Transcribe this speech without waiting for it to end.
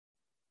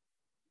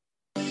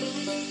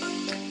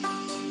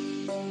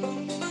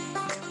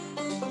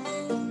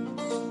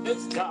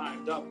It's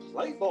time to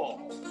play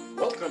ball.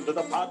 Welcome to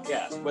the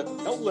podcast with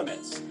no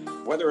limits.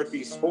 Whether it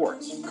be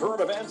sports, current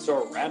events,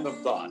 or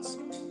random thoughts,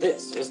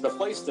 this is the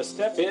place to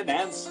step in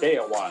and stay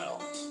a while.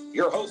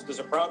 Your host is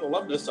a proud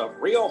alumnus of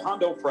Rio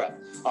Hondo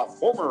Prep, a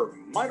former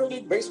minor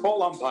league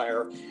baseball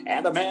umpire,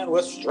 and a man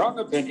with strong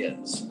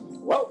opinions.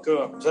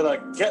 Welcome to the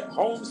Get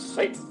Home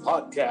Safe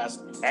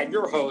podcast and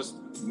your host,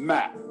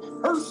 Matt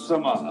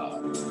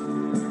Hersema.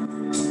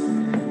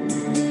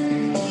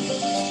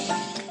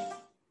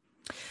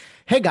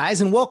 Hey guys,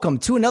 and welcome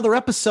to another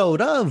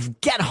episode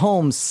of Get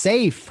Home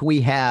Safe.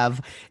 We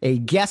have a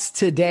guest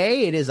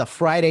today. It is a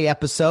Friday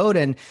episode.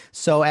 And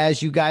so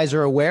as you guys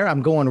are aware,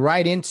 I'm going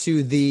right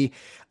into the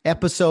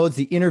episodes,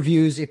 the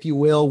interviews, if you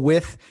will,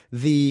 with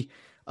the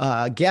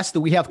guest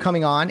that we have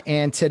coming on.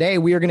 And today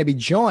we are going to be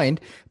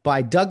joined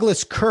by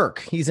Douglas Kirk.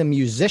 He's a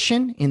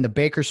musician in the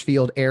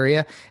Bakersfield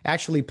area,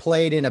 actually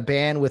played in a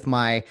band with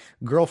my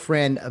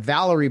girlfriend,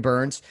 Valerie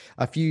Burns,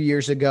 a few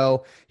years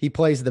ago. He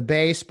plays the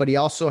bass, but he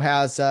also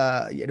has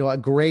a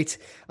great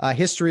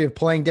history of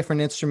playing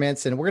different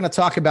instruments. And we're going to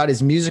talk about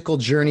his musical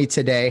journey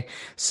today.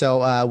 So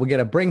we're going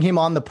to bring him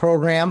on the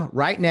program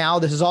right now.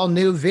 This is all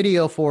new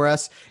video for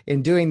us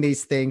in doing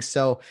these things.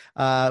 So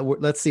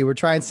let's see, we're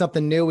trying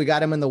something new. We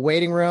got him in the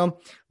waiting room.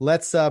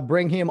 Let's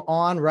bring him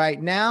on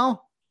right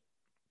now.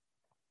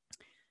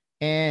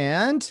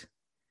 And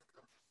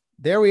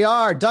there we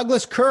are.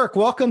 Douglas Kirk,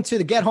 welcome to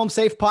the Get Home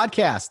Safe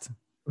podcast.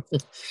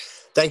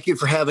 Thank you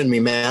for having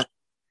me, Matt.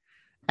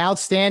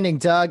 Outstanding,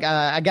 Doug.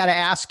 I got to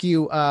ask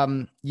you,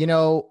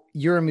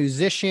 you're a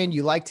musician.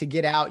 You like to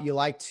get out. You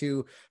like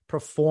to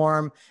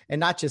perform, and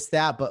not just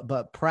that,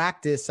 but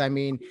practice. I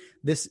mean,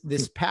 this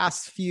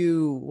past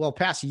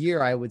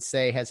year, I would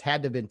say, has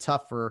had to have been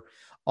tough for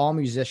all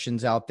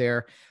musicians out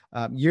there.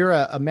 You're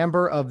a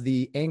member of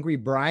the Angry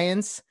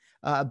Bryans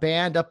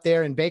band up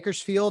there in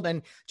Bakersfield.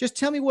 And just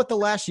tell me what the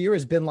last year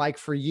has been like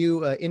for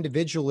you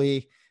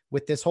individually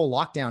with this whole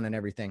lockdown and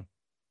everything.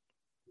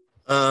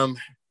 Well,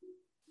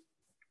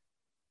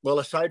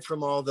 aside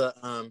from all the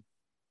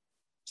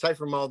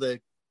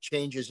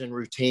changes in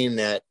routine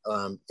that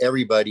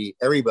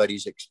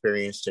everybody's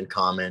experienced in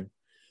common,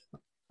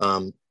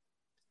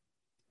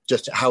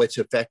 just how it's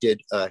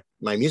affected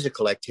my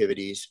musical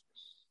activities.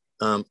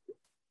 The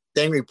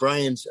Angry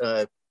Bryans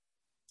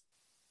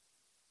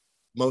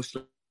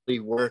mostly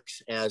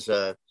works as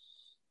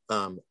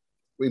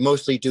we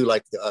mostly do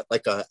like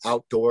a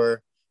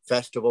outdoor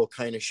festival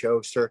kind of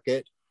show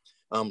circuit,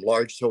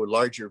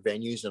 larger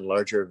venues and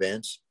larger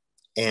events.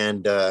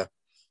 And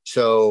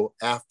so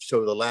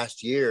the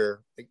last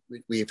year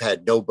we've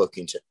had no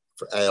bookings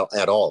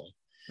at all.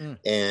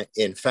 And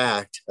in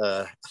fact,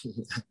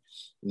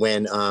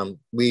 when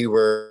we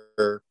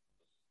were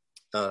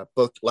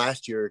booked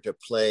last year to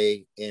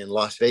play in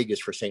Las Vegas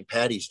for St.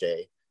 Patty's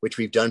Day, which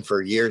we've done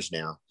for years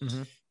now.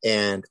 Mm-hmm.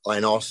 And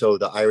also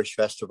the Irish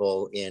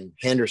Festival in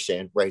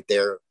Henderson, right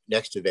there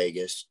next to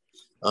Vegas,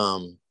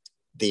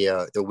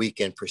 the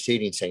weekend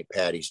preceding St.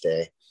 Patty's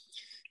Day.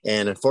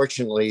 And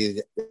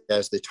unfortunately,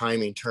 as the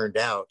timing turned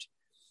out,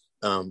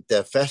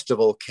 the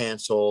festival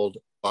canceled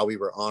while we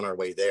were on our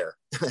way there.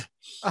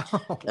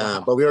 Oh,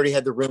 wow. But we already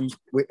had the rooms.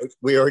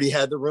 We already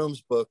had the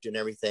rooms booked and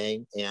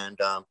everything. And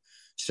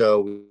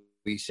so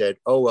we said,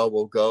 "Oh well,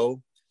 we'll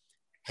go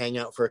hang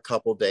out for a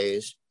couple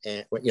days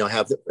and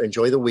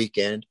enjoy the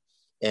weekend,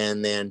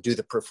 and then do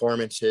the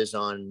performances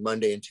on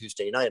Monday and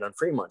Tuesday night on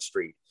Fremont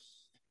Street."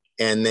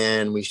 And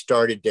then we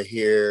started to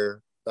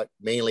hear,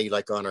 mainly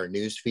on our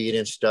news feed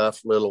and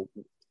stuff, little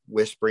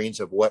whisperings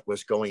of what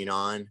was going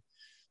on.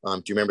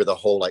 Do you remember the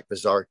whole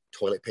bizarre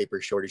toilet paper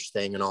shortage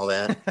thing and all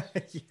that?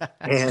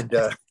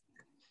 Yeah.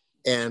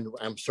 And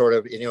I'm sort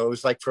of, it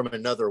was like from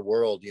another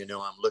world.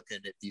 I'm looking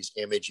at these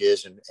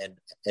images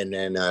and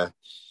then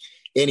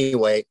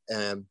anyway.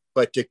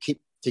 But to keep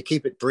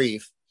it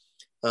brief,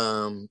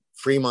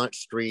 Fremont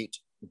Street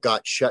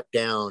got shut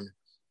down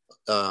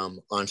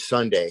on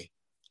Sunday,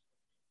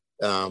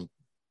 the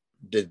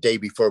day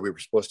before we were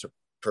supposed to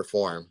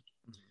perform.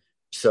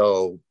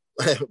 So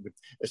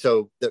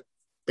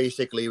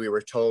basically we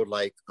were told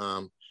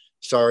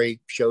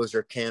sorry, shows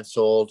are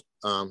canceled.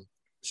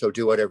 So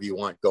do whatever you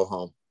want, go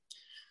home.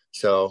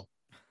 So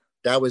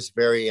that was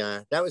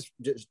that was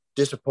just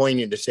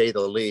disappointing to say the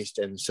least.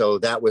 And so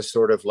that was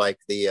sort of like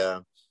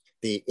the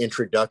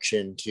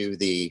introduction to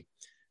the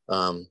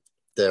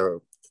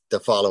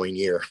following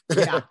year.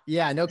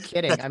 Yeah, no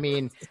kidding. I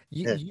mean,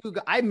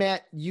 I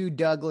met you,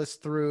 Douglas,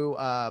 through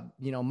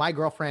my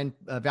girlfriend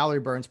Valerie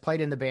Burns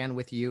played in the band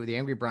with you, the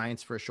Angry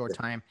Bryans, for a short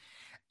time,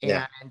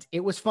 and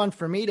it was fun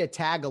for me to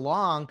tag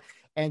along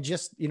and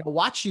just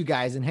watch you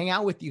guys and hang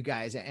out with you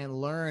guys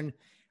and learn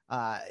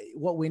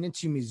what went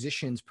into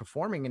musicians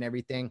performing and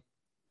everything.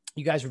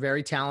 You guys were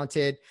very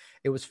talented.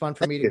 It was fun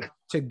for me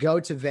to go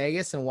to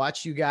Vegas and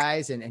watch you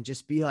guys and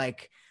just be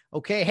like,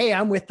 okay, hey,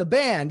 I'm with the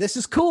band. This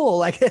is cool.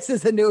 This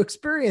is a new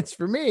experience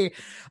for me.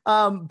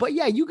 But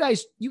yeah, you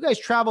guys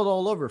traveled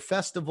all over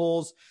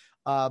festivals.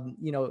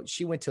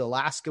 She went to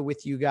Alaska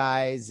with you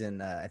guys,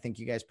 and I think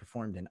you guys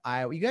performed in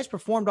Iowa. You guys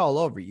performed all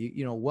over.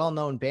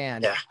 Well-known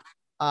band. Yeah.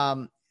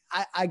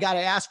 I got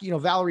to ask,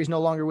 Valerie's no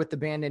longer with the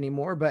band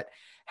anymore, but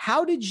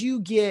how did you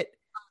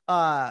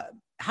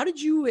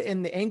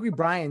and the Angry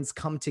Bryans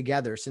come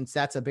together, since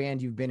that's a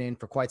band you've been in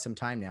for quite some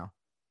time now?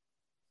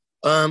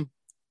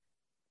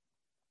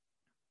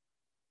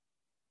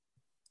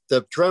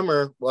 The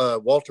drummer,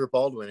 Walter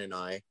Baldwin, and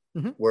I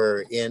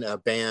were in a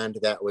band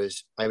that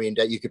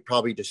that you could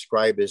probably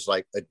describe as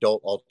like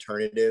adult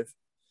alternative.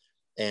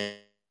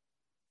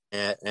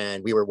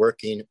 And we were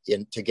working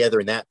together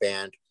in that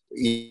band,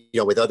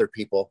 with other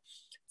people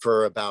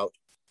for about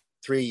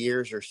 3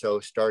 years or so,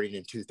 starting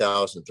in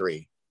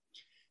 2003.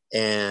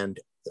 And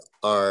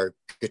our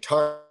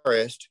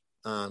guitarist,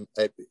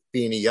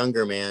 being a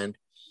younger man,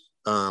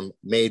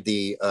 made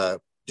the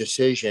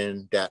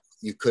decision that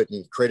you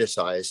couldn't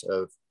criticize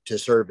to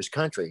serve his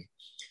country.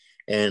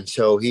 And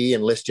so he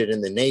enlisted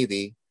in the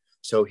Navy,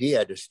 so he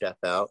had to step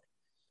out.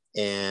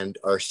 And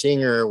our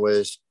singer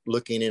was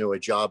looking into a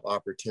job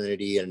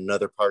opportunity in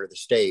another part of the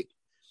state.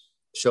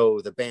 So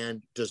the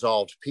band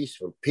dissolved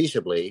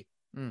peaceably.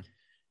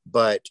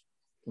 But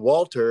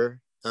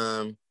Walter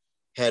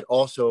had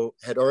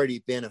already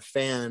been a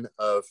fan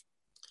of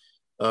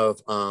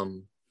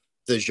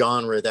the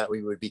genre that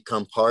we would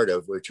become part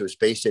of, which was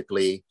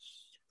basically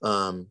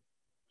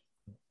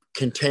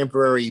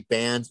contemporary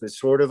bands with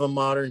sort of a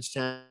modern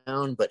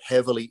sound, but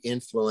heavily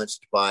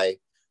influenced by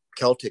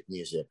Celtic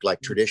music, like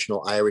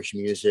traditional Irish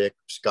music,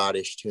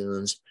 Scottish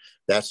tunes,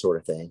 that sort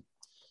of thing.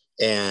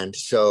 And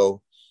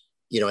so,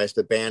 as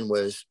the band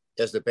was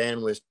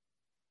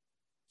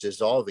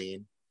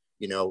dissolving,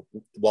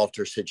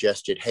 Walter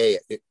suggested, "Hey,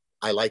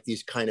 I like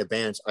these kind of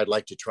bands. I'd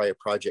like to try a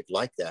project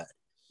like that."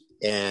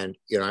 And,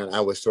 I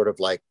was sort of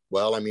like,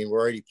 well, we're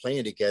already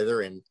playing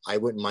together and I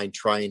wouldn't mind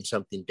trying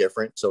something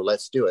different. So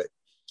let's do it.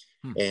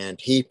 And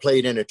he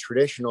played in a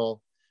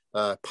traditional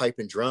pipe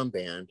and drum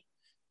band,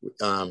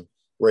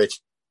 where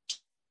it's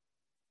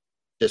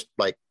just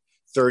like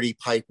 30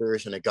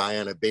 pipers and a guy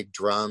on a big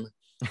drum,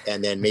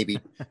 and then maybe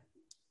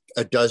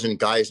a dozen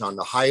guys on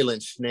the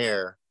Highland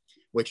snare,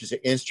 which is an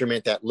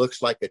instrument that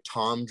looks like a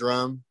tom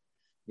drum,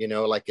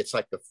 like it's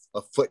like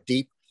a foot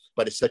deep,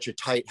 but it's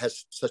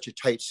has such a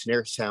tight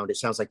snare sound. It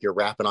sounds like you're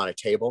rapping on a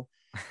table,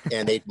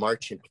 and they'd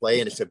march and play,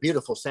 and it's a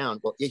beautiful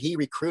sound. Well, he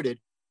recruited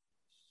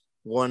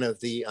one of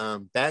the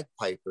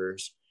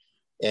bagpipers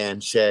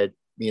and said,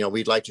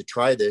 we'd like to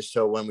try this.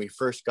 So when we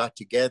first got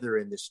together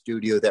in the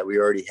studio that we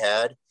already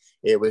had,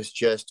 it was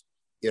just,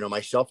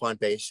 myself on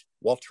bass,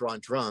 Walter on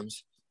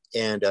drums,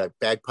 and a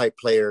bagpipe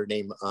player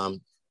named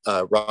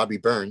Robbie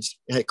Burns,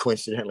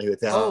 coincidentally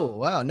with that. Oh,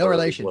 wow. No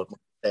relation.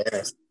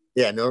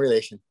 Yeah, no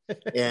relation.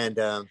 And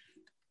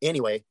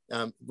anyway,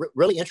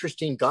 really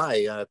interesting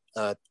guy,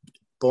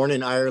 born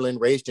in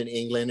Ireland, raised in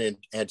England, and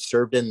had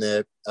served in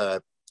the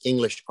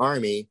English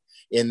Army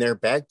in their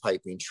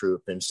bagpiping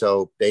troupe. And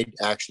so they'd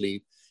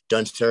actually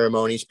done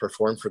ceremonies,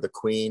 performed for the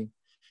Queen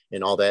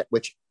and all that,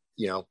 which,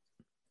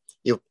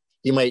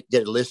 you might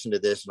get to listen to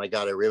this, and I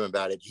got a rib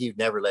about it. He'd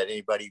never let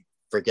anybody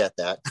forget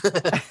that.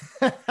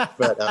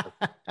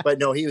 but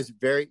no, he was a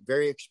very,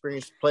 very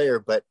experienced player,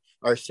 but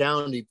our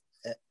sound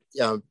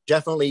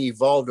definitely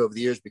evolved over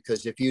the years,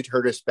 because if you'd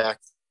heard us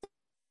back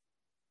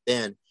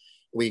then,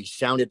 we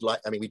sounded like,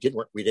 we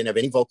didn't have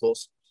any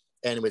vocals,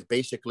 and it was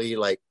basically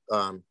like,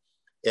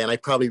 and I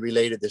probably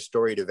related this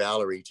story to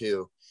Valerie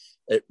too.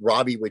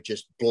 Robbie would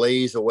just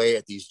blaze away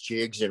at these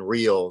jigs and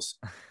reels,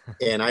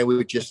 and I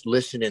would just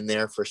listen in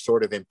there for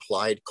sort of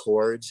implied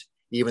chords,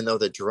 even though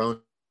the drones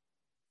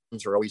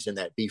are always in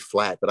that B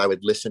flat, but I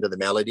would listen to the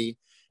melody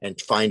and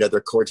find other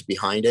chords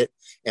behind it.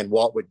 And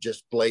Walt would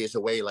just blaze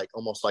away like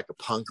almost like a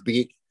punk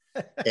beat.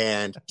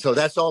 And so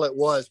that's all it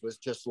was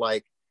just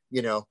like,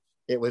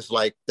 it was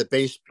like the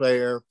bass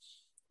player,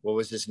 what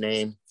was his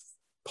name?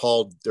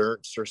 Paul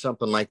Dirtz or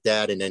something like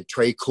that. And then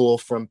Trey Cool,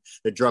 from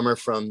the drummer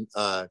from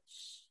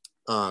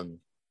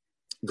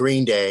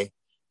Green Day,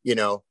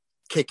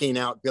 kicking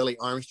out Billy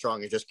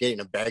Armstrong and just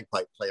getting a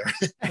bagpipe player.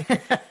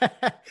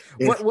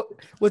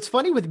 What's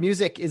funny with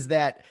music is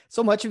that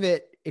so much of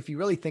it, if you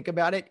really think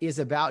about it, is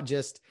about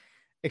just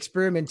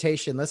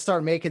experimentation. Let's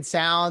start making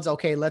sounds.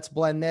 Okay, let's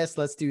blend this.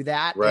 Let's do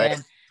that. Right.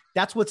 And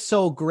that's what's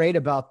so great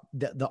about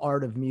the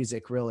art of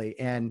music, really.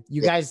 And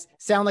you guys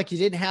sound like you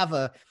didn't have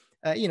a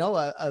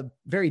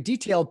very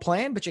detailed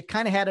plan, but you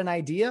kind of had an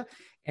idea,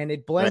 and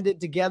it blended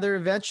together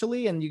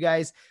eventually. And you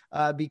guys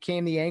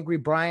became the Angry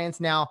Bryans.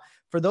 Now,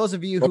 for those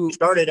of you who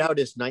started out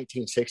as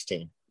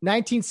 1916.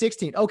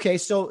 Okay.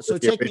 So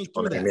take me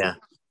through that. Yeah.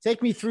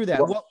 Take me through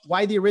that.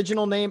 Why the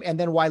original name, and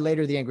then why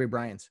later the Angry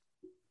Bryans?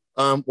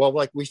 Well,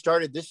 like we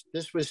started this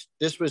was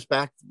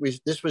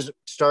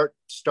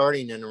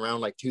starting in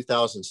around like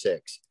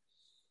 2006,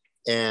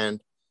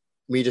 and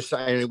we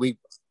decided,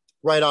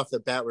 right off the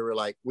bat, we were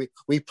like,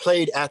 we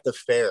played at the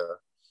fair,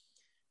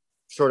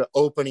 sort of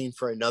opening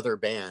for another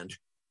band.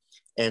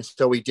 And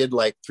so we did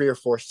like 3 or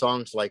 4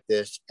 songs like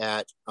this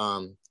at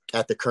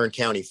the Kern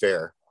County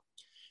Fair.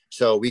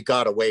 So we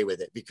got away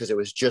with it because it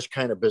was just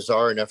kind of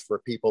bizarre enough for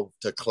people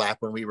to clap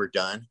when we were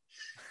done.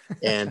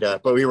 And,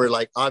 but we were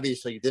like,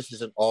 obviously this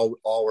isn't all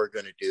we're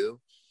going to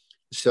do.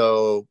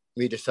 So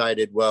we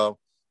decided, well,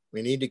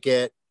 we need to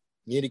get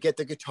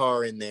the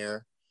guitar in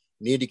there,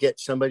 need to get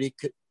somebody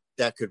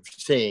that could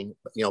sing,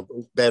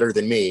 better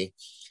than me.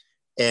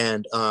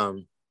 And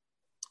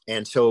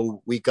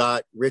so we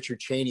got Richard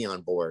Cheney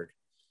on board,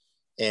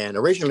 and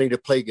originally to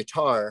play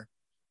guitar,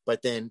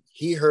 but then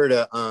he heard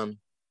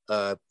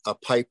a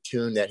pipe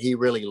tune that he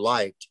really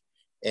liked,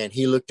 and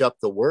he looked up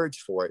the words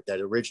for it that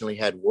originally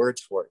had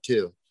words for it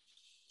too.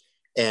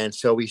 And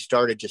so we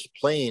started just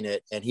playing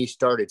it, and he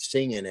started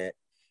singing it,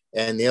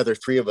 and the other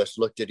three of us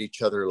looked at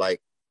each other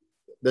like,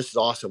 this is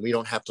awesome. We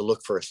don't have to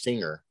look for a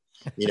singer.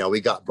 We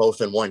got both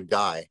in one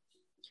guy.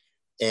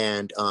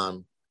 And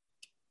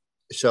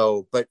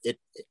so, but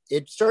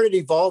it started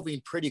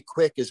evolving pretty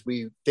quick as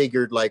we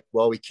figured, like,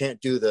 well, we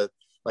can't do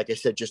like I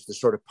said, just the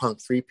sort of punk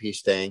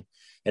 3-piece thing.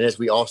 And as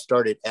we all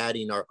started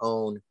adding our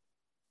own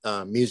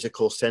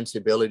musical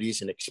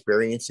sensibilities and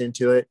experience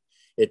into it,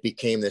 it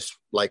became this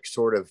like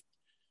sort of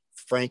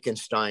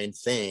Frankenstein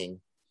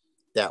thing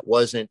that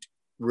wasn't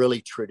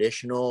really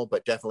traditional,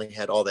 but definitely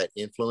had all that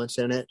influence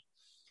in it.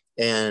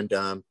 And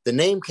the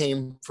name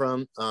came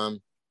from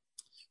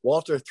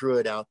Walter threw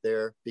it out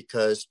there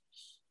because,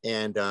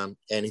 and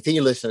if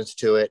he listens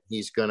to it,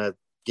 he's gonna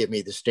give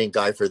me the stink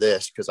eye for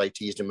this because I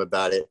teased him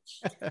about it.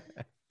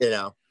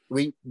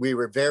 We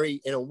were very,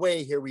 in a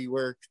way, here we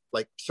were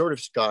like sort of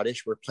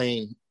Scottish.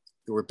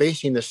 We're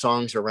basing the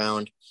songs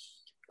around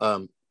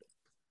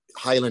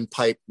Highland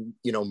pipe,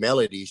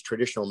 melodies,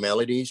 traditional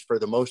melodies for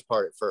the most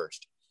part at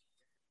first.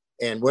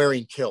 And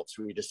wearing kilts,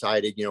 we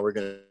decided, we're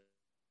going to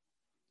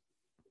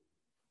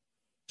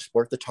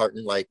sport the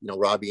tartan like,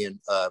 Robbie and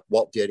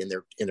Walt did in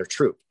their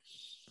troupe.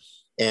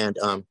 And,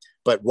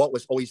 but Walt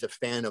was always a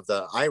fan of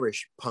the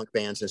Irish punk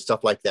bands and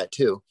stuff like that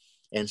too.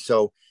 And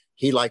so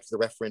he liked the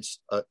reference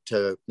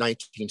to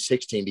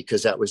 1916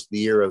 because that was the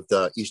year of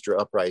the Easter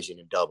Uprising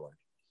in Dublin.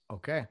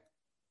 Okay.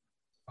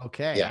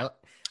 Yeah.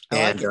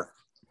 I like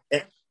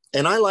it.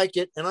 And I liked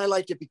it. And I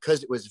liked it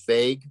because it was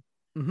vague.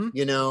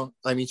 Mm-hmm.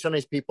 I mean,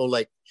 sometimes people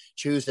like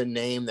choose a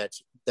name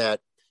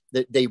that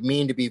they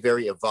mean to be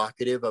very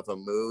evocative of a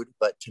mood.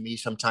 But to me,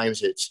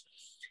 sometimes it's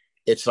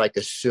like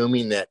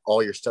assuming that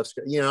all your stuff's,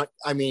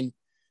 I mean,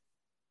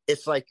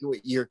 it's like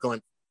you're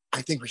going,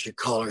 I think we should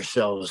call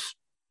ourselves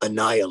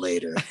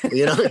Annihilator,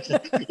 you know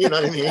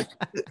what I mean?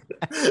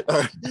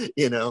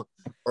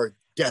 or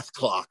Death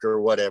Clock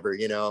or whatever,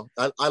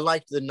 I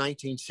liked the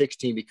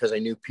 1916 because I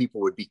knew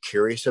people would be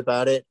curious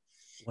about it.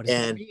 What does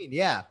that mean?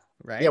 Yeah.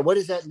 Right. Yeah. What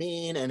does that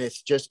mean? And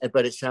it's just,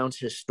 but it sounds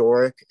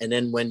historic. And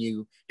then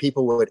when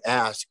people would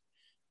ask,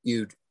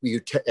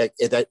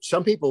 that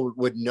some people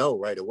would know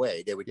right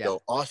away. They would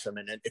go, awesome.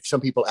 And then if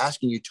some people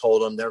asking you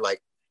told them, they're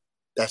like,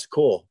 that's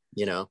cool.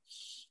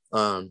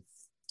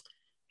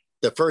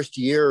 The first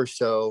year or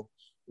so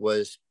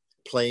was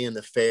playing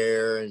the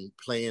fair and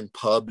playing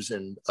pubs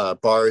and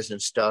bars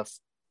and stuff,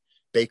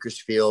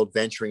 Bakersfield,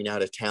 venturing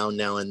out of town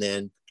now and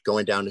then,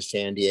 going down to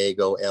San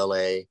Diego,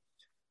 LA,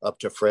 up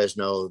to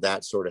Fresno,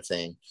 that sort of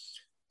thing.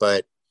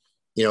 But,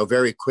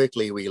 very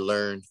quickly we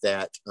learned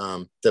that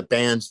the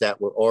bands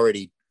that were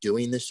already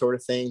doing this sort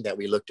of thing that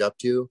we looked up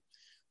to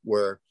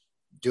were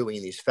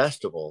doing these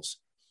festivals.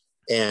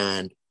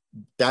 And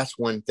that's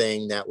one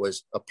thing that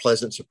was a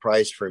pleasant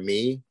surprise for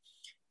me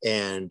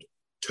and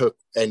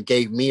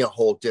gave me a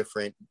whole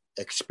different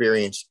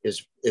experience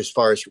as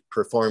far as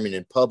performing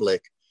in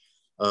public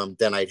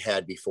than I'd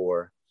had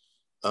before,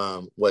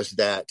 was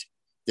that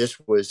this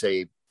was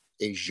a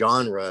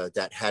genre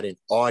that had an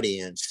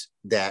audience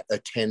that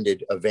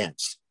attended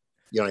events.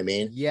 You know what I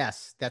mean?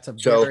 Yes, that's a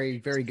very,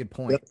 very good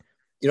point.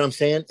 You know what I'm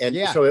saying? And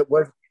so it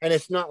was, and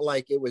it's not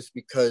like it was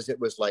because it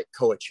was like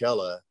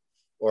Coachella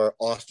or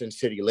Austin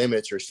City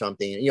Limits or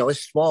something. It's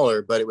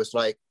smaller, but it was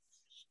like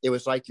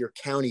your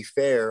county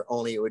fair,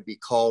 only it would be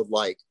called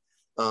like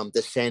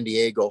the San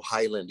Diego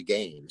Highland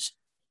Games.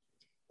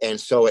 And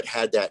so it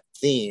had that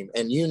theme.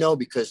 And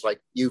because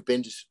like you've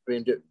been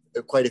to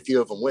quite a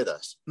few of them with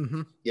us,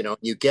 mm-hmm.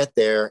 You get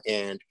there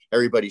and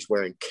everybody's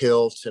wearing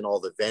kilts and all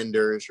the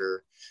vendors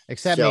are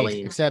except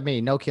me.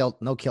 No kilt,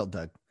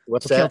 Doug.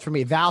 What's no that? Kilt for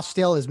me. Val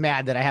still is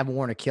mad that I haven't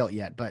worn a kilt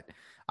yet, but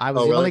I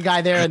was the only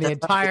guy there in the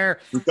entire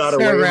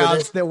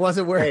fairgrounds that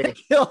wasn't wearing a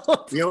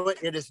kilt. You know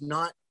what? It is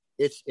not.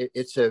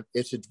 It's a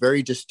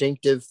very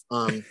distinctive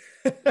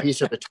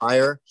piece of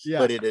attire,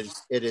 but it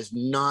is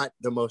not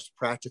the most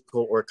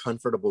practical or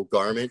comfortable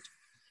garment.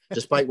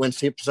 Despite when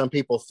some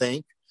people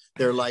think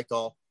they're like,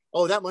 oh,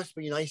 that must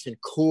be nice and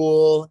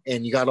cool,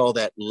 and you got all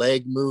that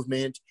leg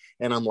movement,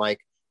 and I'm like,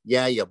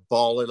 yeah, you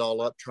ball it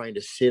all up trying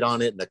to sit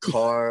on it in the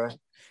car.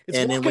 It's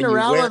and walking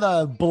around with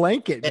a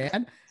blanket,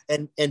 man,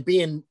 and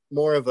being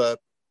more of a,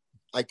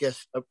 I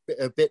guess,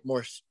 a bit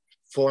more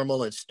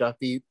formal and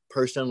stuffy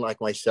person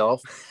like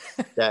myself.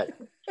 That,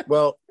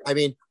 well, I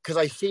mean, because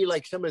I see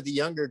like some of the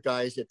younger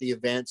guys at the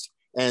events,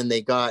 and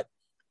they got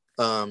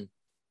a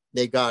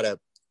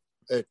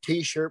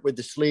t-shirt with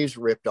the sleeves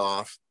ripped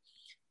off,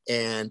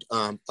 and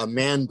a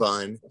man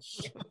bun,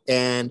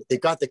 and they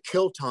got the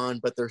kilt on,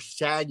 but they're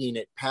sagging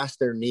it past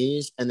their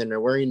knees, and then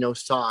they're wearing no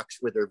socks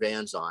with their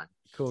Vans on.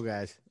 Cool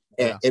guys.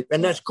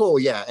 And that's cool.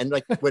 Yeah. And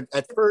like when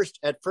at first,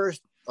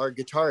 our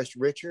guitarist,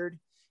 Richard,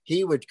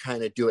 he would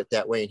kind of do it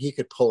that way and he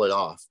could pull it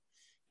off.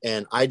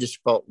 And I just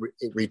felt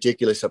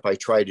ridiculous if I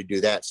tried to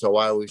do that. So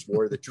I always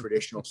wore the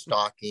traditional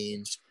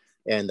stockings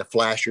and the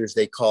flashers,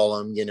 they call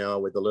them, you know,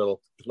 with the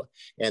little,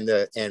 and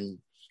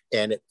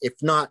if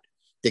not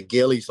the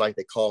ghillies, like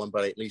they call them,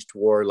 but I at least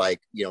wore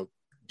like, you know,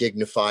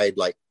 dignified,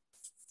 like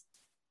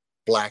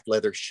black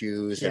leather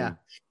shoes and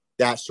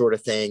that sort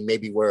of thing,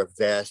 maybe wear a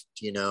vest,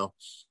 you know,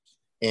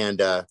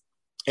 but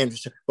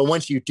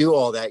once you do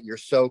all that, you're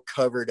so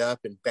covered up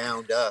and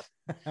bound up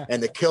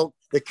and the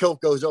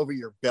kilt goes over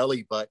your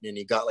belly button and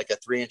you got like a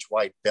 3-inch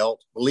wide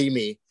belt, believe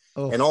me.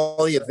 Oh. And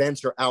all the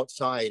events are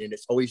outside and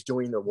it's always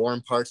during the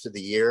warm parts of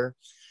the year.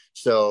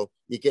 So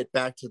you get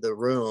back to the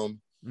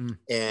room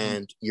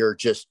and you're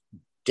just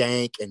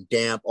dank and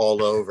damp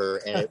all over.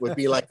 And it would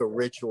be like a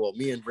ritual.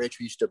 Me and Rich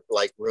used to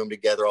like room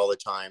together all the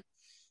time.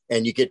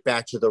 And you get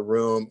back to the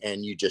room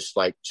and you just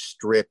like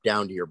strip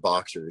down to your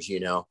boxers,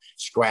 you know,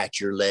 scratch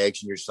your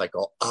legs and you're just like,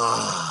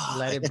 oh,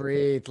 let it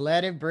breathe.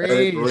 Let it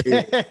breathe. Let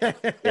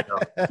it breathe. You know?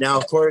 Now,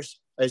 of course,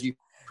 as you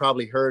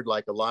probably heard,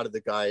 like a lot of the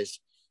guys,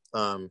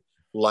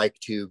 like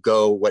to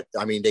go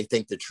they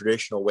think the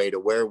traditional way to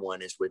wear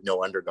one is with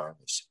no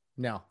undergarments.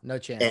 No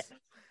chance.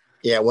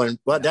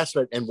 That's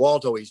what, and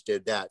Walt always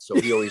did that. So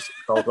he always,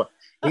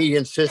 he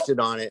insisted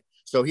on it.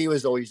 So he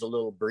was always a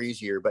little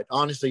breezier, but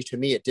honestly, to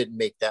me, it didn't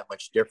make that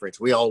much difference.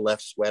 We all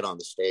left sweat on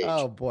the stage.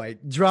 Oh boy.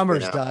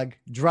 Drummers, you know? Doug,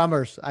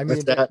 drummers. I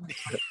mean,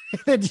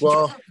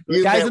 well,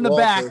 the guys in the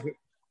Walter,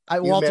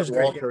 back, Walter's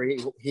Walter,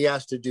 he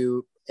has to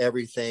do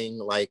everything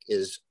like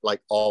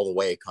all the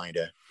way kind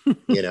of,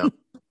 you know.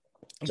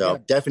 So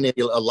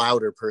definitely a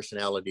louder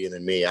personality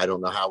than me. I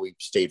don't know how we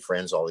stayed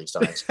friends all these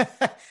times.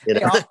 You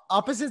know?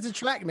 Opposites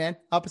attract, man.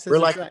 Opposites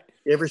attract.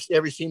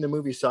 Ever seen the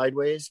movie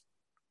Sideways?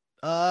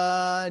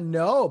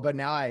 No, but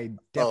now I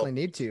definitely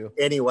need to.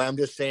 Anyway, I'm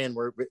just saying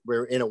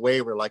we're in a way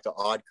we're like an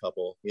odd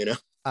couple, you know.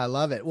 I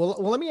love it. Well,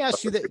 let me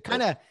ask you that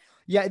kind of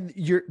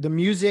the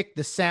music,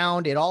 the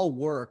sound, it all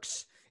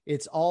works.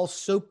 It's all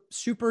so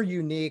super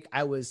unique.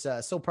 I was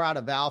so proud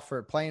of Val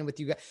for playing with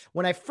you guys.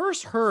 When I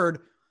first heard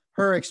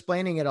her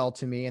explaining it all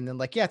to me and then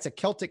like, it's a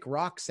Celtic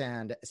rock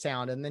sound.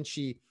 And then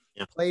she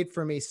played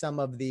for me some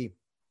of the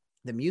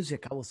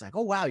music. I was like,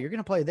 oh, wow, you're going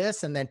to play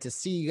this. And then to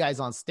see you guys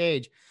on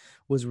stage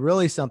was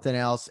really something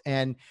else.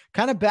 And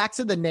kind of back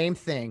to the name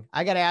thing.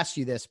 I got to ask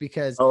you this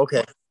because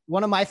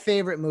one of my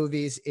favorite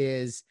movies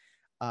is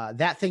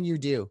That Thing You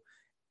Do.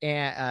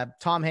 And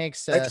Tom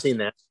Hanks I've seen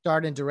that.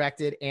 starred and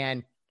directed,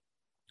 and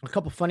a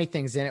couple funny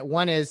things in it.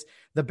 One is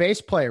the bass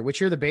player, which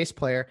you're the bass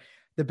player.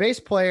 The bass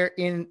player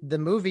in the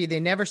movie,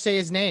 they never say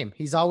his name.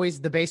 He's always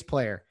the bass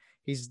player.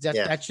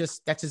 That's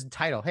his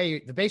title.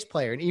 Hey, the bass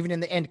player. And even in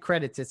the end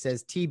credits, it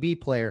says TB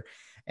player.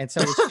 And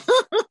so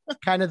it's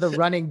kind of the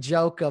running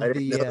joke of Hey,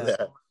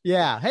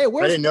 I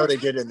didn't know they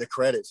did it in the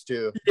credits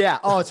too. Yeah.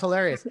 Oh, it's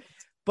hilarious.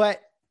 But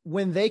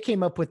when they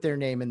came up with their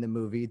name in the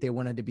movie, they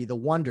wanted to be the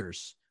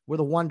Wonders. We're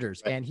the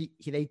Wonders. Right. And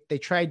they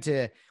tried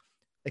to,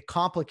 they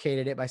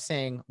complicated it by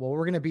saying, well,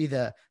 we're going to be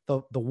the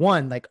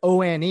one, like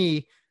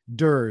ONE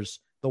Durs.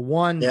 The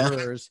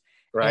Wonders,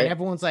 right? And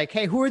everyone's like,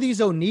 "Hey, who are these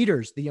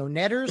Oneaters? The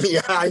Onetters?"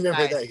 Yeah, I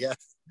remember that. Yeah.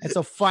 And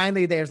so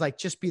finally, there's like,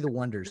 just be the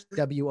Wonders,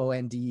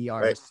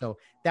 WONDER. Right. So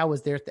that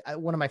was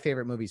one of my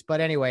favorite movies. But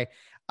anyway,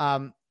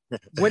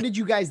 when did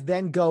you guys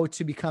then go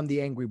to become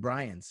the Angry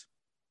Bryans?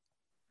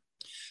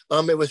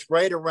 It was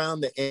right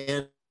around the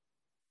end,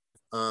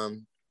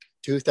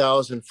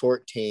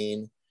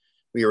 2014.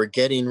 We were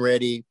getting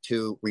ready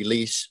to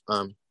release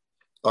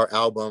our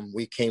album.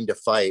 We Came to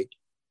Fight.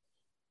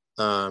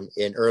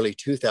 In early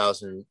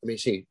 2000, let me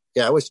see.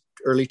 Yeah, it was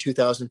early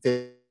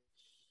 2015.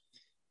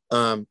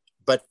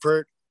 But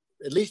for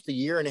at least a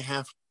year and a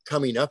half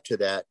coming up to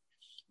that,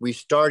 we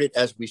started,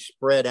 as we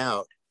spread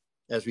out,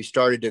 as we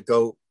started to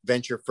go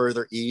venture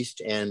further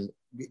east and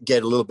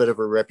get a little bit of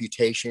a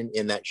reputation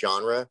in that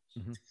genre.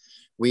 Mm-hmm.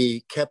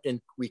 We kept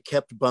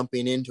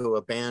bumping into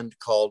a band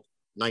called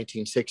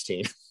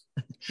 1916.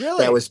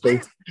 Really?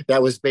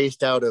 that was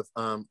based out of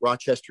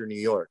Rochester, New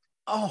York.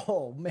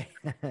 Oh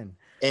man.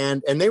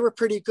 And they were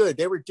pretty good.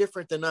 They were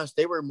different than us.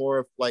 They were more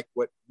of like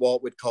what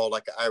Walt would call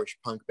like an Irish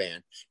punk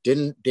band.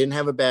 Didn't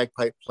have a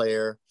bagpipe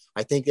player.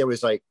 I think there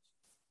was like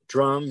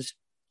drums,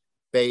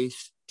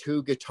 bass,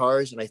 2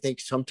 guitars, and I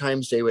think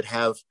sometimes they would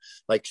have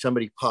like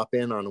somebody pop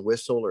in on a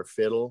whistle or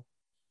fiddle.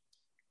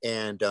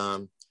 And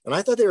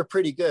I thought they were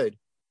pretty good.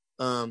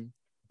 But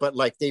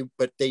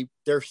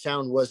their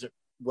sound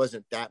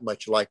wasn't that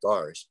much like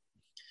ours.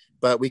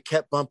 But we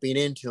kept bumping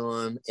into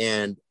them,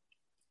 and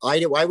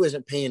I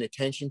wasn't paying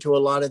attention to a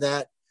lot of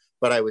that,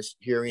 but I was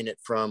hearing it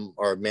from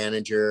our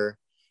manager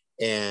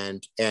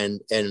and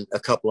a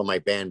couple of my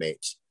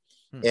bandmates.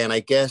 And I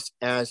guess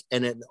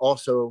and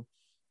also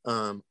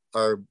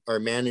our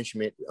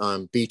management,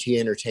 BT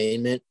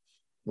Entertainment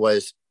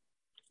was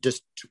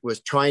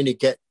trying to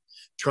get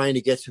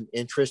some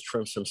interest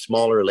from some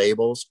smaller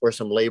labels or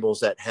some labels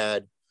that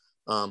had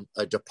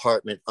a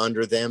department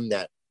under them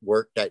that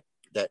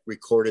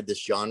recorded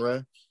this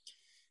genre.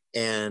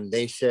 and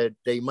they said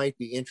they might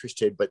be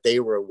interested, but they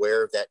were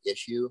aware of that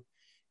issue,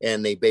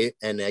 and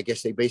and I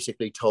guess they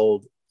basically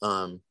told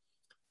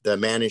the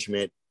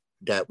management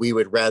that we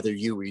would rather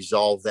you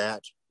resolve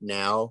that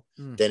now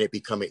than it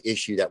become an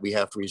issue that we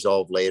have to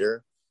resolve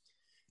later.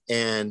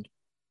 And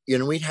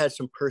we'd had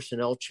some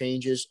personnel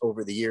changes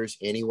over the years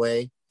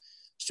anyway,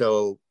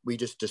 so we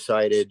just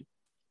decided,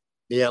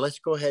 yeah, let's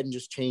go ahead and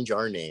just change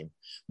our name.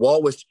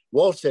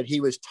 Walt said he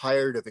was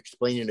tired of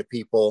explaining to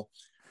people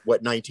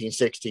what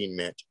 1916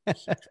 meant.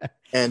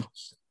 and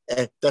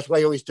that's why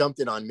he always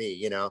dumped it on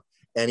me,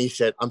 And he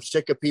said, I'm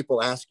sick of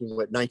people asking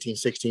what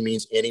 1916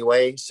 means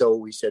anyway. So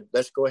we said,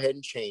 let's go ahead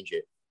and change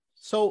it.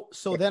 So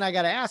then I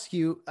got to ask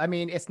you, I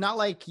mean, it's not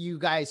like you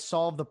guys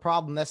solved the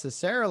problem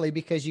necessarily,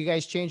 because you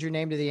guys changed your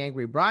name to the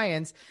Angry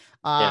Bryans.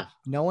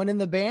 No one in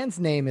the band's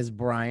name is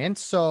Brian.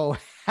 So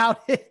how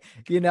did,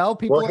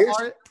 people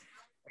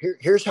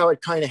here's how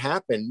it kind of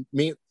happened.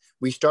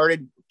 We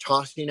started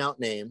tossing out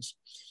names,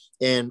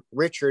 and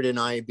Richard and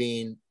I,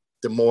 being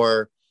the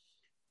more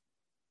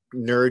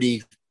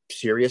nerdy,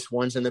 serious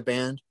ones in the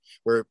band,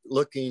 we're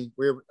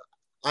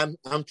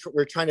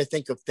trying to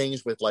think of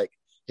things with like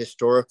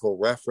historical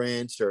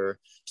reference or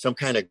some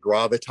kind of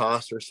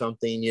gravitas or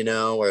something,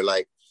 or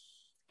like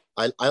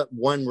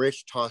one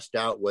Rich tossed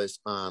out was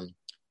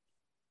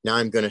now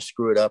I'm going to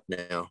screw it up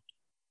now.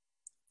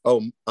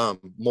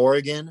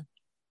 Morrigan,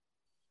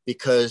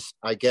 because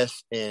I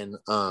guess in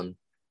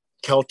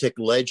Celtic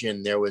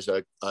legend there was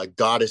a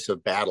goddess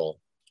of battle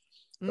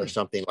or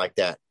something like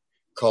that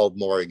called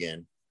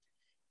Morrigan,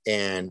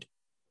 and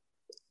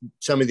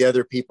some of the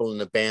other people in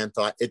the band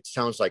thought it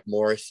sounds like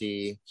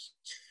Morrissey.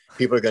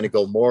 People are going to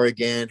go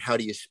Morrigan. How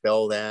do you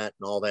spell that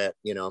and all that,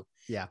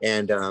 Yeah.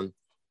 And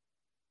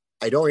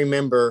I don't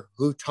remember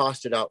who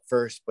tossed it out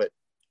first,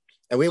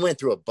 and we went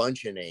through a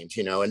bunch of names,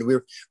 and we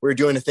were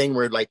doing a thing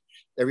where like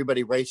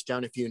everybody writes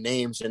down a few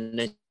names and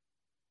then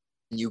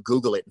you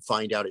Google it and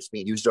find out it's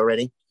being used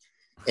already.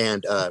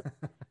 And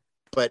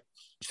but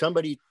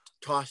somebody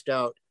tossed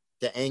out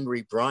the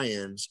Angry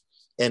Bryans,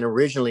 and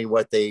originally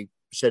what they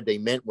said they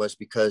meant was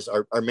because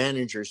our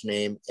manager's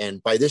name,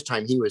 and by this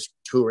time he was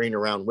touring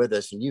around with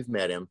us, and you've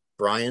met him,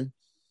 Brian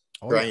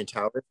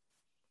Tower,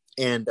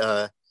 and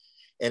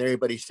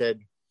everybody said,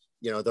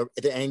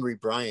 the Angry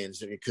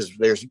Bryans, because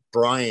there's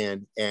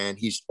Brian and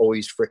he's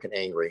always freaking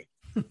angry.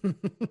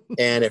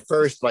 And at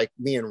first, like,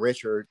 me and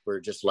Richard were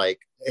just like,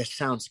 it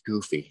sounds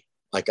goofy,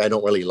 like I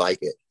don't really like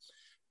it,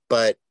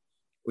 but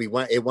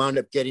it wound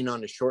up getting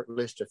on a short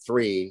list of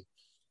 3,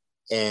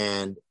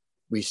 and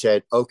we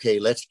said, okay,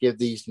 let's give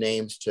these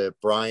names to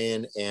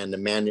Brian and the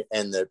man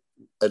and the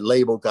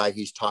label guy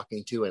he's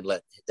talking to, and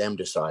let them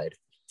decide.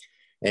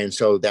 And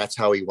so that's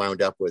how he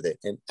wound up with it.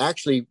 And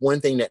actually, one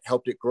thing that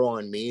helped it grow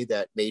on me,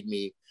 that made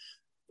me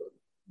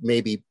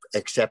maybe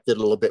accept it a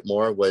little bit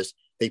more, was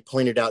they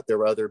pointed out there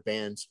were other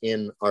bands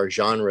in our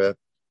genre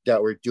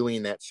that were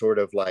doing that sort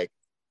of like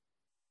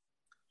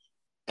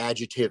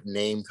adjective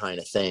name kind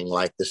of thing,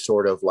 like the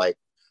sort of like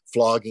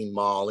Flogging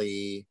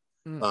Molly,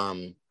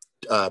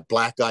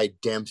 Black Eyed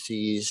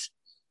Dempsey's,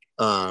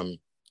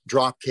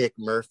 Dropkick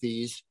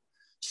Murphys.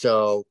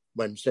 So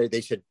they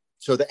said,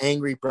 so the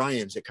Angry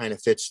Bryans, it kind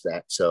of fits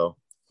that. So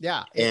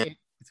yeah,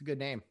 it's a good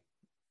name.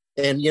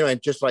 And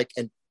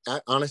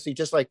honestly,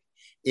 just like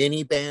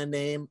any band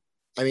name,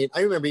 I mean,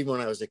 I remember even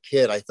when I was a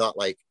kid, I thought,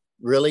 like,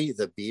 really,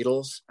 the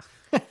Beatles?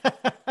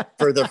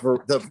 for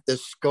the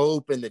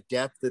scope and the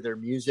depth of their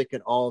music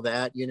and all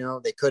that,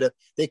 they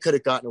could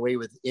have gotten away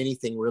with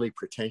anything really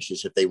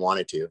pretentious if they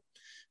wanted to.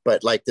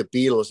 But like the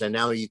Beatles, and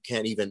now you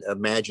can't even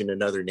imagine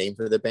another name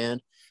for the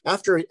band.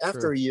 After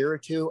a year or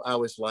two, I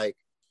was like,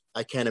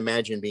 I can't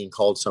imagine being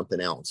called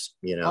something else,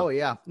 Oh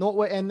yeah.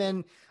 No, and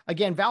then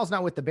again, Val's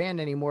not with the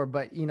band anymore,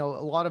 but a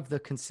lot of the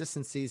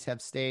consistencies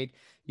have stayed.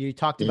 You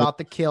talked about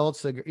the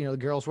kilts, the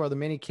girls wear the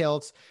mini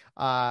kilts,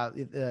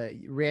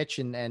 Rich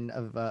and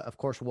of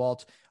course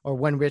Walt, or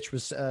when Rich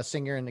was a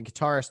singer and the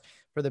guitarist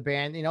for the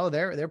band,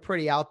 they're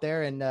pretty out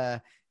there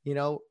and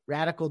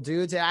radical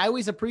dudes. And I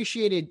always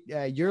appreciated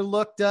your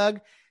look,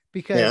 Doug,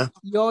 because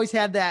you always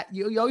had that,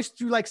 you always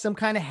threw like some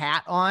kind of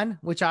hat on,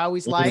 which I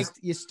always liked.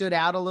 You stood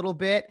out a little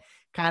bit,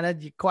 kind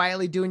of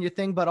quietly doing your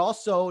thing, but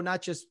also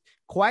not just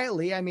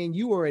quietly. I mean,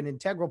 you were an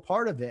integral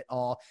part of it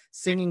all,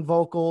 singing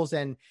vocals.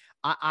 And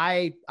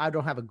I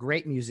don't have a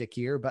great music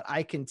ear, but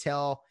I can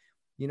tell,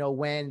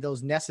 when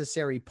those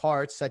necessary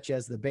parts, such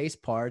as the bass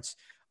parts,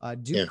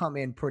 do come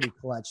in pretty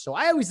clutch. So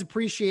I always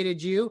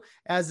appreciated you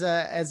as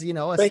a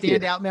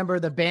standout member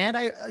of the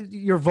band.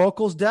 Your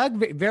vocals, Doug,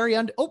 very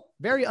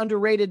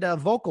underrated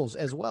vocals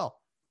as well.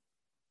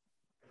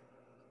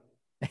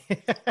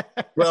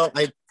 Well,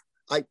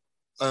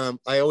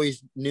 I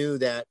always knew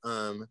that,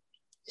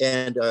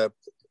 and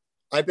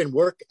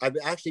I've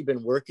actually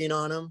been working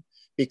on them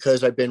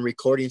because I've been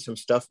recording some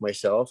stuff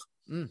myself.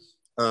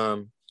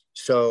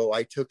 So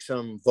I took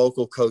some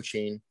vocal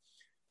coaching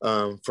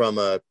from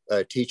a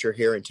teacher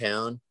here in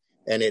town,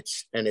 and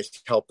it's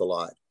helped a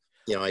lot.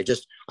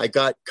 I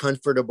got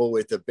comfortable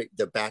with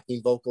the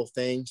backing vocal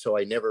thing. So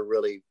I never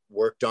really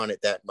worked on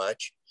it that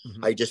much.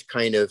 Mm-hmm. I just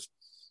kind of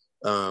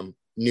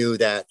knew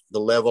that the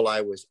level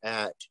I was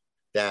at,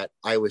 that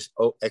I was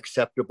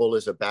acceptable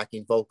as a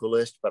backing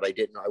vocalist, but I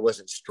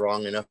wasn't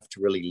strong enough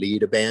to really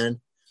lead a band.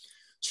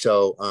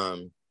 So,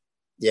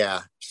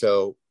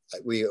 so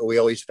we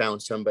always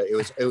found somebody.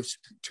 It was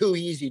too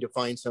easy to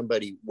find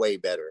somebody way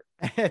better.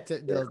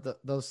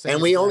 those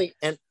and we only,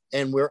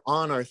 and we're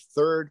on our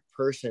third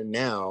person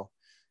now.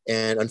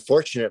 And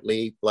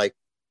unfortunately, like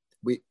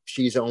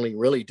she's only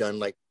really done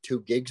like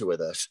 2 gigs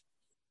with us.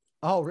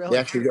 Oh, really?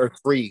 Actually, or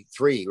three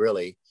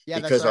really. Yeah,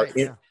 because that's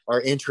right.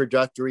 Our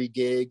introductory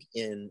gig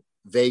in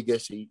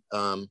Vegas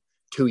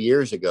 2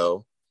 years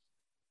ago,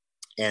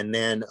 and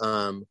then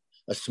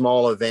a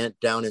small event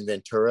down in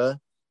Ventura,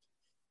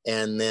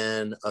 and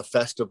then a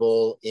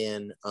festival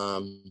in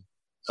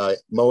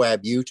Moab,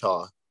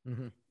 Utah,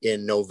 mm-hmm.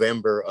 in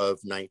November of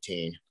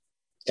 19.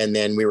 And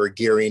then we were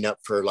gearing up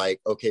for like,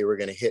 okay, we're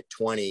going to hit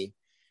 20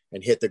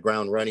 and hit the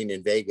ground running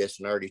in Vegas.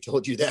 And I already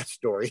told you that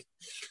story.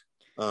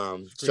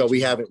 So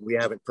we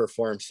haven't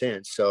performed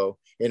since. So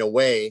in a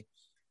way,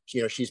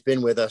 she's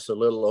been with us a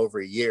little over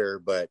a year,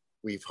 but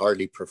we've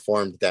hardly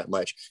performed that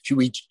much.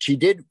 We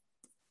did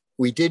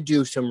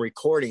do some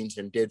recordings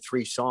and did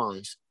 3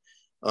 songs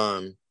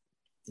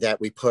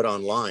that we put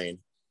online,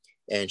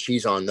 and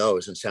she's on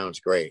those and sounds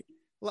great.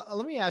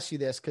 Let me ask you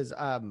this, because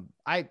I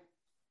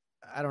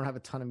don't have a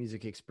ton of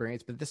music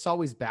experience, but this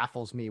always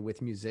baffles me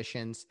with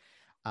musicians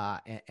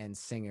and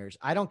singers.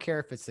 I don't care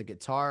if it's the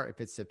guitar, if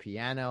it's the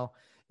piano,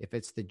 if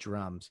it's the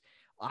drums.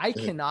 I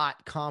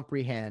cannot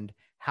comprehend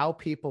how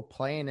people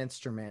play an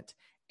instrument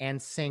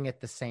and sing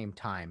at the same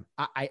time.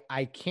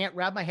 I can't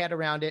wrap my head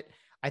around it.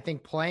 I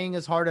think playing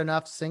is hard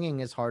enough,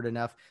 singing is hard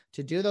enough.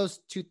 To do those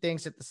 2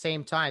 things at the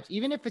same time,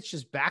 even if it's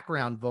just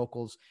background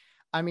vocals.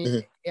 I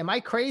mean, am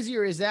I crazy,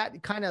 or is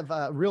that kind of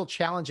a real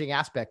challenging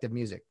aspect of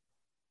music?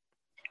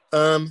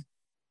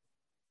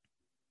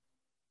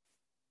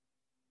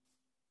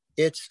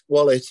 It's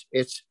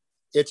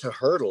a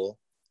hurdle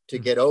to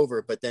get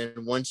over, but then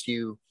once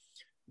you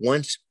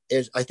learn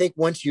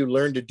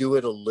to do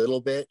it a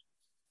little bit,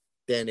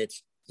 then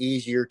it's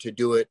easier to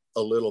do it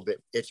a little bit.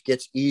 It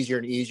gets easier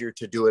and easier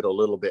to do it a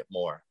little bit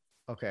more.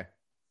 Okay.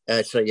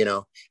 And so,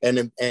 you're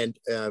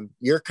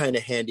kind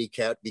of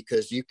handicapped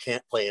because you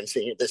can't play and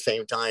sing at the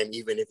same time,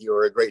 even if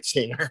you're a great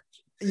singer.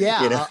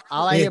 Yeah.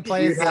 All I hear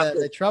play is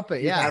the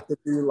trumpet. You have to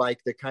do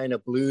like the kind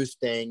of blues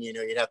thing,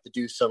 you'd have to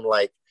do some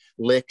like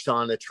licks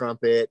on the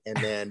trumpet and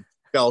then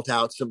belt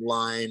out some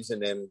lines,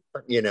 and then,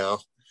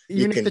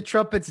 even if the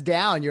trumpet's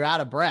down, you're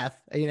out of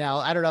breath. I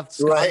don't know if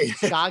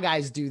ska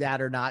guys do that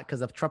or not,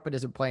 because the trumpet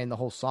isn't playing the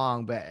whole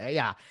song. But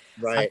yeah,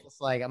 right. I'm just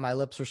like, my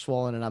lips are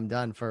swollen and I'm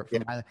done for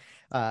my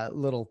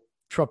little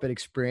trumpet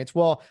experience.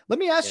 Well, let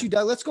me ask you,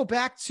 Doug, let's go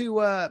back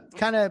to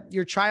kind of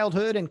your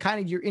childhood and kind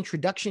of your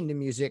introduction to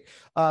music.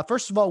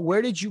 First of all,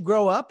 where did you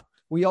grow up?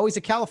 Were you always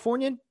a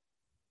Californian?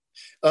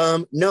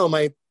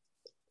 No,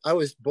 I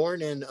was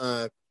born in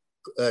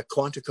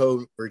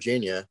Quantico,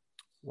 Virginia.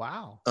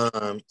 Wow.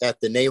 At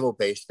the naval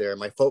base there.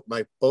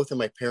 Both of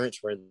my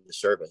parents were in the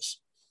service.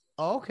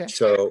 Oh, okay.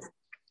 So,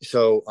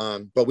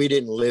 but we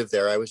didn't live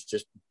there. I was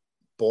just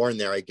born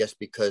there, I guess,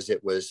 because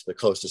it was the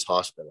closest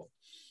hospital.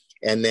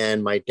 And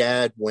then my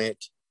dad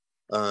went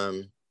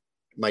to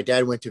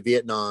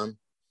Vietnam,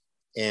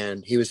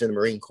 and he was in the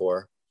Marine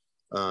Corps.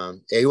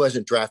 He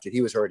wasn't drafted.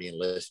 He was already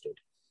enlisted.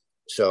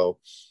 So,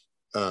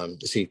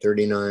 let's see,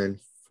 39,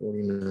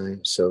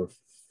 49. So,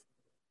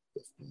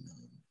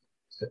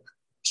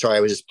 sorry,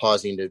 I was just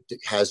pausing to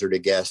hazard a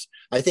guess.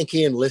 I think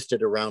he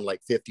enlisted around like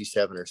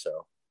 57 or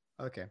so.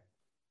 Okay.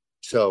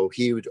 So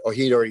he'd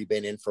already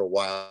been in for a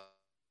while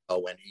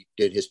when he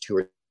did his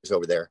tours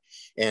over there.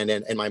 And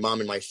my mom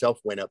and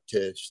myself went up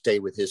to stay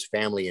with his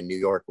family in New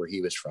York, where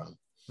he was from.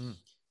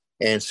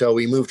 And so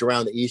we moved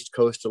around the East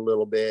Coast a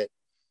little bit.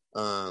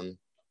 Then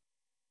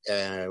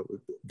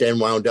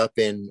wound up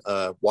in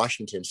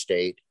Washington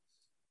State,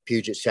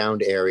 Puget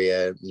Sound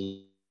area,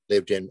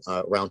 lived in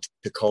around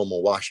Tacoma,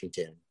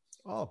 Washington.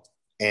 Oh.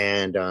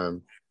 And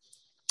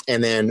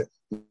then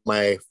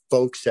my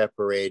folks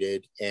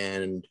separated,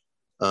 and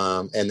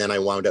then I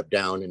wound up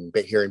down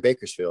here in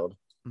Bakersfield.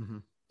 Mm-hmm.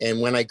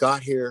 And when I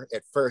got here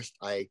at first,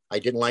 I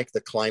didn't like the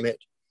climate,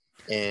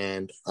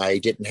 and I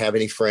didn't have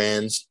any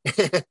friends.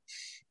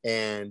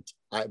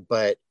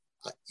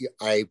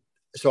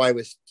 So I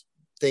was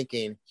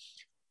thinking,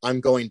 I'm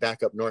going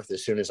back up north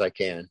as soon as I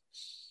can.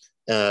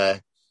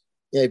 But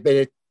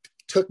it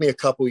took me a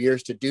couple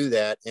years to do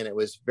that, and it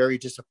was very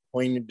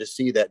disappointing to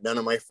see that none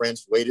of my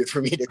friends waited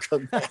for me to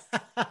come back.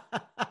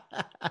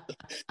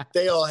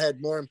 They all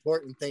had more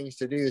important things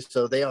to do,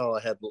 so they all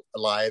had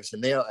lives,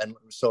 and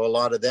so a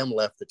lot of them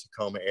left the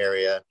Tacoma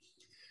area.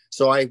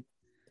 So I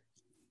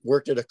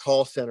worked at a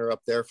call center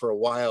up there for a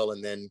while,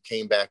 and then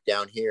came back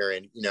down here.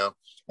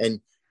 And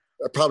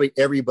probably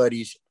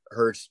everybody's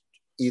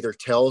either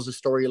tells a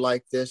story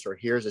like this or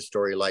hears a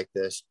story like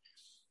this.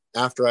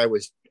 After I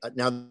was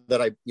now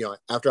that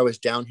after I was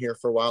down here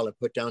for a while and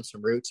put down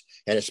some roots,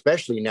 and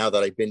especially now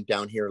that I've been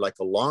down here like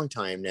a long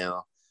time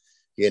now,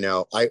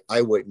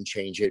 I wouldn't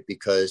change it,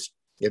 because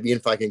even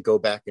if I can go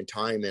back in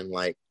time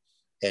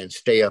and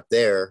stay up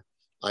there,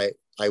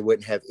 I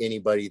wouldn't have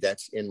anybody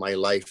that's in my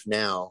life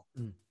now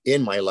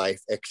in my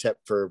life,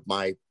 except for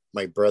my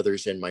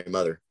brothers and my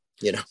mother,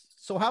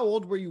 So how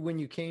old were you when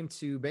you came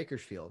to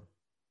Bakersfield?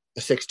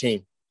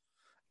 16.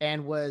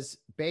 And was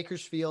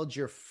Bakersfield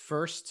your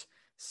first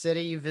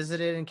city you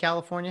visited in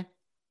California?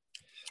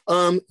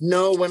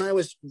 No, when I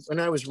was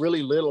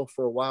really little,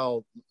 for a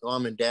while,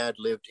 Mom and Dad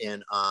lived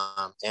in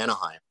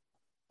Anaheim.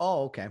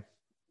 Oh, okay.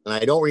 And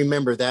I don't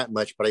remember that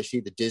much, but I see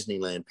the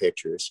Disneyland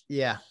pictures.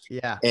 Yeah.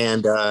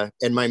 And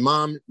my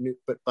mom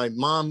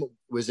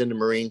was in the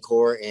Marine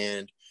Corps,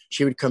 and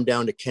she would come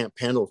down to Camp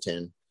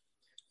Pendleton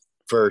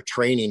for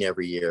training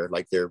every year,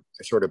 like they're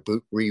sort of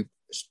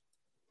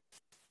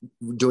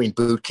doing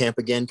boot camp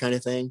again kind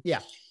of thing.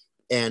 Yeah.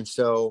 And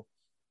so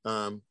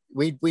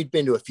we'd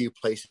been to a few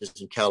places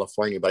in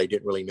California, but I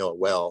didn't really know it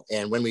well.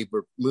 And when we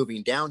were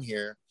moving down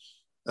here,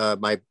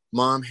 my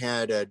mom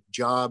had a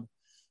job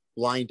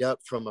lined up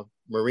from a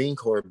Marine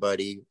Corps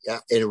buddy,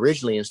 and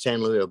originally in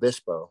San Luis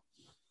Obispo.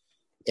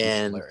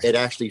 And it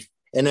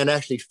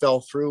actually fell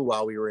through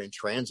while we were in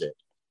transit.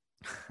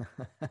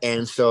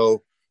 And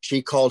so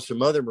she called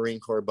some other Marine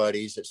Corps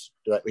buddies,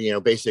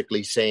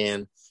 basically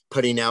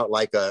putting out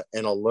like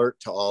an alert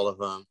to all of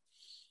them.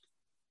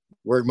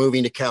 We're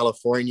moving to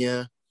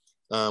California.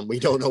 We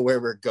don't know where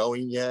we're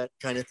going yet,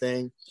 kind of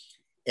thing.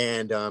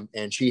 And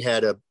she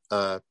had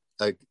a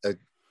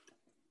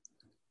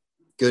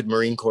good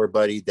Marine Corps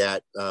buddy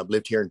that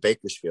lived here in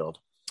Bakersfield.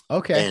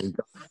 Okay.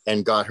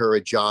 And got her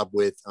a job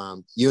with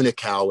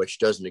Unocal, which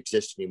doesn't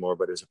exist anymore,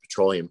 but it was a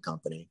petroleum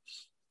company.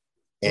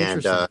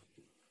 And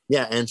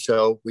and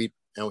so we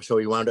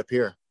wound up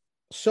here.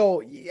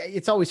 So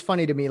it's always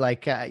funny to me,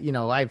 like, I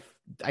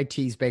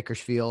tease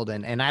Bakersfield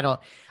and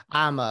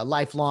I'm a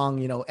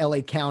lifelong,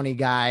 LA County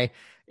guy.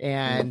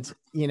 And,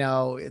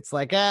 it's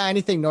like,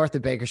 anything north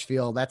of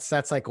Bakersfield,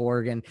 that's like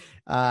Oregon,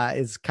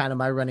 is kind of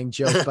my running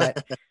joke.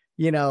 But,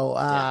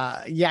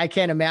 I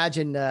can't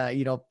imagine,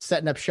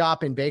 setting up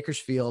shop in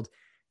Bakersfield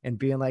and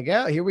being like,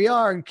 oh, here we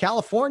are,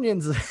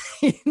 Californians.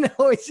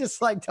 It's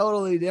just like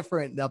totally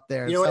different up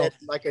there.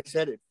 Like I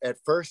said, at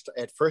first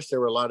there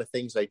were a lot of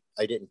things I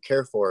didn't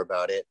care for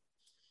about it.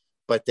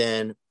 But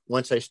then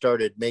once I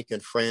started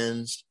making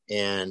friends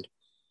and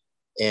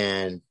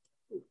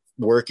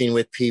working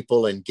with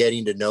people and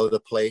getting to know the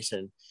place,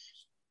 and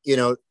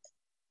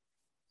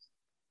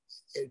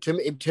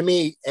to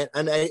me,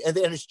 and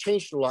it's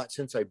changed a lot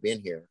since I've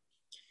been here.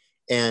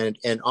 And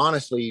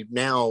honestly,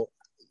 now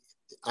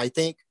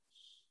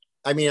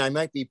I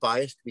might be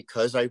biased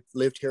because I've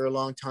lived here a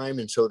long time,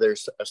 and so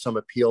there's some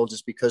appeal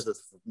just because of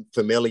the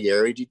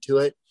familiarity to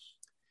it.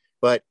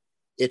 But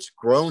it's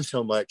grown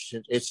so much;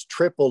 it's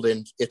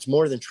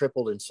more than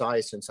tripled in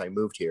size since I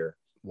moved here.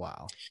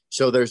 Wow!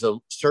 So there's a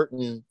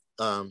certain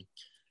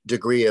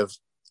degree of,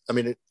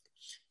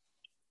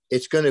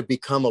 it's going to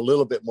become a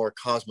little bit more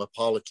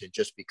cosmopolitan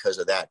just because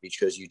of that,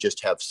 because you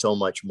just have so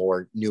much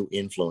more new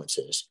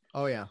influences.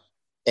 Oh yeah,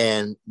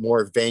 and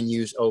more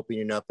venues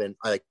opening up, and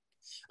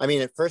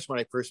at first, when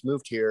I first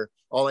moved here,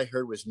 all I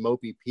heard was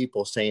mopey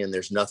people saying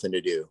there's nothing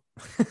to do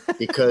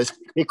because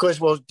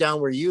well, down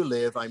where you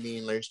live,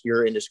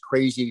 you're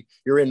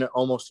in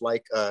almost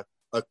like a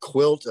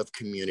quilt of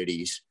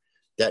communities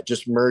that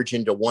just merge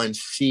into one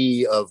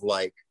sea of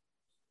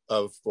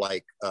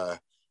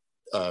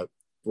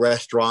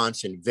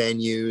restaurants and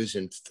venues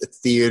and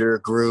theater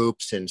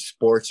groups and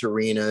sports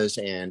arenas.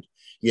 And,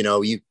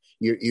 you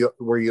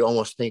where you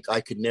almost think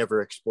I could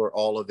never explore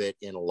all of it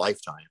in a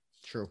lifetime.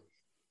 True.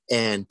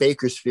 And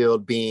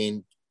Bakersfield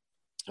being,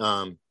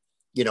 a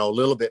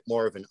little bit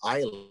more of an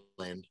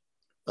island,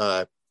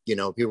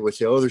 people would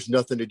say, oh, there's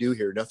nothing to do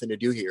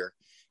here.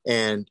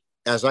 And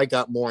as I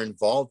got more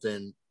involved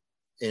in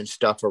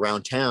stuff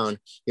around town,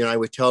 I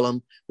would tell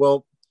them,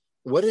 well,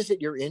 what is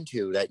it you're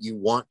into that you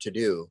want to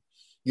do?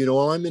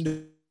 Well, I'm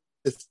into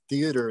the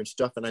theater and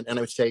stuff. And I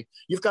would say,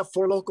 you've got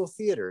 4 local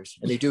theaters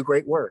and they do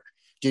great work.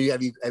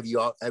 Have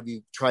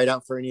you tried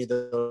out for any of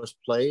those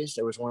plays?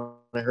 There was one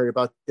I heard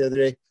about the other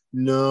day.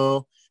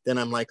 No. Then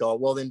I'm like, oh,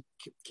 well, then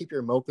keep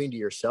your moping to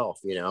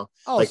yourself,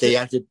 Oh, like so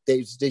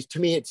they to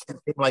me, it's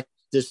like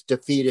this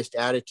defeatist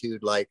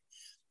attitude, like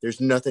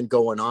there's nothing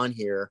going on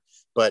here,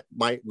 but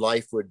my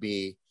life would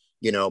be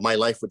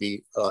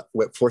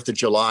 4th of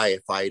July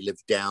if I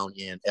lived down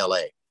in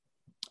LA.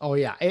 Oh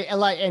yeah.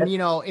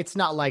 It's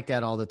not like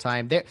that all the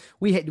time.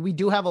 We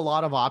do have a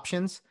lot of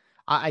options.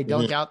 I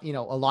don't doubt, a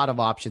lot of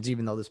options,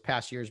 even though this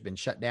past year has been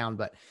shut down.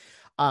 But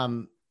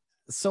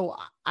so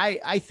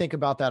I think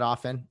about that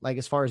often, like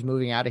as far as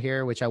moving out of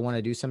here, which I want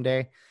to do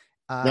someday.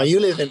 Now you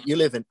live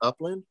in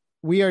Upland?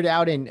 We are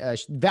out in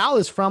Val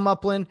is from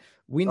Upland.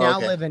 We now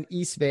live in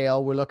East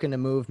Vale. We're looking to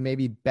move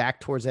maybe back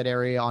towards that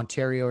area,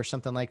 Ontario or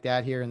something like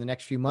that here in the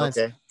next few months.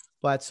 Okay.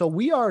 But so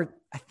we are,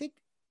 I think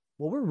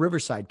well, we're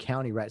Riverside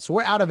County, right? So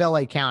we're out of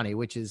LA County,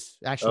 which is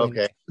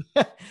actually Okay.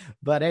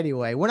 But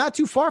anyway, we're not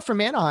too far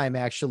from Anaheim,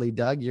 actually,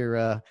 Doug.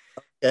 Okay.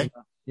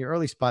 Your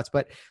early spots.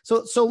 But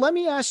so let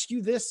me ask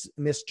you this,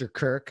 Mr.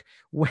 Kirk.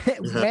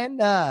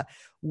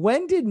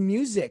 When did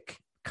music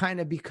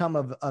kind of become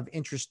of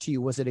interest to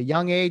you? Was it a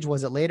young age?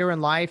 Was it later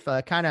in life?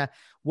 Kind of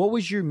what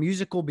was your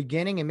musical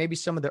beginning, and maybe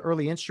some of the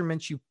early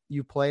instruments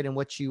you played and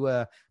what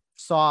you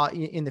saw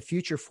in the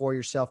future for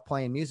yourself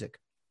playing music?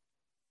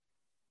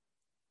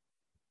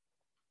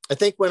 I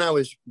think when I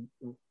was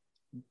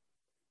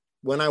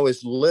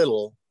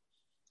little,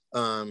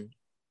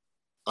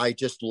 I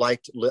just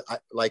liked,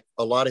 like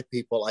a lot of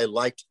people, I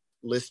liked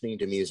listening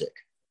to music.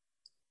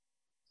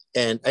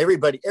 And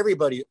everybody,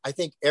 I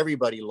think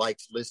everybody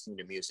likes listening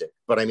to music,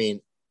 but I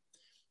mean,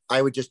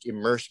 I would just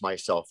immerse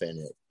myself in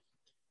it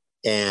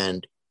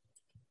and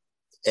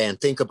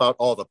think about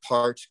all the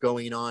parts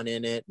going on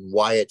in it and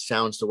why it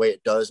sounds the way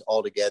it does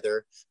all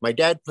together. My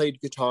dad played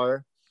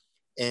guitar,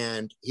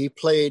 and he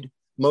played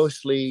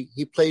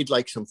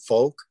like some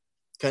folk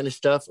kind of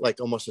stuff, like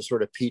almost a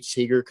sort of Pete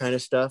Seeger kind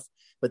of stuff.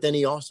 But then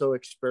he also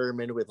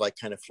experimented with like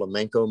kind of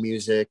flamenco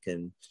music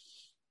and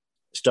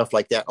stuff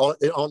like that.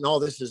 All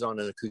this is on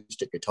an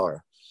acoustic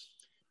guitar.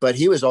 But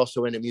he was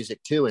also into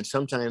music too. And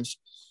sometimes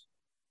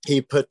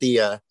he put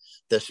the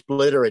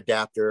splitter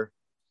adapter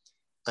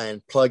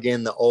and plug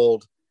in the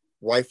old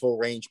rifle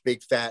range,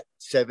 big fat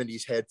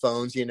 70s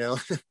headphones,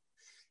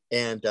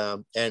 and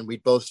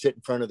we'd both sit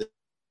in front of the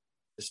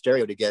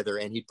stereo together,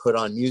 and he'd put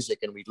on music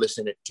and we'd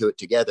listen to it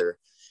together.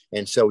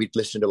 And so we'd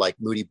listen to like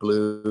Moody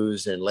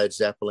Blues and Led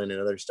Zeppelin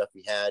and other stuff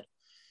he had.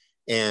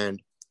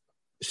 And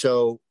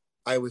so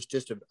I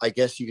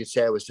guess you could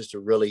say I was just a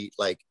really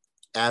like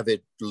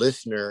avid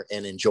listener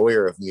and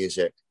enjoyer of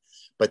music.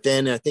 But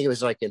then I think it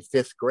was like in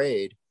 5th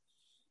grade,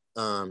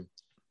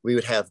 we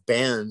would have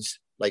bands,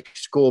 like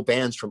school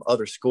bands from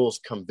other schools,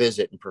 come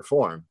visit and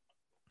perform.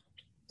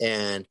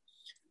 And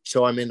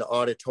so I'm in the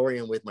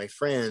auditorium with my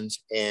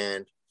friends,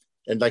 and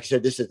like I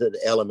said, this is at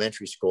the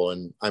elementary school,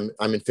 and I'm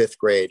in 5th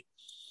grade.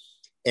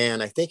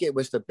 And I think it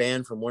was the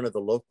band from one of the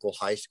local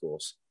high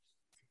schools.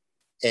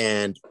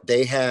 And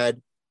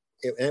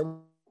it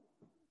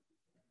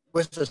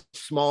was a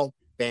small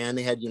band.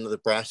 They had, the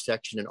brass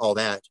section and all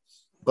that,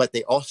 but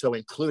they also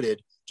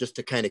included, just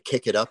to kind of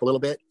kick it up a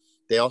little bit,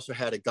 they also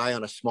had a guy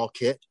on a small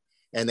kit,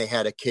 and they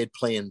had a kid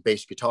playing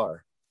bass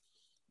guitar.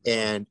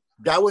 And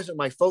that wasn't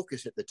my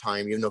focus at the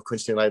time, even though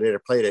coincidentally I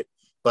later played it.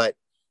 But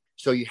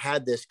so you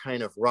had this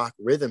kind of rock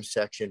rhythm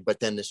section, but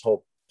then this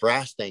whole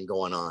brass thing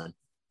going on.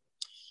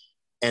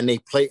 And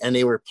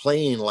they were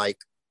playing like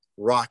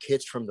rock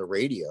hits from the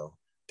radio.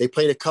 They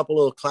played a couple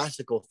little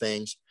classical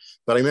things,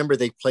 but I remember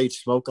they played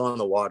Smoke on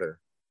the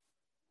Water.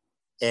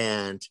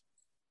 And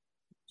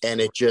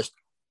it just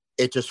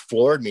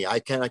floored me. I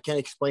can't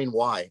explain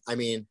why. I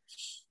mean,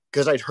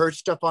 because I'd heard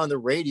stuff on the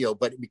radio,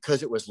 but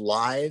because it was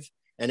live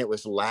and it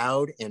was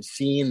loud, and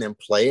seeing them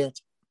play it,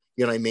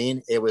 you know what I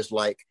mean? It was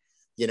like,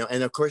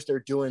 and of course they're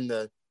doing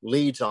the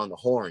leads on the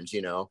horns,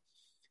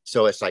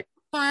 so it's like,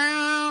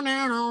 well,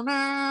 that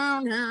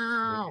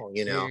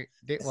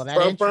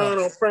intro.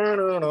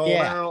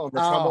 Yeah.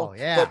 Oh,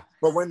 yeah.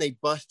 But when they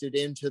busted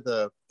into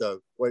the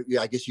what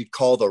I guess you'd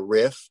call the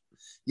riff,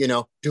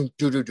 do do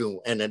do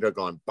do, and then they're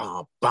going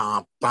bum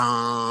bum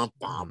bum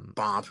bum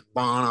bum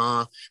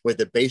bum with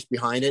the bass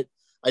behind it.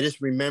 I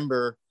just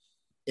remember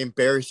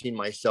embarrassing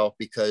myself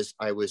because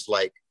I was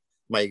like,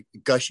 my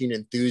gushing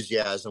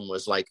enthusiasm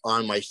was like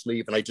on my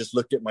sleeve, and I just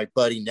looked at my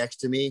buddy next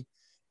to me,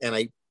 and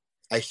I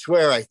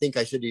swear, I think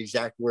I said the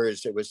exact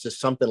words. It was just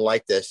something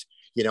like this.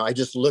 I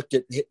just looked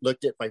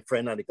at my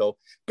friend and I go,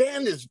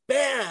 "Band is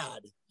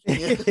bad."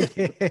 Band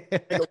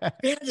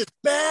is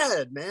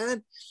bad,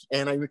 man.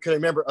 And I could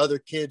remember other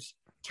kids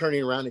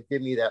turning around and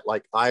give me that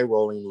like eye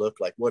rolling look,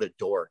 like what a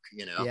dork,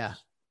 Yeah.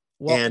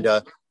 Well, and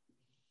go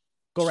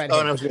right ahead.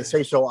 And I was going to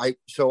say, so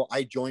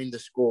I joined the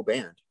school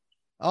band.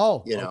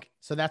 Oh, okay.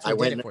 So that's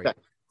what I did it for you.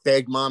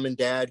 Begged mom and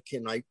dad,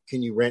 can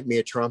you rent me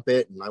a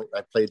trumpet? And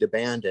I played the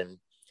band,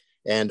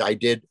 and I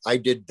did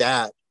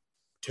that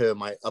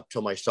up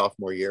till my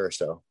sophomore year or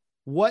so.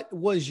 What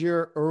was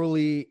your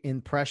early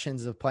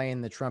impressions of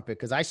playing the trumpet?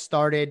 Because I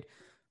started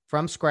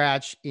from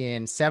scratch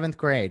in 7th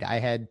grade. I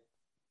had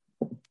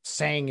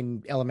sang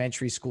in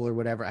elementary school or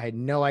whatever. I had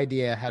no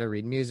idea how to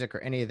read music or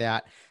any of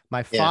that.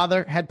 My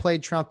father had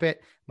played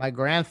trumpet. My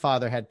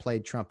grandfather had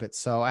played trumpet.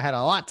 So I had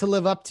a lot to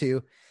live up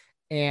to.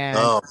 And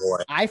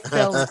I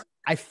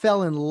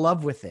fell in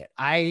love with it.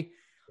 I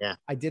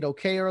did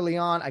okay early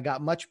on. I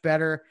got much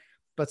better.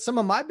 But some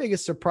of my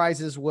biggest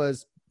surprises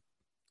was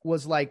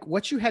like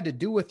what you had to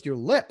do with your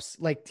lips,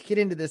 like to get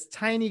into this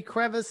tiny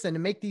crevice and to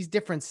make these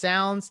different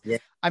sounds. Yeah.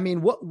 I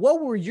mean, what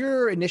were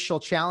your initial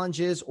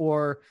challenges,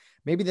 or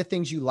maybe the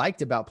things you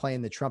liked about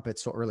playing the trumpet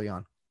so early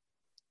on?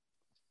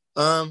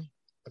 I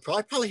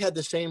probably had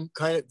the same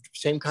kind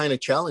of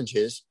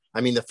challenges.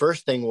 I mean, the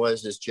first thing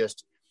is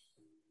just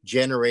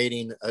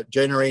generating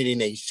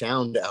a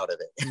sound out of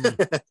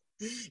it,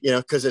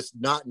 because it's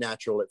not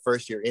natural at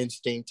first. Your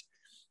instinct,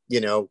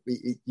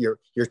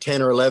 you're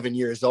 10 or 11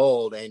 years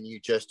old and you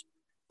just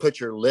put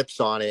your lips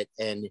on it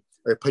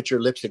or put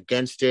your lips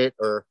against it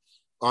or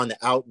on the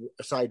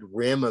outside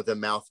rim of the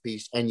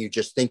mouthpiece, and you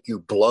just think you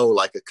blow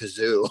like a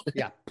kazoo.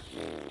 Yeah.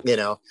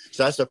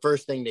 So that's the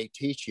first thing they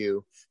teach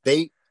you.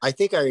 I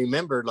think I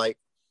remember, like,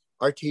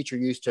 our teacher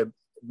used to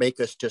make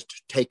us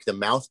just take the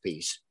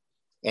mouthpiece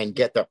and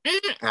get the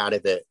out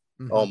of it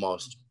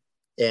almost.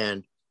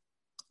 And,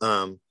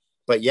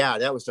 but yeah,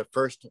 that was the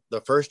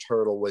first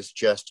hurdle, was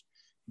just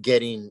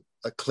getting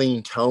a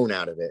clean tone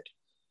out of it.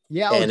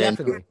 Yeah. And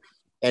definitely.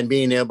 And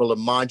being able to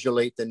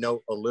modulate the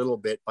note a little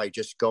bit by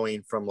just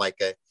going from like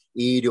a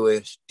E to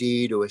a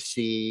D to a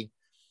C,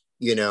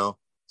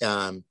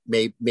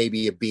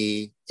 maybe a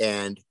B.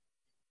 And,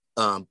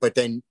 but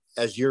then,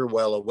 as you're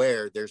well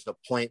aware, there's a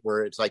point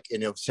where it's like,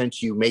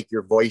 since you make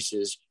your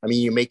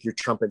you make your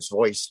trumpet's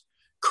voice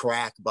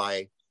crack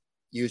by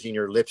using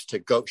your lips to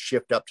go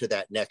shift up to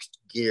that next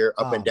gear,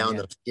 up and down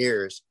those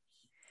gears.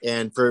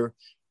 And for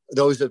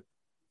those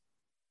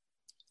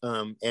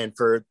and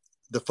for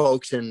the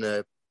folks in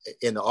the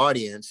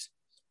audience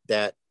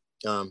that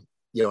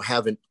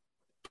haven't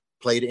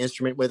played an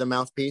instrument with a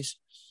mouthpiece,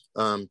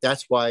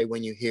 that's why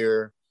when you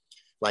hear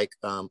like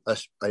a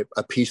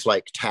piece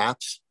like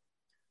Taps,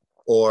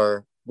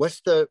 or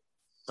what's the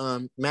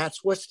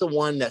what's the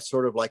one that's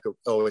sort of like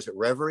is it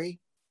Reverie?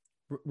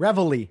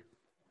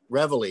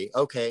 Reveille.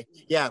 Okay.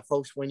 Yeah,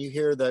 folks, when you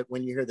hear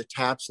the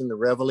Taps and the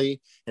Reveille,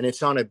 and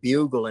it's on a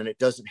bugle and it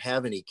doesn't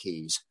have any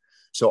keys,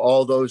 so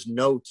all those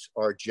notes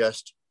are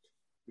just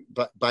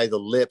by the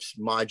lips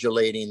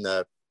modulating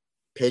the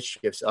pitch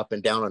shifts up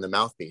and down on the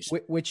mouthpiece,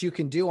 which you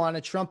can do on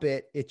a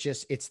trumpet.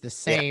 It's the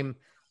same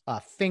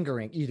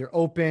fingering, either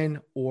open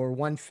or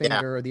one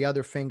finger or the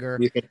other finger.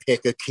 You can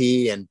pick a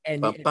key and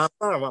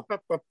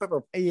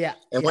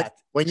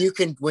when you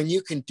can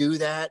do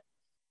that,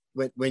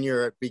 when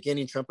you're a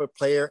beginning trumpet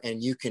player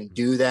and you can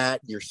do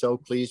that, you're so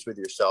pleased with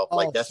yourself.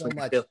 Like, that's so when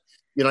you feel,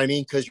 you know what I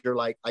mean? Because you're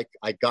like,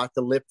 I got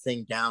the lip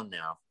thing down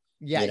now.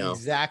 Yeah,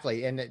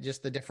 exactly. And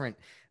just the different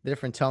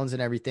tones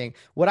and everything.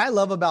 What I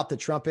love about the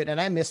trumpet, and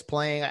I miss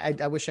playing,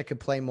 I wish I could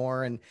play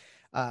more. And,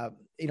 I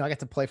got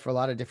to play for a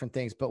lot of different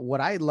things, but what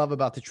I love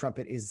about the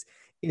trumpet is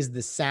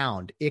the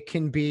sound. It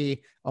can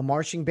be a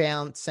marching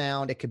band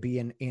sound. It could be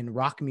in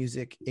rock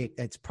music.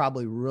 It's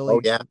probably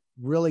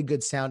really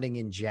good sounding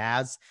in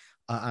jazz.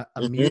 A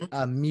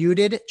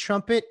muted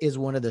trumpet is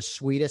one of the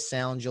sweetest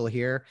sounds you'll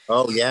hear.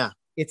 Oh yeah.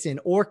 It's in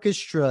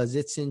orchestras.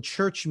 It's in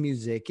church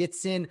music.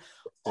 It's in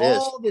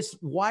all this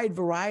wide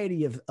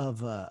variety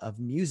of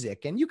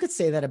music. And you could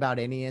say that about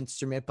any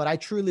instrument, but I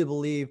truly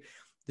believe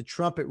the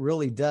trumpet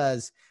really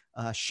does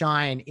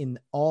shine in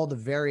all the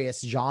various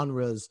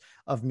genres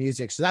of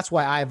music. So that's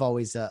why I've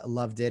always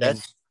loved it.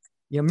 That's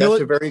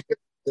a very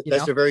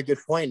good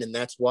point. And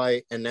that's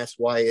why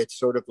it's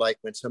sort of like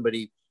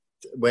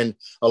when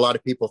a lot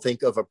of people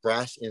think of a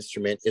brass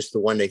instrument, it's the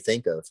one they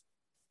think of.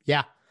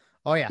 Yeah.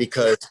 Oh yeah.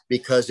 Because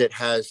it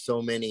has so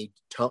many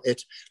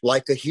it's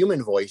like a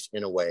human voice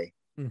in a way.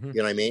 Mm-hmm. You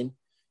know what I mean?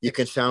 You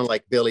can sound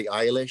like Billie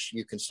Eilish.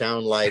 You can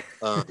sound like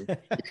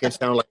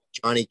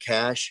Johnny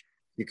Cash.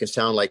 You can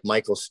sound like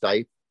Michael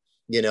Stipe,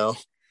 and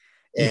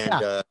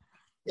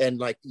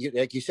like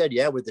you said,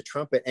 with the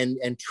trumpet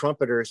and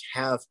trumpeters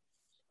have,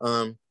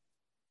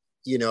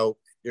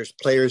 there's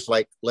players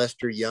like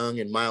Lester Young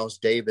and Miles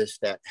Davis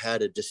that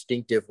had a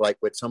distinctive, like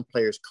what some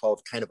players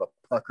called kind of a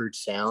puckered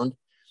sound.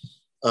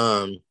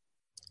 You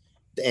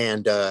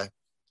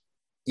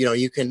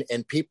can,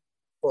 and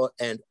people,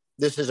 and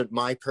this isn't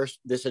my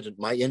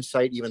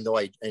insight, even though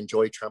I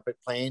enjoy trumpet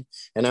playing,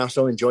 and I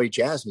also enjoy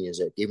jazz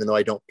music, even though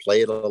I don't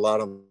play it a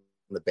lot on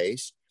the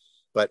bass.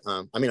 But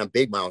I'm a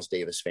big Miles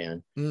Davis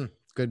fan.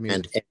 Good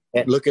music.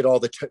 And look at all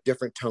the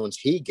different tones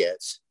he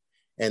gets.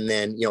 And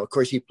then, of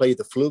course, he played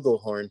the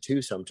flugelhorn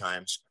too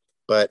sometimes.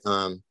 But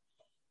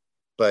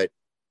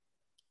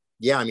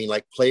yeah,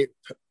 like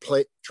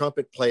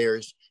trumpet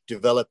players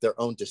develop their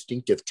own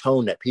distinctive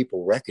tone that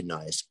people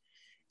recognize.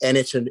 And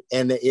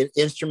the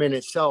instrument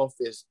itself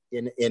is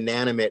an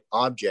inanimate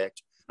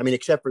object.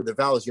 Except for the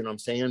valves, you know what I'm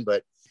saying?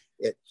 But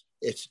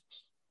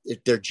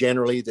they're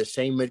generally the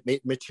same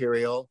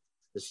material,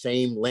 the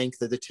same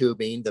length of the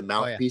tubing, the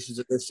mouthpieces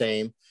are the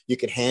same. You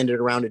can hand it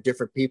around to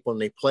different people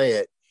and they play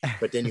it,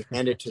 but then you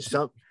hand it to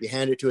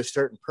a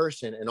certain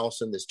person, and all of a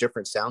sudden this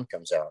different sound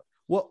comes out.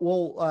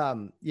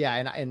 Yeah.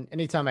 And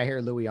anytime I hear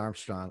Louis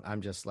Armstrong,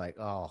 I'm just like,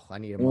 oh, I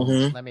need a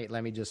moment.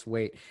 Let me just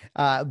wait.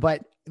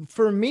 But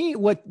for me,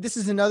 this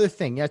is another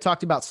thing. I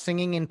talked about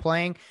singing and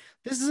playing.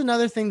 This is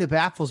another thing that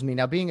baffles me.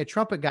 Now, being a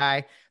trumpet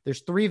guy,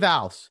 there's 3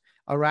 valves.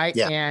 All right.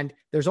 Yeah. And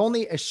there's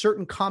only a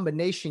certain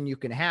combination you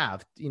can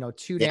have,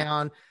 2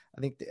 down,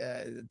 I think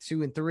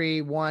 2 and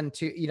 3, 1,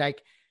 2,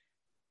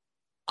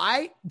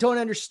 I don't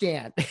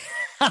understand.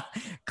 I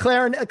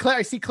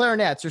see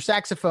clarinets or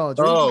saxophones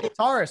or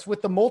guitarists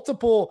with the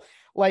multiple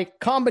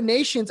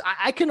combinations.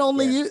 I can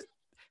only use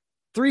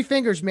 3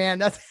 fingers, man.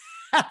 That's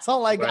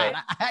all I got.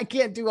 Right. I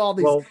can't do all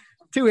these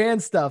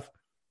 2-hand stuff.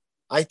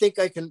 I think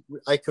I can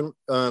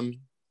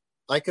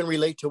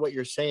relate to what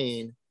you're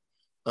saying.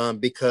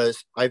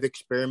 because I've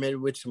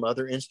experimented with some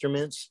other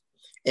instruments,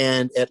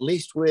 and at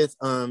least with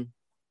and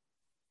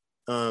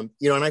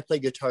I play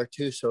guitar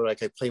too, so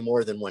like I play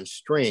more than one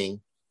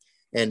string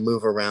and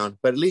move around.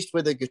 But at least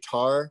with a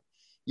guitar,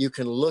 you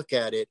can look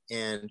at it,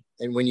 and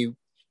when you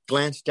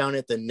glance down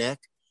at the neck,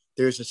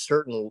 there's a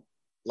certain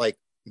like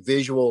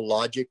visual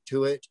logic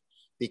to it,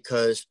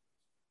 because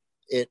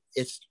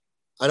it's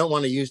I don't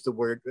want to use the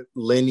word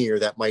linear,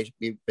 that might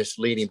be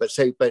misleading,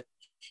 but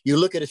you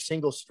look at a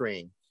single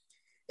string,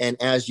 and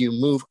as you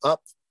move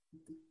up,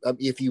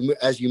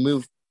 as you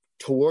move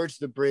towards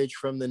the bridge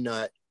from the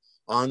nut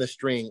on the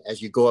string,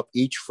 as you go up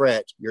each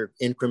fret, you're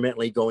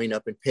incrementally going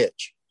up in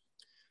pitch.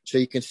 So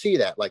you can see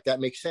that, like, that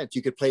makes sense.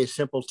 You could play a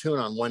simple tune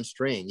on one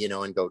string,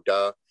 and go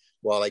da.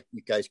 Well, like,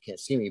 you guys can't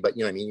see me, but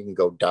you know what I mean? You can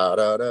go da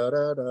da da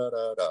da da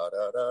da da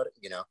da da,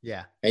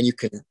 Yeah. And you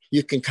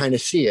can kind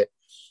of see it.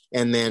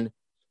 And then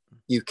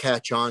you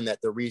catch on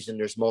that the reason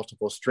there's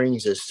multiple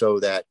strings is so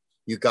that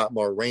you got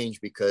more range,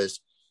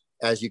 because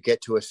as you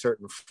get to a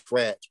certain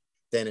fret,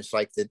 then it's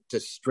like the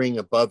string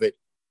above it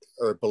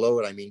or below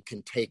it, I mean,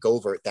 can take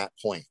over at that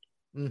point.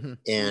 Mm-hmm.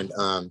 And,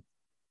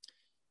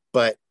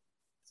 but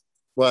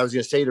what I was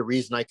going to say, the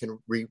reason I can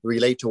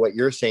relate to what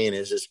you're saying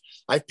is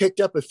I've picked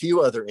up a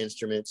few other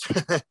instruments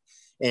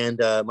and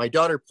my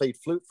daughter played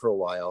flute for a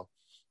while,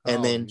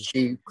 and then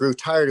she grew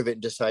tired of it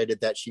and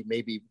decided that she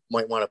maybe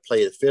might want to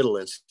play the fiddle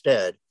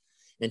instead.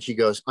 And she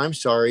goes, "I'm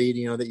sorry,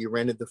 that you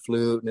rented the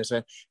flute."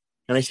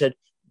 And I said,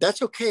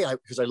 "That's okay."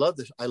 Because I love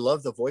this. I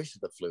love the voice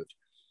of the flute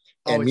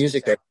and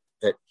music.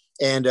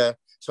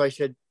 So I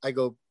said, I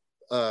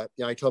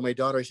told my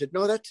daughter, I said,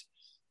 "No,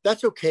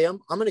 that's okay. I'm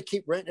going to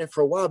keep renting it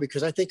for a while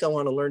because I think I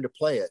want to learn to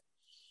play it."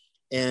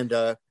 And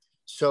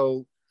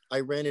so I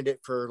rented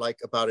it for like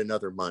about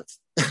another month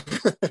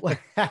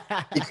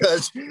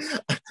because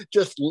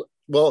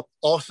all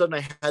of a sudden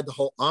I had the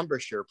whole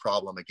embouchure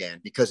problem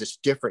again, because it's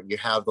different. You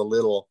have the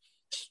little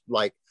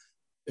like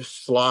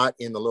slot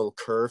in the little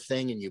curve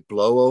thing and you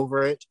blow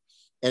over it.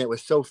 And it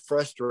was so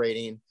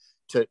frustrating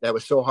that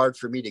was so hard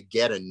for me to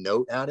get a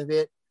note out of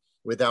it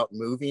without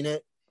moving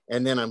it.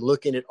 And then I'm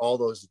looking at all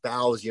those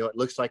valves, it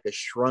looks like a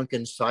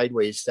shrunken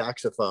sideways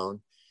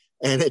saxophone,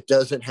 and it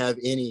doesn't have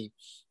any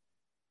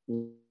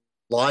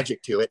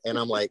logic to it. And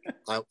I'm like,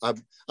 at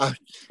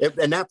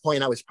that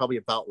point, I was probably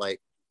about like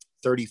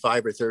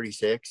 35 or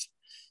 36.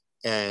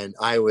 And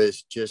I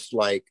was just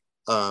like,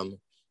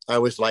 I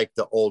was like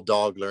the old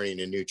dog learning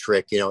a new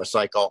trick. It's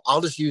like,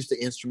 I'll just use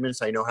the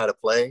instruments I know how to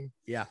play.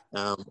 Yeah.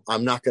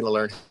 I'm not going to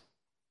learn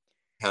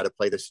how to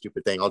play this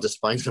stupid thing. I'll just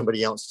find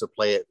somebody else to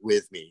play it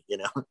with me,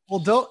 Well,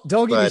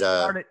 don't get me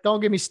started. Don't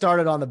get me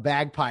started on the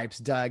bagpipes,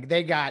 Doug.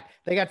 They got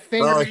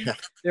fingers. Yeah.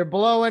 They're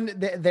blowing.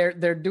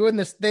 They're doing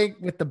this thing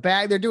with the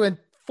bag. They're doing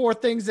 4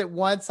 things at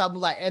once. I'm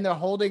like, and they're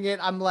holding it.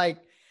 I'm like,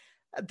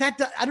 I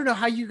don't know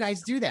how you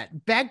guys do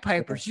that.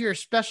 Bagpipers, you're a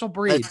special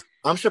breed.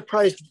 I'm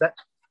surprised that.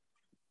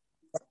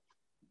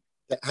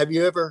 Have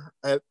you ever?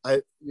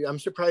 I'm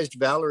surprised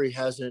Valerie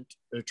hasn't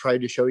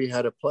tried to show you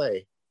how to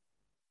play.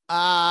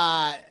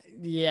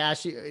 Yeah,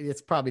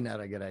 it's probably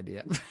not a good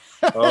idea.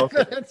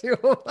 Okay.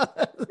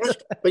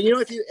 But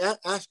if you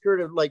ask her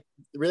to like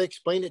really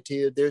explain it to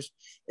you, there's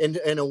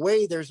in a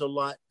way there's a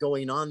lot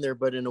going on there,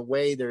 but in a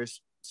way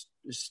there's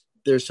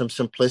some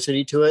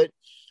simplicity to it,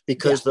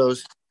 because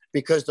those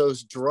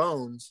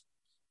drones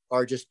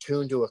are just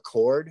tuned to a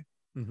chord.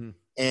 Mm-hmm.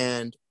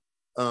 And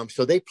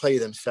so they play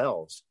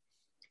themselves,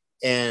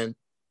 and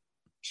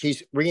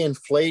she's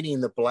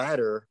reinflating the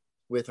bladder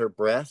with her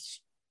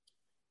breaths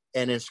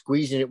and then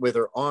squeezing it with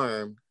her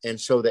arm. And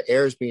so the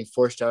air is being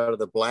forced out of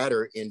the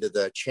bladder into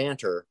the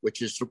chanter,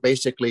 which is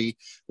basically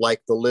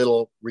like the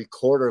little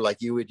recorder like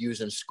you would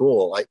use in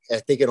school. I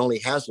think it only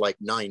has like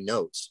 9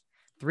 notes.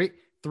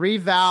 Three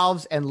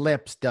valves and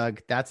lips,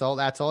 Doug. That's all.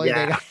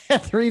 Yeah. They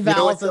got 3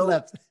 valves and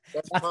lips.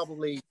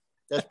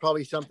 That's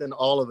probably something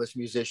all of us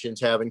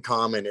musicians have in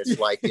common. It's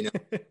like,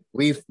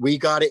 we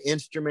got an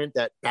instrument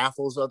that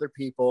baffles other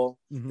people.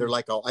 Mm-hmm. They're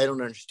like, "Oh, I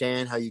don't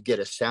understand how you get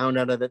a sound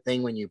out of the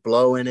thing when you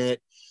blow in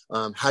it.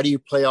 How do you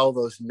play all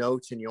those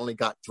notes? And you only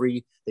got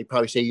 3." They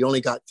probably say you only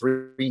got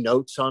 3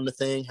 notes on the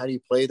thing. How do you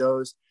play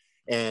those?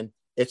 And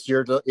it's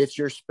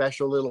your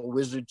special little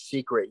wizard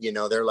secret.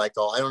 They're like,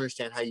 "Oh, I don't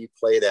understand how you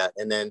play that."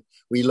 And then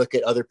we look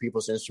at other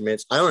people's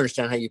instruments. "I don't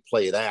understand how you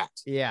play that."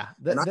 Yeah.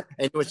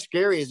 And what's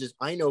scary is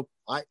I know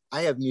I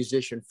have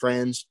musician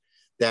friends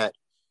that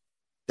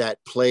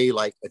play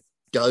like a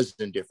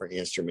dozen different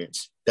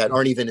instruments that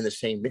aren't even in the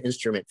same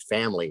instrument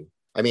family.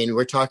 I mean,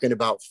 we're talking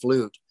about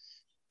flute.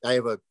 I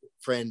have a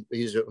friend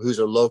who's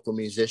a local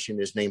musician.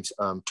 His name's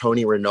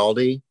Tony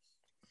Rinaldi,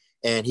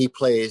 and he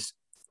plays.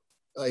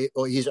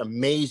 He's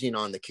amazing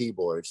on the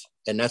keyboards,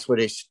 and that's what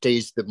he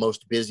stays the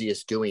most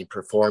busiest doing,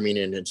 performing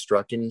and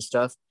instructing and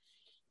stuff.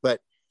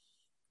 But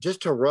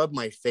just to rub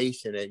my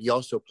face in it, he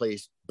also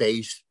plays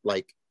bass,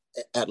 like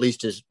at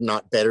least is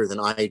not better than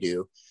I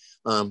do.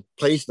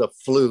 Plays the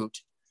flute,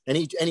 and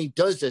he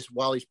does this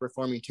while he's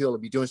performing too. He'll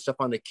be doing stuff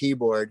on the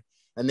keyboard,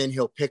 and then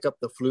he'll pick up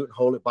the flute and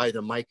hold it by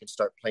the mic and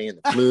start playing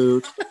the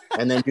flute,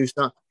 and then do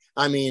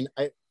I mean,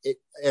 I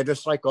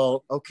just like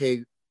all,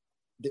 okay,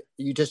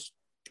 you just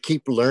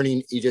keep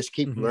learning. You just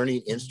keep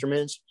learning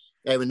instruments.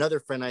 I have another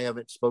friend I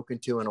haven't spoken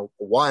to in a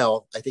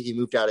while. I think he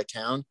moved out of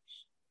town.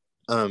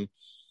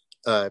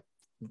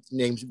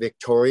 Named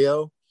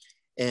Victorio.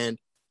 And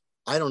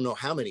I don't know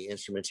how many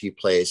instruments he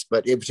plays,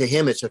 but to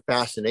him, it's a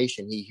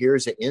fascination. He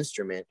hears an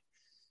instrument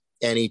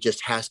and he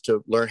just has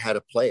to learn how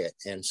to play it.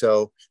 And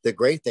so the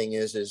great thing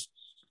is,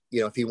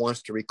 if he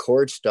wants to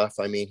record stuff,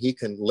 I mean, he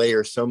can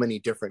layer so many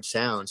different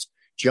sounds,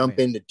 jump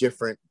into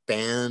different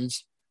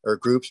bands or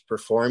groups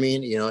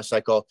performing. It's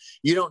like,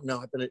 you don't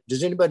know.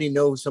 Does anybody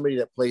know somebody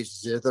that plays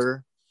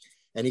zither?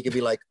 And he can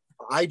be like,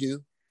 I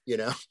do,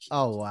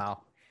 Oh,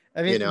 wow.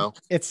 I mean,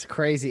 it's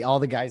crazy. All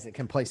the guys that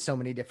can play so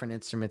many different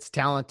instruments,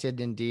 talented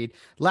indeed.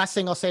 Last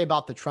thing I'll say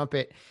about the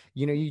trumpet,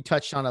 you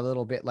touched on a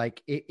little bit,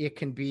 like it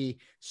can be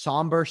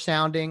somber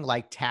sounding,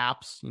 like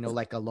taps,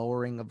 like a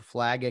lowering of a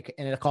flag.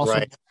 And it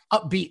also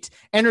upbeat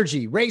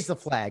energy, raise the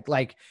flag.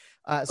 Like,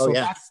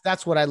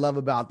 that's what I love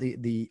about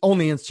the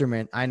only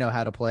instrument I know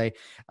how to play.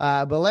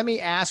 But let me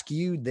ask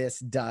you this,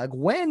 Doug,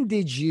 when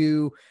did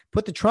you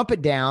put the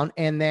trumpet down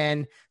and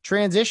then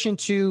transition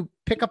to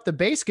pick up the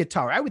bass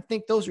guitar? I would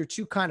think those are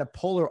two kind of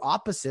polar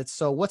opposites.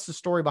 So what's the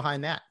story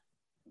behind that?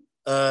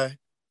 By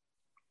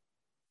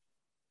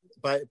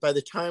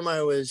the time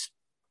I was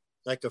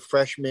like a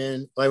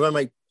freshman,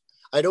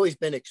 I'd always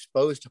been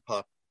exposed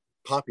to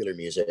popular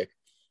music.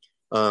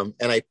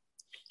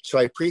 So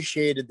I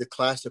appreciated the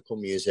classical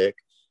music,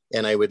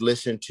 and I'd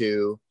listen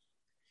to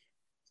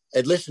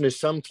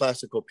some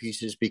classical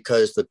pieces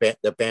because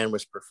the band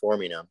was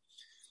performing them.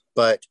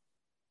 But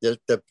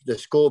the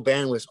school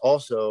band was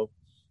also,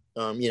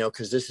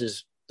 because this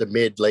is the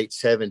late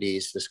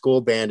 70s, the school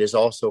band is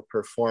also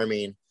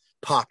performing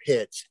pop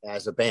hits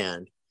as a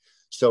band.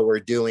 So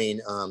we're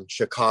doing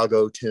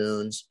Chicago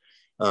tunes,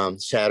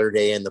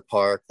 Saturday in the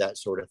Park, that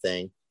sort of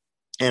thing.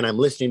 And I'm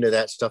listening to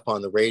that stuff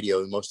on the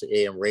radio, mostly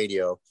AM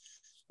radio.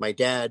 My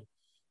dad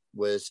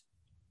was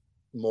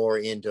more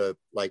into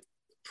like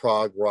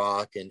prog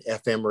rock and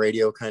FM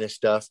radio kind of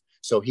stuff.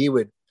 So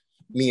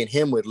me and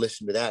him would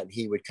listen to that, and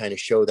he would kind of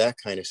show that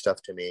kind of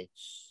stuff to me.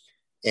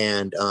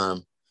 And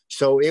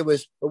so it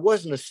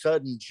wasn't a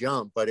sudden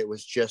jump, but it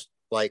was just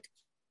like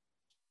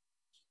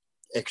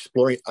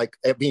exploring, like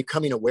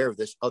becoming aware of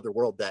this other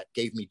world that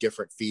gave me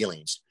different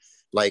feelings.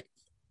 Like,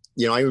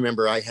 I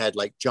remember I had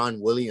like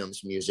John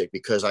Williams music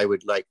because I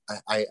would like,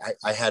 I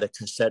had a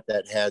cassette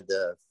that had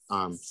the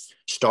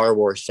Star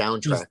Wars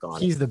soundtrack on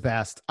it. He's the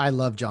best. I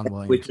love John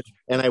Williams.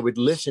 And I would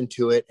listen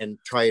to it and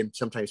try and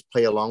sometimes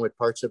play along with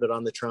parts of it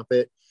on the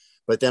trumpet.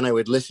 But then I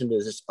would listen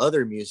to this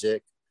other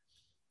music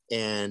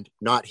and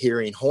not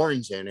hearing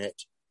horns in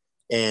it.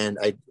 And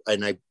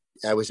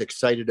I was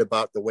excited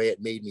about the way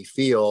it made me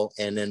feel.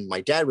 And then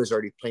my dad was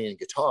already playing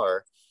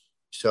guitar.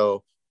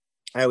 So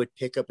I would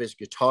pick up his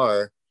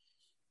guitar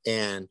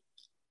and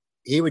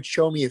he would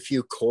show me a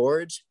few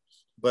chords,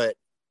 but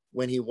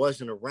when he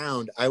wasn't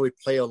around, I would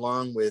play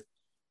along with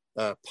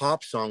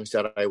pop songs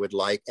that I would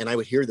like, and I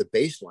would hear the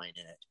bass line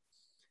in it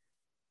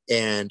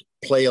and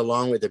play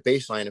along with the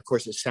bass line. Of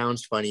course, it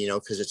sounds funny,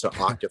 because it's an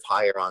octave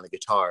higher on the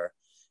guitar.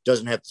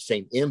 Doesn't have the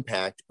same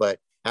impact, but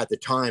at the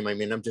time, I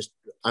mean, I'm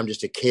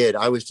just a kid.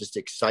 I was just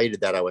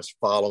excited that I was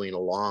following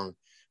along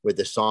with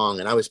the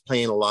song, and I was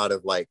playing a lot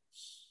of like,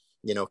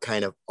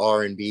 kind of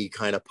R&B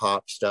kind of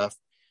pop stuff.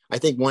 I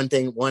think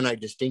one I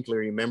distinctly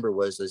remember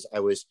was I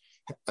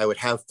would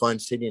have fun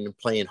sitting and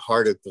playing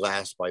Heart of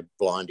Glass by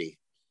Blondie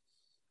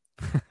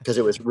because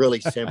it was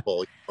really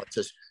simple. It's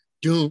just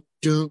doom,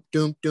 doom,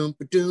 doom, doom,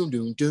 doom,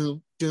 doom,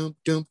 doom, doom,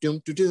 doom,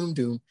 doom, doom,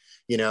 doom,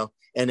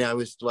 and I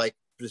was like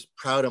just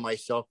proud of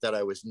myself that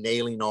I was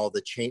nailing all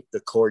the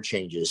chord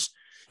changes,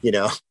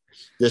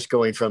 just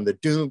going from the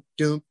doom,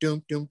 doom,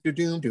 doom, doom,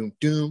 doom, doom,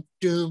 doom,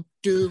 doom,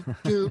 doom,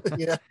 doom,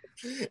 doom,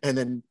 and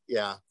then,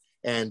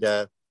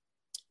 and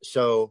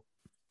so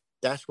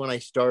that's when I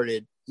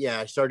started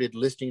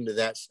listening to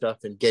that stuff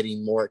and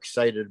getting more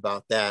excited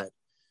about that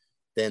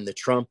than the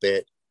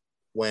trumpet.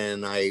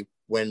 When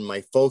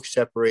my folks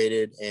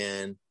separated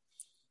and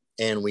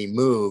we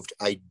moved,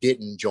 I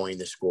didn't join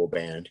the school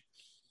band.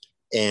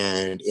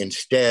 And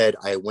instead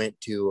I went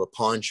to a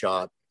pawn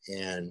shop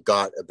and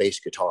got a bass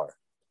guitar.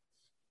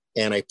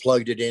 And I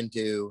plugged it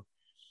into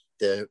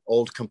the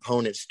old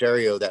component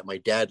stereo that my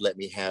dad let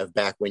me have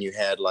back when you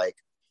had like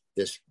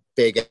this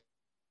big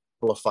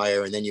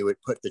amplifier, and then you would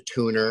put the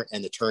tuner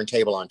and the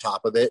turntable on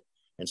top of it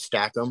and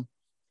stack them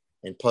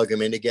and plug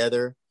them in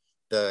together.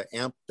 The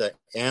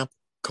amp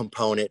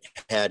component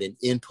had an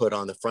input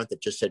on the front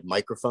that just said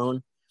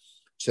microphone,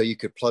 so you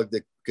could plug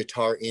the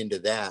guitar into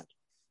that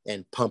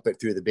and pump it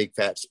through the big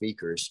fat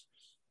speakers.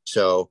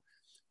 So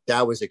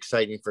that was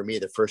exciting for me.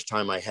 The first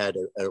time I had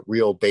a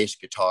real bass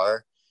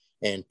guitar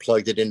and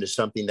plugged it into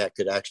something that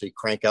could actually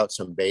crank out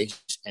some bass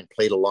and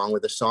played along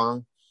with the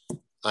song.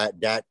 I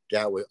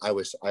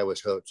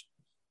was hooked.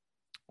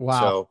 Wow.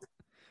 So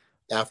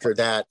after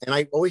that, and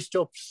I always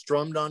still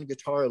strummed on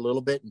guitar a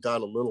little bit and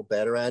got a little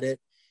better at it.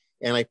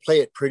 And I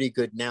play it pretty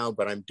good now,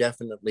 but I'm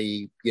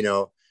definitely,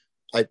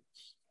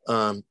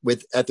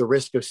 with, at the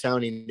risk of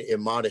sounding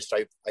immodest,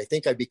 I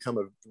think I've become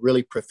a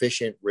really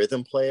proficient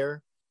rhythm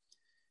player,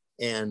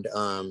 and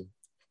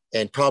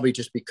probably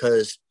just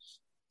because,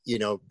 you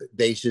know,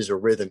 bass is a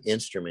rhythm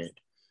instrument.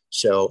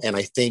 So, and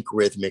I think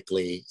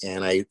rhythmically,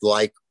 and I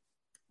like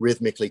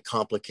rhythmically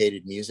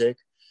complicated music.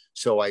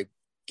 So I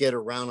get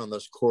around on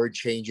those chord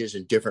changes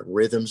and different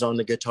rhythms on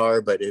the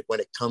guitar. But when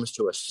it comes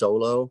to a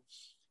solo,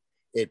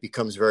 it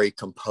becomes very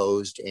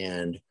composed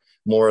and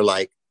more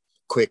like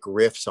quick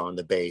riffs on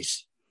the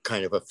bass,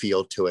 kind of a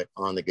feel to it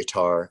on the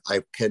guitar.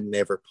 I can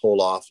never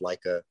pull off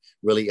like a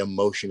really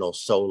emotional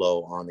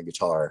solo on the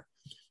guitar.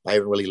 I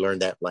haven't really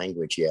learned that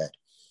language yet.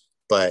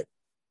 But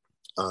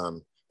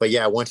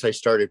yeah, once I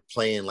started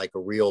playing like a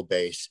real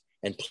bass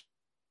and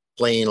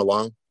playing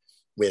along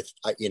with,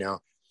 you know,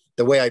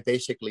 the way I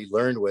basically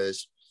learned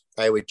was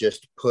I would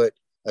just put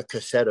a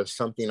cassette of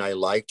something I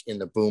liked in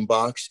the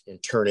boombox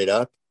and turn it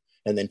up,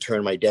 and then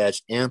turn my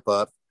dad's amp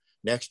up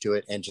next to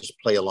it and just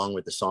play along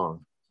with the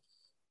song.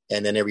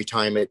 And then every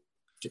time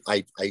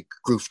I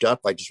goofed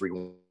up, I just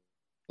rewind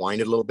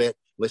it a little bit,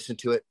 listen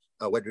to it.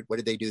 What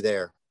did they do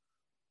there?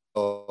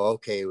 Oh,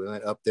 okay, we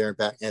went up there and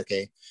back.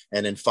 Okay,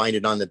 and then find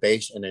it on the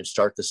bass, and then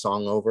start the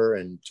song over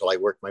until I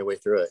work my way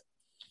through it.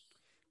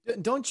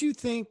 Don't you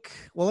think?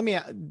 Well, let me.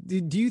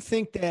 Do you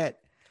think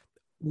that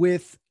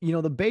with, you know,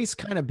 the bass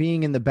kind of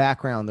being in the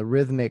background, the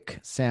rhythmic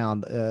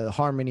sound,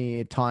 harmony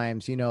at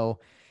times, you know,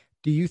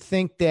 do you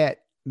think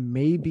that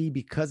maybe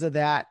because of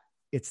that,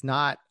 it's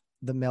not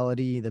the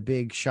melody, the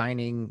big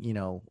shining, you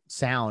know,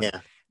 sound,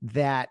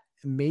 that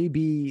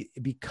maybe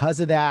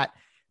because of that,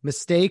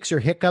 mistakes or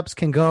hiccups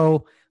can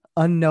go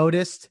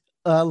unnoticed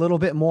a little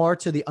bit more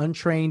to the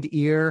untrained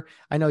ear?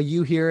 I know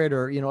you hear it,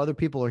 or, you know, other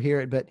people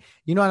hear it, but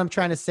you know what I'm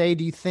trying to say?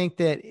 Do you think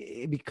that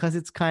because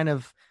it's kind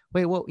of,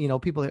 wait, well, you know,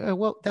 people are, oh,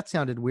 well, that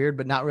sounded weird,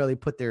 but not really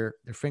put their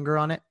finger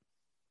on it?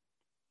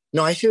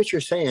 No, I see what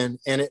you're saying.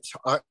 And it's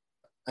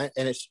at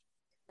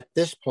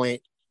this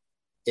point,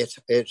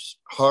 it's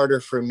harder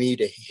for me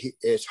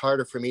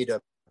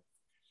to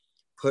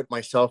put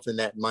myself in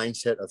that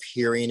mindset of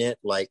hearing it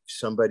like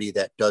somebody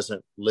that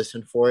doesn't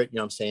listen for it. You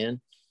know what I'm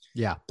saying?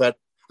 Yeah. But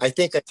I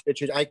think I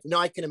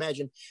can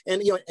imagine.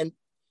 And, and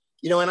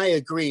I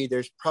agree.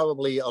 There's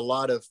probably a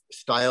lot of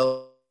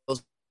styles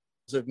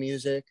of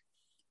music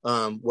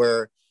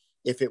where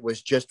if it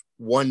was just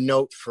one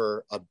note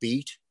for a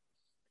beat,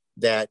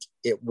 that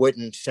it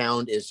wouldn't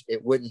sound as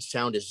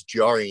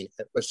jarring,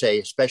 let's say,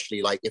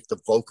 especially like if the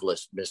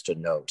vocalist missed a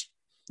note.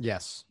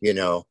 Yes. You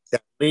know,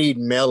 that lead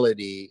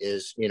melody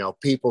is, you know,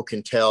 people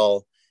can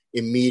tell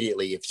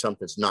immediately if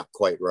something's not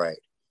quite right,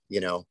 you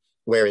know.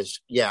 Whereas,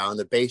 yeah, on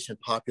the bass and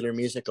popular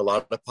music, a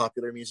lot of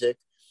popular music,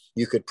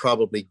 you could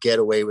probably get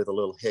away with a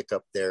little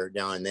hiccup there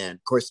now and then.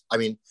 Of course, I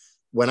mean,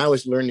 when I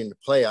was learning to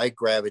play, I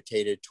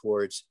gravitated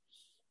towards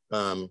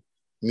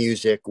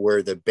music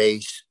where the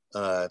bass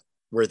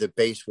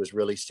was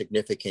really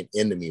significant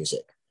in the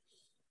music.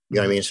 You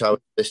know what I mean? So I was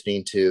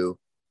listening to,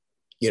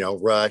 you know,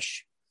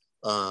 Rush,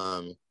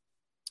 the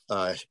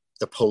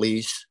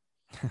Police,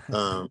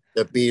 the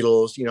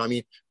Beatles. You know, I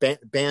mean,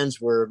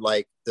 bands were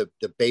like the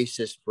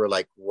bassists were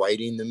like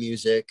writing the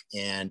music,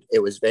 and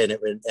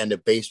and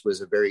the bass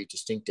was a very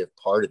distinctive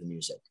part of the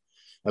music.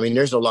 I mean,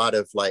 there's a lot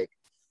of like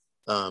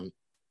a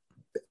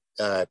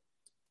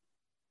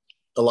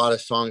lot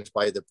of songs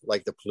by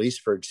the Police,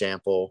 for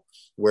example,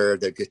 where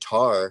the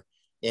guitar,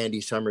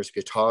 Andy Summers'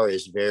 guitar,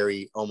 is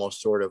very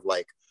almost sort of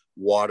like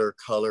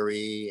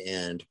watercolory,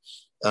 and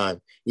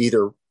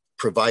either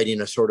providing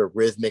a sort of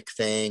rhythmic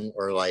thing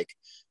or like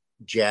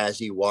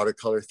jazzy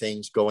watercolor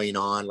things going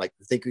on. Like,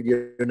 think of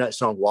that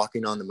song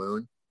 "Walking on the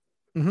Moon"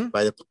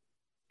 by the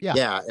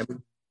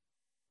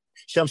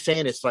so I'm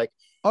saying it's like,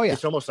 oh yeah,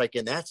 it's almost like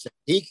in that sense,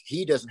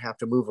 he doesn't have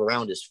to move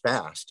around as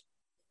fast.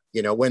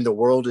 You know, when the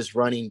world is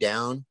running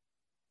down,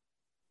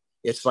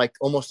 it's like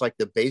almost like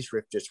the bass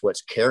riff is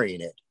what's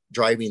carrying it,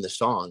 driving the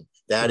song.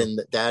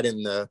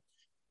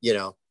 You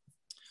know,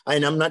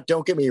 and I'm not,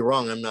 don't get me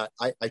wrong,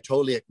 I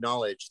totally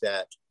acknowledge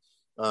that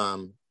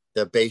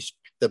the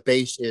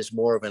bass is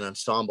more of an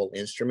ensemble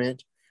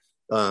instrument.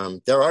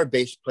 There are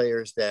bass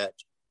players that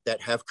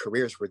have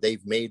careers where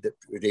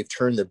they've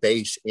turned the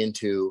bass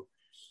into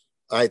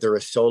either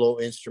a solo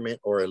instrument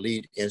or a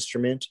lead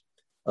instrument.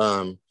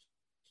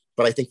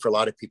 But I think for a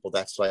lot of people,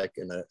 that's like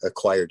an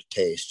acquired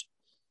taste,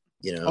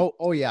 you know?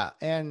 Oh yeah.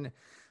 And,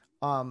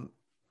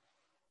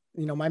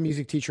 you know, my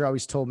music teacher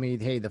always told me,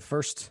 hey, the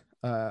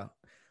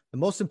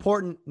most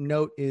important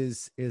note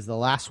is the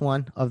last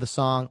one of the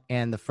song.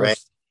 And the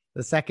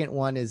second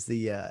one is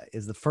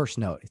the first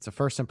note. It's a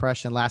first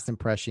impression, last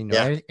impression. You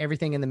know,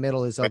 everything in the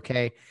middle is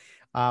okay.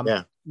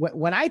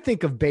 When I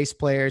think of bass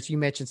players, you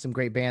mentioned some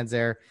great bands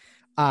there.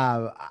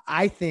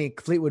 I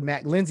think Fleetwood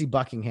Mac, Lindsey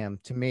Buckingham,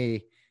 to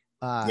me,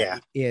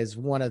 is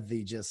one of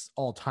the just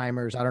all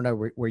timers. I don't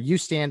know where you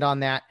stand on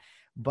that,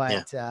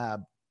 but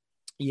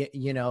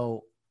you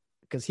know,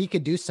 because he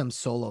could do some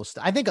solo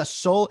stuff. I think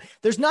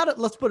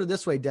let's put it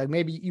this way, Doug,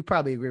 maybe you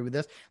probably agree with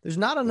this. There's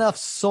not enough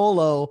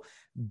solo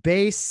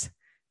bass,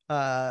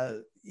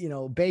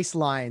 bass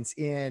lines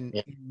in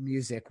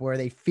music where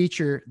they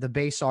feature the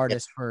bass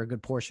artist for a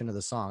good portion of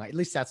the song. At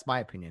least that's my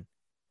opinion.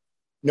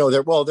 No,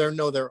 there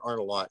aren't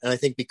a lot. And I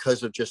think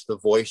because of just the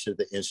voice of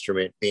the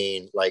instrument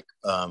being like,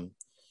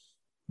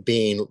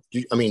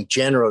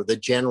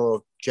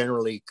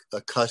 generally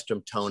a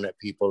custom tone that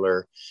people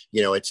are,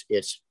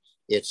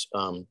 it's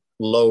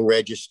low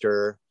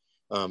register,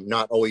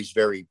 not always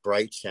very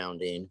bright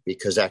sounding,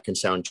 because that can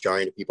sound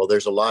jarring to people.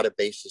 There's a lot of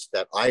bassists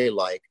that I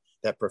like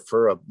that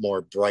prefer a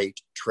more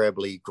bright,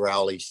 trebly,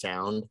 growly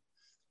sound,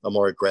 a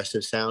more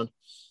aggressive sound.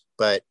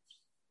 But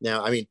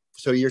now,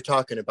 so you're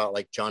talking about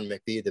like John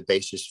McVie, the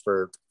bassist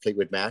for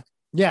Fleetwood Mac?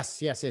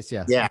 Yes. Yeah.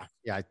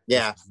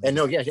 Yeah. And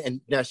no, yeah.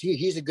 And now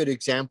he's a good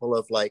example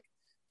of like,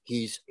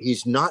 he's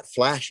not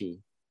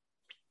flashy,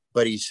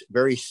 but he's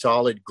very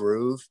solid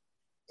groove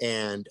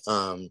and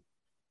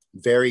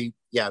very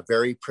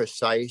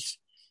precise.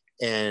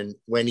 And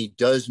when he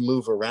does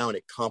move around,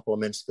 it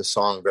complements the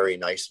song very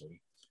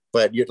nicely.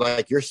 But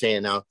you're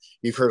saying now,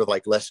 you've heard of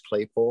like Les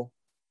Claypool.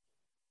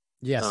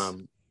 Yes.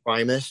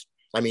 Primus.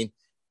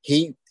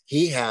 He's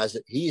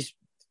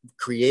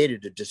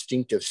created a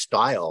distinctive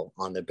style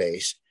on the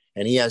bass,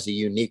 and he has a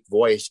unique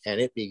voice,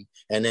 and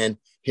then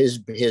his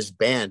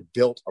band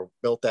built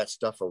that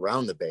stuff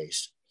around the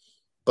bass.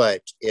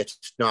 But it's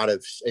not a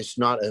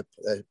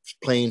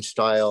playing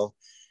style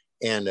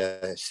and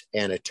a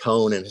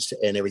tone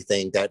and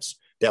everything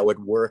that would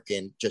work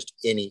in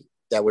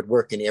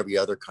every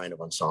other kind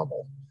of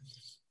ensemble.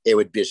 It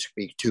would just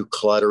be too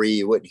cluttery.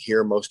 You wouldn't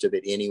hear most of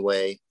it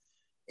anyway.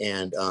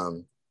 And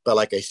but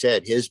like I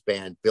said, his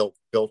band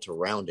built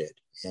around it.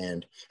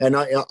 And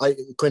I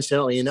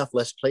coincidentally enough,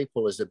 Les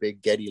Claypool is a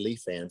big Geddy Lee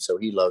fan, so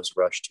he loves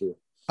Rush too.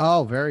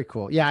 Oh, very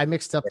cool. Yeah, I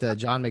mixed up the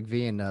John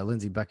McVie and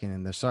Lindsey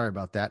Buckingham there. Sorry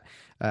about that.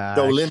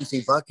 So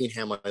Lindsey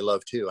Buckingham, I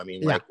love too.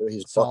 Like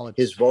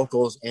his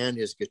vocals and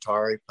his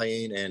guitar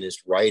playing and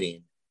his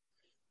writing,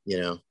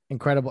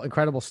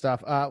 Incredible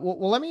stuff.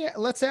 Well,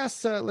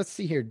 let's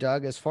see here,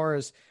 Doug, as far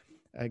as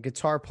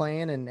guitar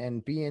playing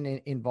and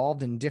being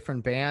involved in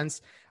different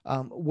bands,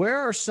 where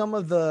are some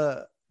of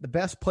the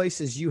best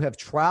places you have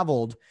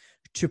traveled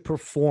to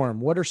perform?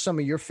 What are some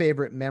of your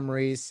favorite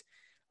memories?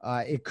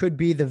 It could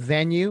be the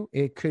venue.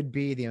 It could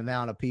be the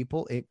amount of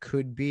people. It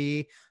could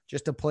be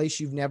just a place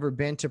you've never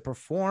been to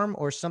perform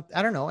or something.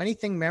 I don't know,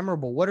 anything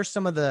memorable. What are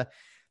some of the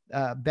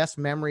best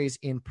memories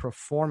in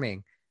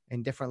performing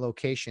in different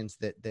locations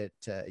that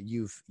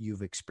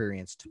you've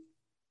experienced?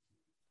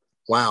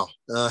 Wow.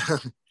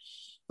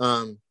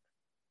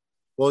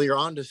 Well, you're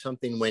onto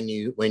something when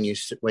you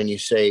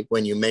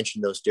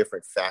mention those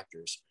different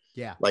factors.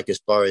 Yeah. Like as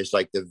far as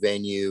like the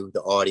venue,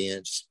 the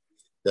audience,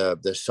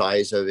 the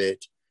size of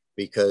it,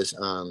 because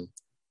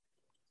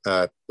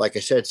like I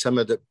said, some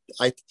of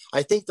I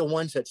think the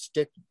ones that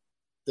stick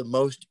the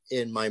most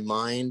in my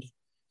mind,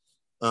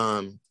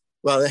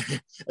 well,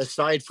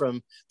 aside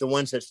from the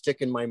ones that stick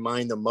in my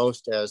mind the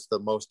most as the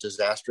most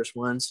disastrous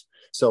ones.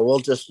 So we'll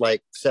just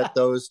like set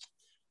those.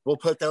 We'll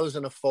put those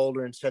in a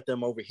folder and set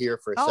them over here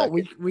for a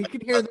second. We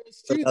can hear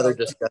those too.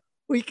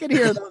 We can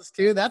hear those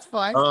too. That's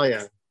fine. Oh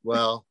yeah.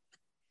 Well,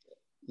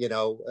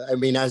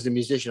 as a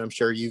musician, I'm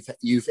sure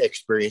you've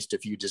experienced a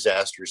few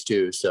disasters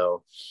too.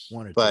 So,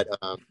 but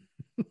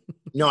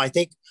no, I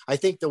think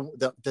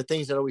the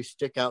things that always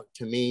stick out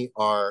to me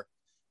are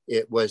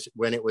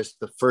when it was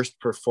the first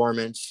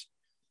performance,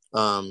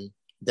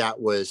 that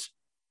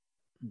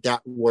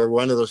where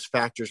one of those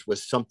factors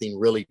was something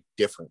really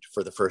different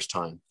for the first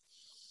time.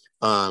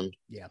 I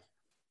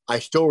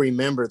still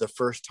remember the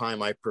first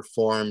time I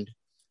performed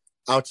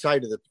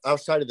outside of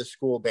the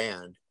school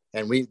band,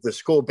 and the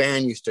school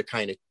bands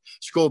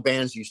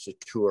used to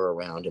tour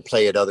around and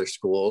play at other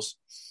schools.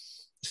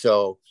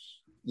 So,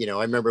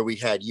 I remember we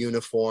had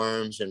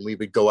uniforms and we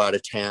would go out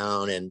of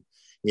town, and,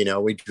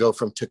 we'd go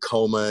from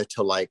Tacoma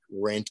to like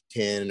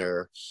Renton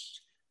or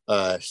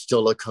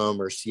Steilacoom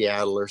or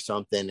Seattle or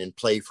something and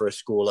play for a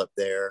school up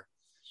there.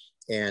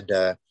 And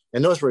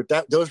those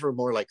were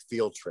more like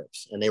field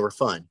trips, and they were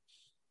fun.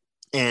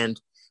 And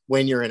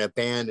when you're in a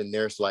band and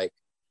there's like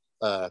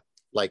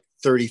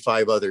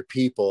 35 other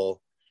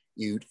people,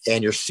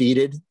 you're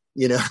seated,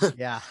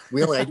 Yeah.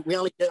 I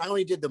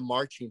only did the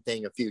marching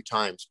thing a few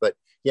times, but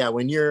yeah,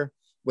 when you're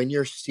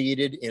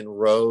seated in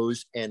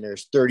rows and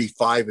there's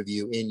 35 of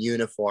you in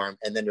uniform,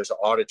 and then there's an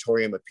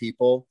auditorium of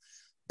people,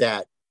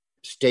 that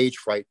stage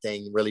fright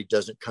thing really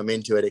doesn't come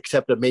into it,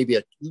 except maybe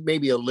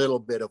a little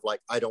bit of like,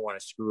 I don't want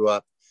to screw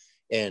up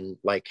and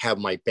like have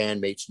my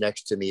bandmates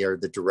next to me or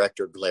the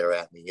director glare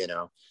at me,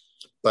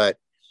 But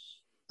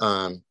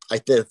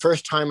the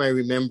first time I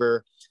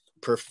remember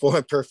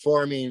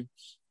performing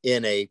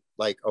in a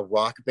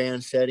rock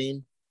band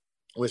setting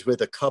was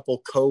with a couple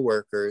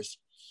coworkers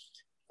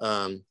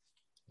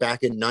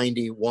back in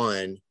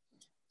 91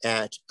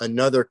 at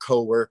another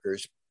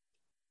coworker's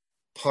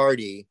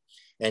party,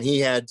 and he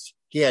had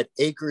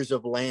acres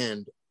of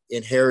land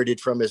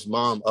inherited from his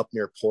mom up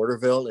near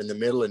Porterville in the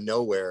middle of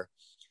nowhere.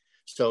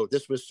 So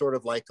this was sort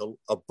of like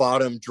a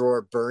bottom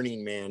drawer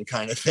Burning Man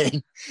kind of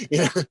thing,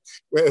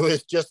 where it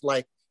was just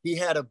like he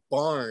had a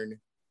barn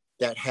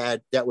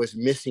that was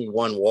missing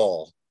one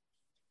wall.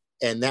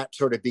 And that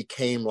sort of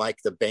became like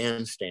the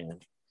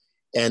bandstand.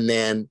 And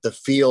then the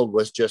field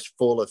was just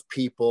full of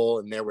people,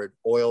 and there were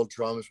oil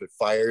drums with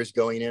fires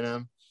going in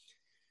them.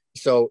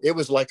 So it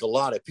was like a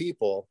lot of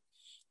people.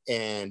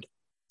 And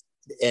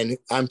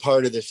I'm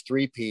part of this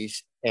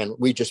 3-piece, and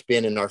we just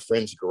been in our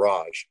friend's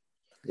garage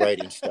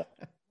writing stuff.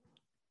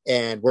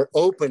 And we're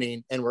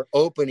opening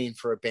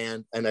for a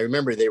band. And I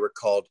remember they were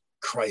called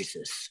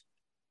Crisis.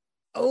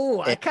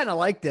 Oh, I kind of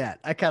like that.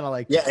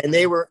 Yeah. And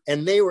they were,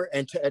 and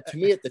to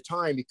me at the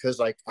time, because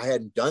like I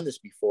hadn't done this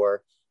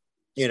before,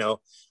 you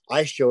know,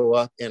 I show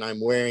up and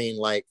I'm wearing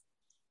like,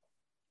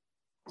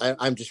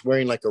 I'm just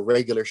wearing like a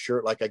regular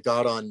shirt, like I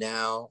got on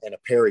now, and a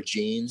pair of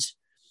jeans,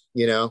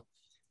 you know,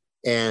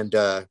 and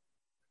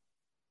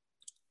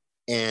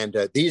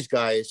these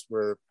guys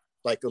were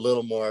like a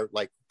little more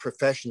like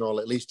professional,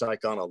 at least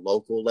like on a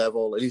local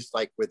level, at least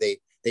like where they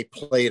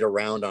played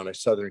around on a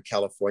Southern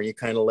California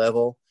kind of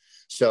level.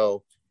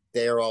 So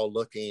they're all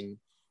looking,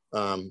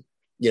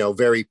 you know,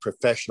 very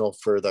professional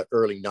for the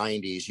early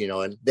 90s, you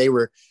know, and they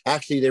were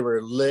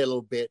a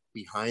little bit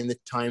behind the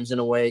times in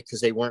a way,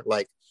 because they weren't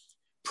like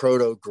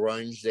proto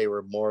grunge. They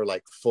were more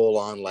like full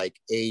on like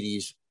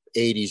 80s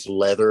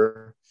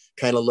leather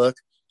kind of look.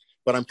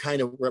 But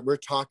we're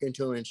talking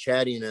to them and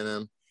chatting to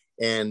them,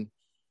 and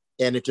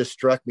it just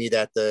struck me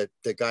that the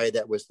guy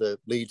that was the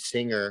lead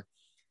singer,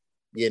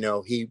 you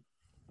know,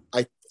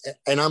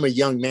 and I'm a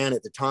young man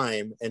at the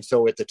time. And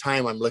so at the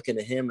time I'm looking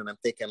at him and I'm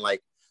thinking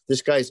like,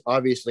 this guy's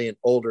obviously an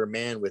older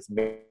man with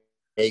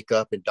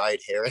makeup and dyed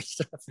hair and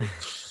stuff.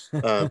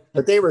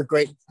 But they were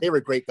great. They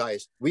were great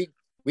guys. We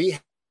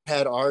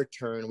had our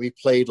turn. We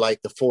played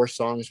like the 4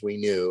 songs we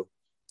knew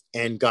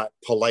and got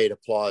polite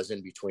applause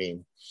in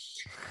between.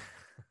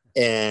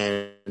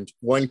 And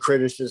one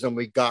criticism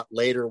we got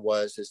later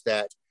is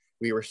that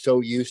we were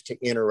so used to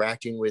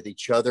interacting with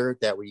each other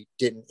that we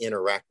didn't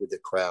interact with the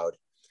crowd.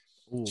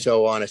 Ooh.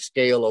 So on a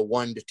scale of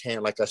 1 to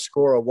 10, like a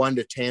score of 1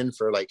 to 10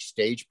 for like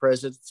stage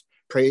presence,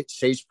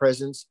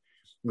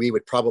 they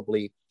would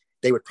probably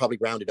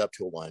round it up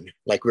to a 1.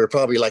 Like we were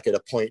probably like at a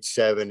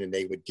 0.7 and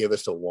they would give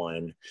us a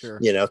 1, sure.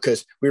 You know,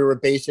 because we were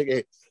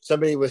basically,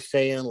 somebody was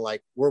saying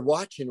like, we're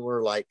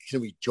like, can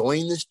we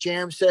join this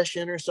jam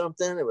session or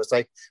something? It was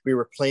like we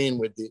were playing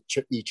with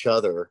each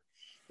other,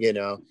 you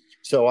know.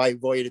 So I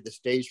avoided the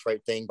stage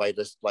fright thing by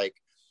just like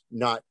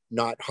not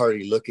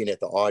hardly looking at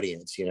the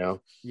audience, you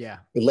know. Yeah.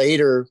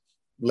 Later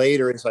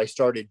as I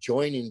started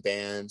joining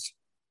bands,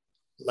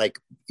 like,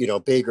 you know,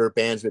 bigger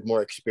bands with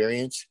more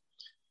experience,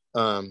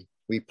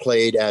 we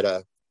played at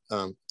I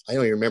don't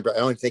even remember, I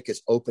don't think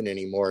it's open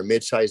anymore, a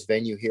mid-sized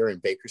venue here in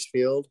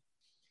Bakersfield.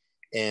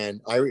 And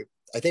I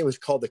think it was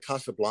called the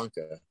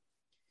Casablanca,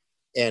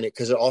 and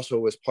because it also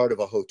was part of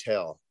a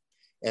hotel.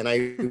 And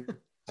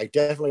I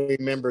definitely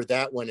remember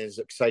that one as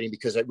exciting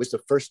because it was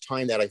the first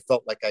time that I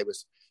felt like I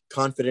was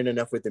confident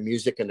enough with the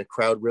music and the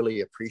crowd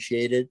really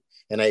appreciated.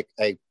 And I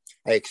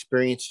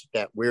experienced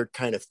that weird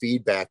kind of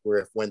feedback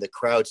where when the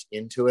crowd's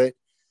into it,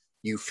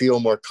 you feel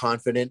more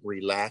confident,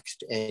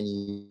 relaxed, and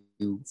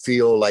you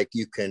feel like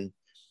you can,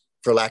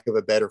 for lack of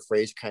a better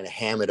phrase, kind of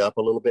ham it up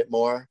a little bit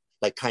more,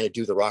 like kind of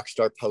do the rock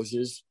star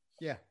poses.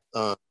 Yeah.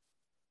 I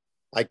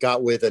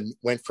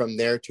went from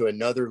there to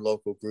another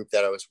local group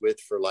that I was with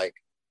for like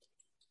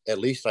at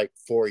least like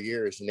 4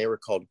 years, and they were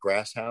called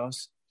Grass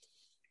House,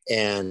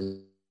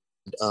 and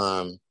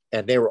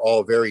they were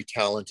all very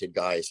talented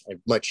guys and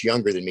much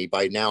younger than me.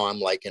 By now I'm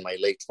like in my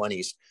late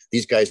 20s.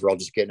 These guys were all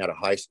just getting out of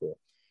high school,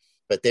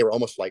 but they were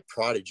almost like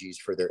prodigies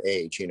for their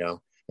age, you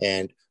know.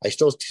 And I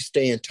still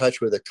stay in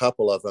touch with a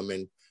couple of them,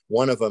 and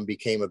one of them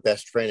became a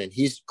best friend, and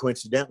he's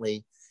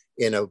coincidentally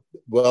in a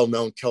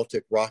well-known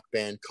Celtic rock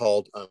band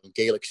called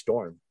Gaelic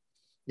Storm.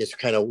 It's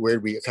kind of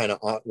weird. We kind of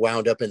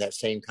wound up in that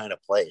same kind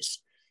of place,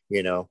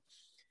 you know.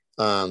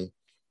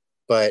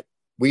 But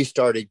we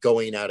started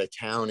going out of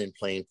town and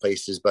playing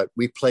places, but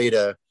we played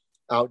a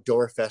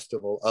outdoor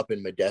festival up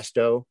in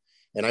Modesto.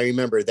 And I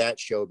remember that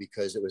show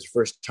because it was the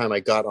first time I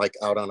got like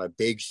out on a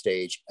big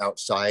stage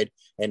outside,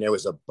 and there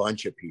was a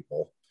bunch of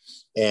people.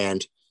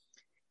 And,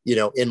 you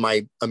know, in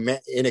my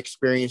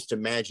inexperienced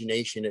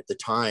imagination at the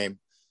time,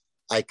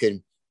 I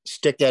could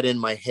stick that in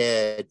my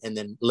head and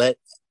then let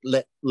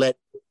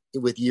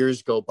with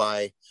years go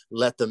by,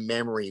 let the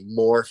memory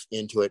morph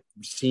into it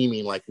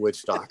seeming like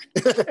Woodstock.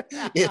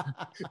 Yeah.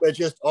 But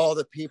just all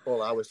the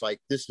people, I was like,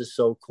 this is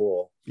so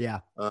cool. Yeah.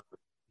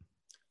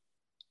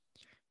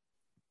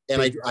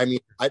 And I mean,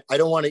 I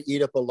don't want to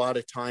eat up a lot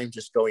of time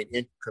just going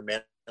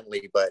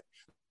incrementally, but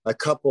a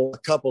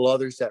couple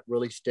others that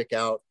really stick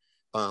out.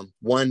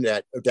 One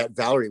that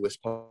Valerie was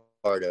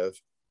part of,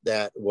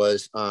 that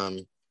was,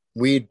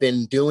 we'd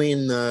been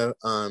doing the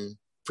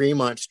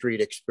Fremont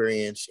Street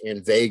Experience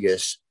in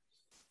Vegas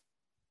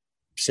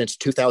since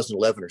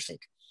 2011 or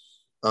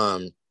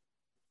something.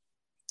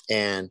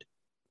 And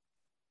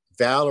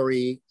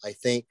Valerie, I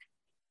think,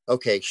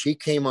 she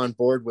came on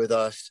board with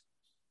us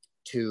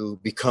to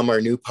become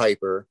our new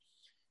piper.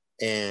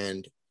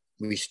 And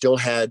we still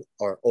had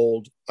our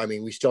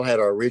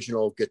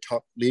original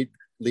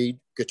lead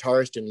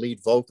guitarist and lead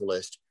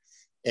vocalist,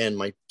 and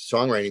my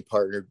songwriting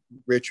partner,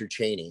 Richard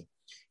Cheney.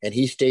 And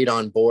he stayed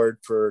on board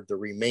for the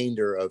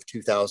remainder of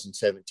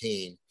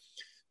 2017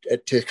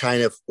 to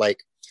kind of like,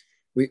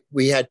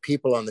 we had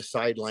people on the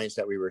sidelines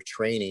that we were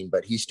training,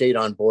 but he stayed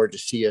on board to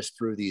see us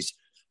through these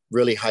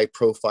really high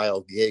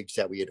profile gigs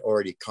that we had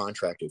already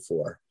contracted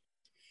for.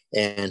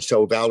 And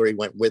so Valerie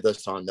went with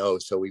us on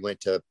those. So we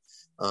went to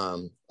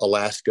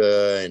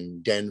Alaska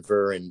and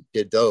Denver and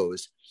did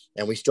those.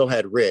 And we still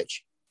had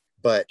Rich.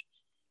 But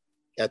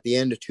at the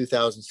end of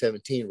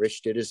 2017,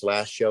 Rich did his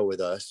last show with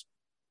us.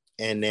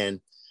 And then,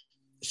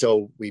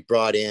 so we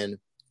brought in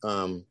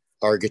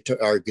our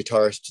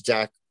guitarist,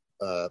 Zach,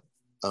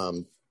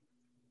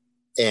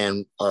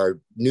 and our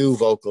new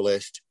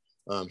vocalist,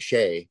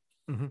 Shay.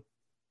 Mm-hmm.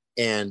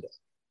 And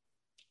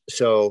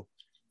so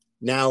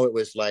now it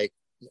was like,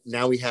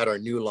 now we had our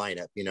new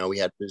lineup. You know, we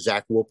had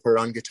Zach Wolpert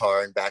on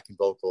guitar and backing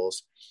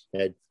vocals,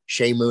 had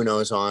Shay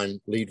Munoz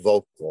on lead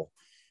vocal.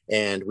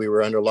 And we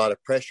were under a lot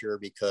of pressure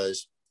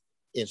because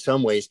in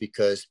some ways,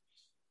 because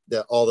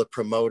all the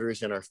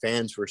promoters and our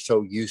fans were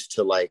so used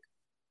to like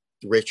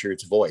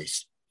Richard's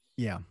voice.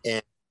 Yeah.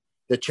 And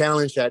the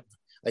challenge that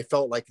I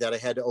felt like that I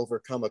had to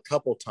overcome a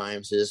couple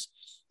times is,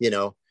 you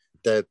know,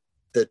 the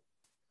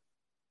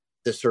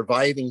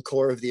surviving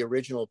core of the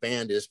original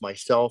band is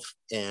myself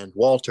and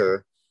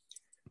Walter,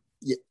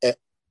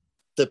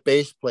 the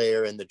bass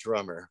player and the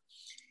drummer.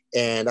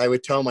 And I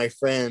would tell my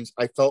friends,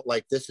 I felt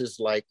like this is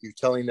like you're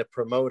telling the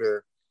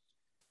promoter,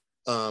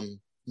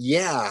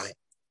 yeah,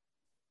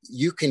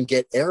 you can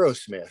get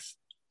Aerosmith.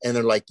 And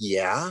they're like,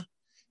 yeah.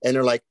 And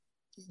they're like,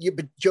 yeah,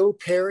 but Joe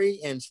Perry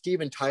and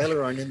Steven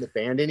Tyler aren't in the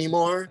band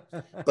anymore,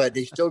 but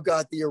they still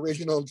got the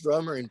original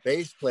drummer and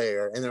bass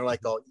player. And they're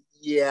like, oh,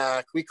 yeah,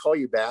 can we call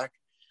you back?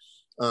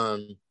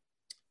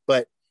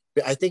 But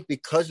I think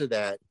because of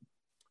that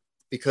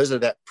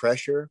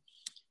pressure,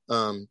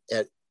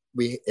 it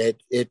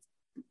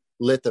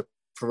lit the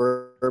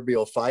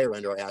proverbial fire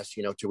under our ass,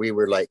 you know, to we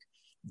were like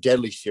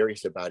deadly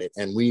serious about it.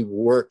 And we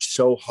worked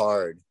so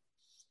hard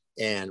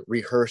and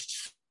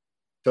rehearsed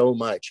so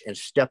much and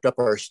stepped up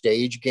our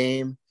stage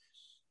game.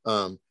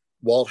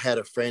 Walt had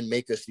a friend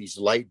make us these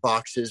light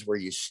boxes where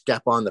you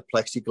step on the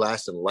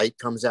plexiglass and light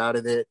comes out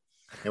of it.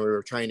 And we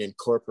were trying to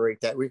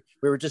incorporate that. We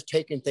were just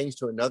taking things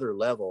to another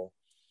level.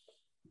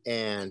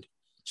 And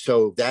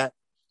so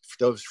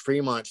those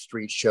Fremont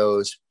Street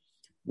shows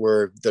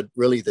were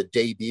really the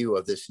debut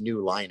of this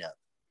new lineup.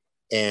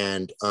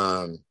 And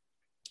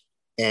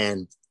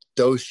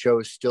those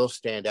shows still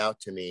stand out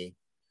to me.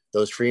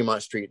 Those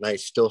Fremont Street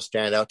nights still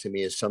stand out to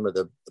me as some of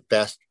the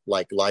best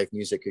like live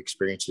music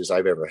experiences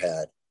I've ever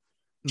had.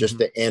 Just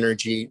the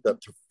energy, the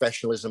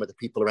professionalism of the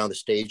people around the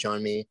stage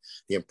on me,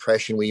 the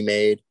impression we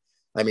made.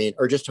 I mean,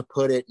 or just to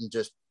put it in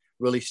just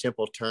really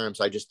simple terms,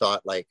 I just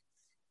thought like,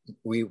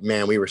 we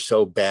were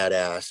so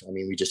badass. I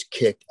mean, we just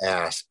kicked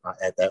ass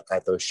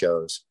at those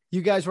shows.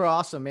 You guys were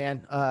awesome,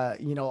 man.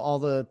 You know, all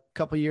the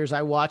couple of years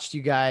I watched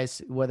you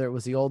guys, whether it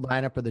was the old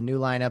lineup or the new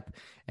lineup,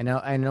 and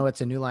I know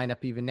it's a new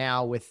lineup even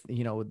now with,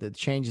 you know, the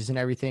changes and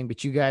everything,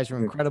 but you guys were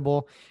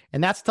incredible.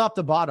 And that's top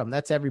to bottom.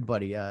 That's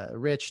everybody,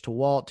 Rich to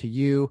Walt to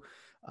you,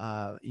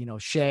 you know,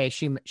 Shay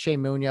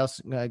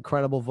Munoz,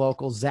 incredible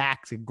vocals.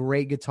 Zach's a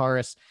great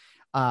guitarist.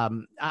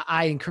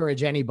 I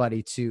encourage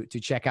anybody to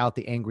check out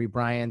the Angry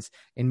Bryans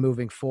in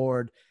moving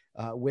forward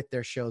with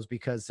their shows,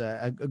 because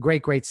a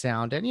great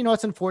sound. And, you know,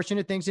 it's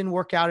unfortunate things didn't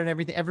work out and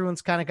everything.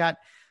 Everyone's kind of got,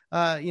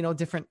 you know,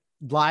 different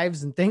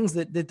lives and things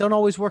that don't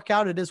always work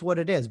out. It is what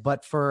it is.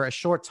 But for a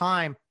short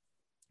time,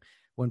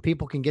 when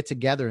people can get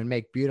together and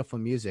make beautiful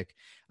music,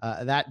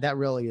 that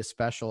really is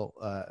special,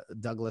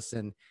 Douglas.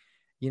 And,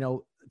 you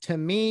know, to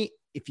me,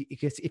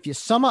 if you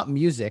sum up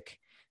music,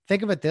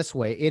 think of it this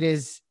way. It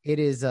is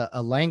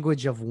a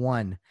language of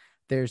one.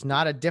 There's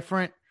not a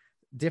different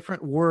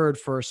word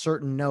for a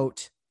certain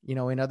note, you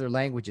know, in other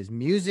languages.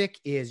 Music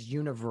is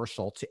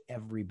universal to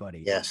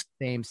everybody. Yes.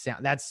 Same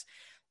sound.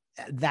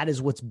 That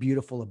is what's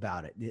beautiful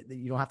about it.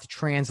 You don't have to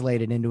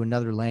translate it into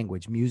another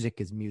language. Music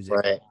is music.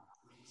 Right.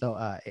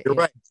 So you're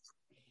right.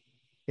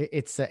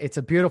 It's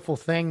a beautiful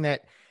thing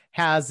that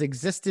has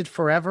existed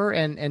forever,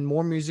 and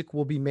more music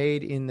will be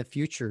made in the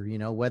future, you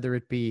know, whether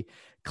it be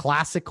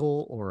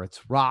classical or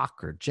it's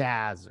rock or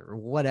jazz or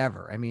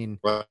whatever. I mean,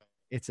 right.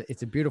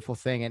 It's a beautiful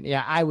thing. And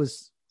yeah, I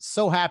was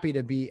so happy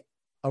to be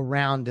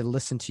around and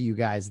listen to you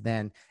guys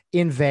then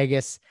in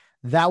Vegas.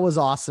 That was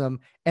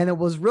awesome. And it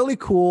was really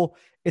cool.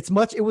 It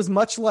was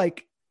much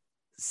like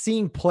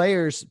seeing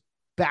players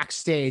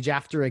backstage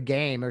after a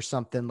game or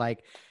something.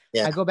 Like,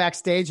 yeah. I go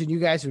backstage and you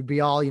guys would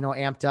be all, you know,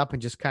 amped up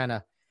and just kind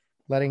of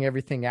letting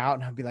everything out.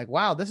 And I'd be like,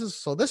 wow, this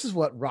is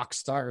what rock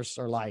stars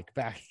are like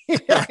back.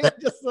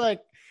 Just like,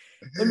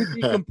 let me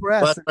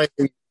decompress. That's what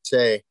you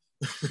say.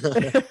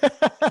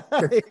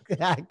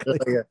 Exactly.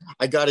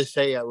 I got to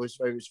say, it was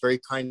very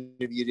kind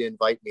of you to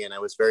invite me, and I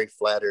was very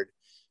flattered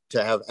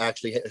to have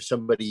actually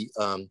somebody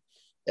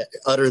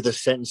utter the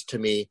sentence to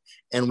me,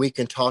 and we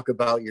can talk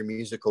about your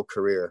musical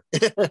career.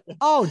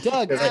 Oh,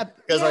 Doug,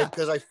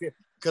 because I feel,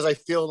 because I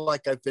feel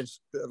like I've been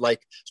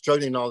like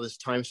struggling all this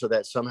time so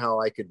that somehow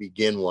I could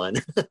begin one.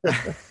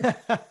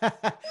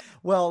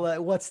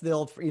 Well, what's the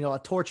old,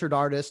 a tortured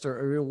artist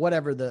or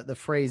whatever the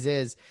phrase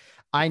is.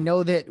 I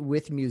know that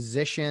with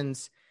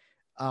musicians,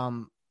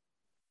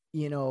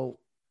 you know,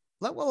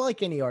 well,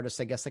 like any artist,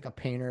 I guess, like a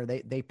painter,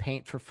 they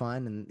paint for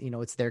fun and,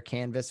 it's their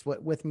canvas.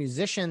 With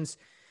musicians,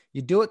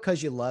 you do it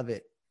because you love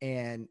it.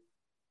 And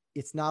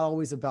it's not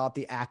always about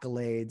the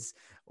accolades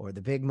or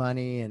the big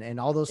money and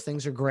all those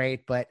things are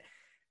great, but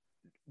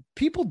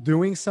people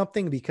doing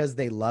something because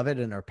they love it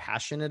and are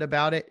passionate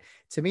about it.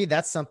 To me,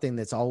 that's something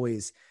that's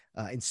always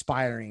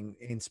inspiring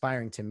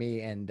to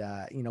me. And,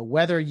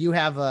 whether you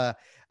have a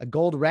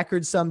gold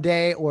record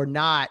someday or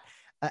not,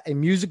 a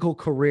musical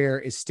career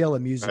is still a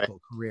musical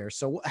career.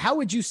 So how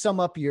would you sum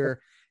up your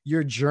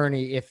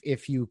journey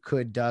if you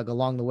could, Doug,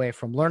 along the way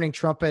from learning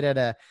trumpet at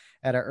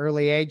an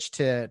early age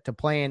to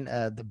playing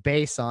the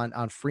bass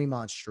on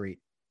Fremont Street?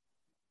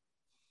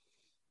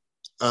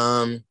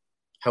 How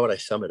would I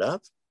sum it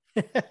up?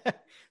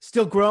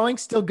 Still growing,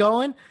 still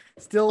going,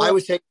 still. I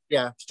would say,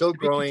 yeah, still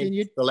growing.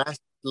 Continued? The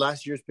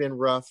last year's been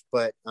rough,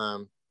 but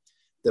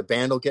the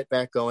band will get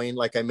back going.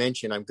 Like I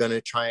mentioned, I'm going to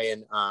try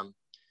and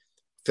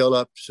fill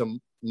up some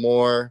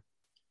more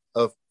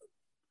of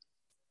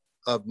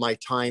my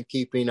time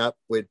keeping up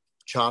with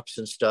chops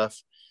and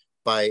stuff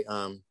by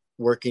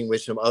working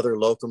with some other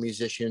local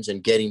musicians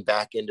and getting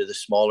back into the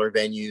smaller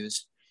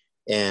venues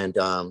and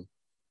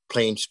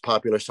playing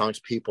popular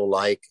songs people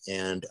like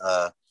and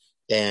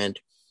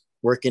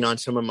working on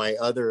some of my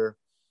other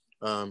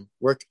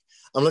work.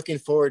 I'm looking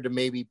forward to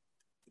maybe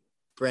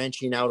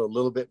branching out a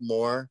little bit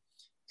more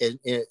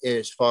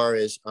as far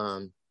as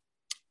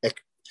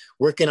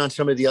working on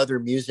some of the other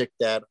music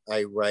that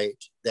I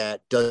write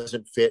that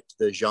doesn't fit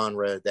the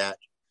genre that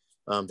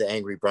the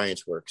Angry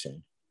Bryants works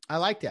in. I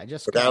like that.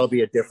 So that'll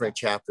be a different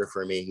chapter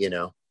for me.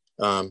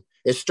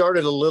 It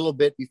started a little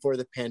bit before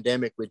the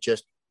pandemic with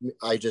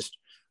I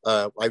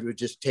would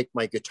just take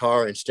my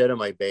guitar instead of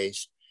my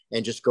bass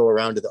and just go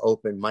around to the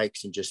open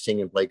mics and just sing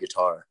and play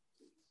guitar.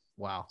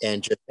 Wow.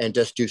 And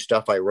just do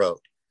stuff I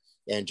wrote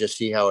and just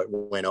see how it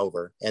went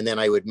over. And then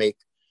I would make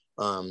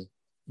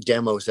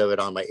demos of it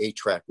on my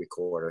 8-track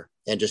recorder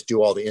and just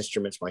do all the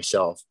instruments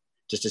myself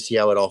just to see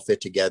how it all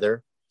fit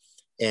together.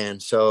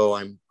 And so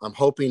I'm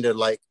hoping to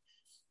like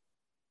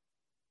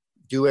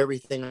do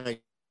everything I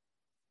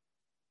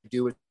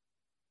do with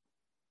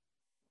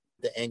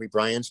the Angry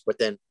Bryants, but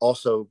then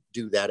also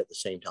do that at the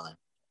same time,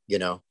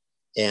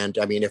 And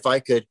I mean, if I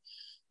could,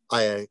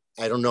 I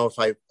don't know if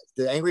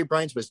the Angry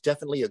Bryants was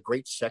definitely a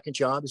great second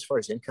job as far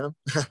as income.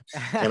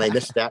 And I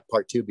missed that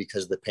part too,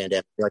 because of the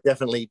pandemic. I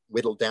definitely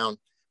whittled down.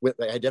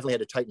 I definitely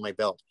had to tighten my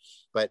belt,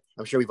 but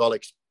I'm sure we've all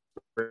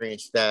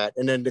experienced that.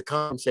 And then to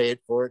compensate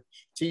for it,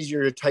 it's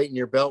easier to tighten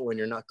your belt when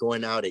you're not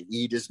going out to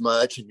eat as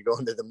much and you're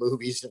going to the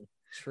movies and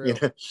True.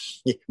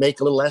 You make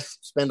a little less,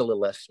 spend a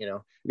little less,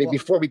 Well,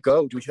 before we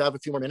go, do we have a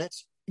few more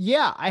minutes?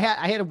 Yeah, I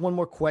had one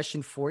more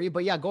question for you,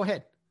 but yeah, go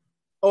ahead.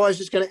 Oh, I was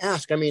just going to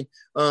ask. I mean,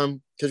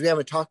 because we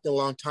haven't talked in a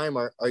long time.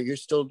 Are you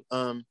still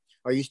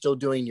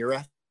doing your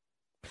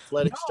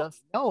athletic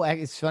stuff? No,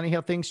 it's funny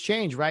how things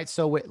change, right?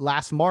 So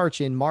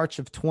in March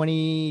of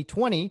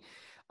 2020,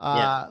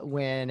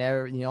 when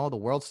the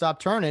world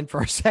stopped turning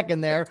for a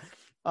second there,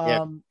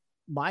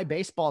 my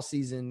baseball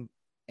season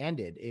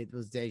ended.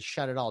 They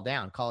shut it all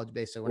down. College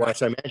baseball. Well,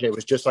 I imagine it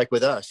was just like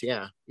with us.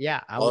 Yeah.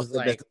 Yeah.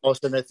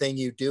 Most of the thing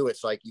you do,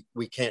 it's like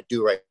we can't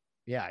do right.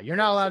 Yeah. You're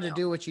not allowed to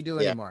do what you do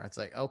anymore. It's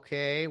like,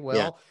 okay,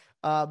 well,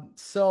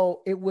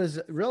 so it was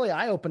really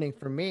eye-opening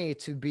for me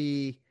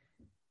to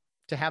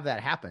have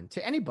that happen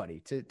to anybody,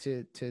 to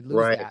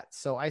lose that.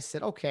 So I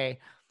said, okay,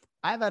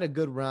 I've had a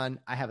good run.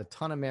 I have a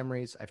ton of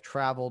memories. I've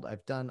traveled.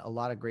 I've done a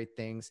lot of great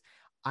things.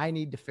 I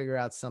need to figure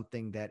out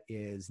something that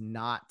is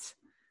not,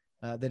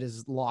 that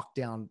is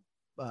lockdown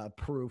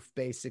proof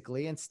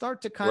basically, and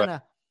start to kind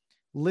of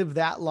live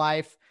that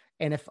life.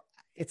 And if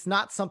it's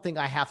not something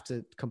I have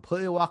to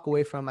completely walk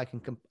away from, I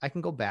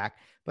can go back.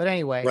 But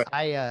anyway,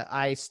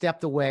 I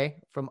stepped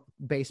away from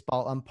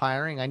baseball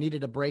umpiring. I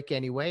needed a break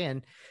anyway.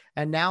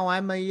 And now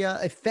I'm a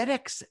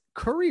FedEx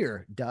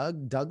courier,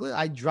 Douglas.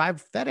 I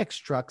drive FedEx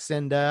trucks,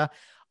 and I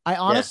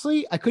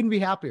honestly, I couldn't be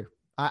happier.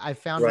 I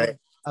found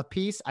a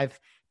piece. I've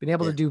been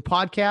able to do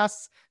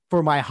podcasts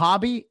for my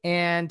hobby,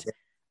 and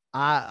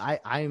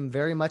I'm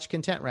very much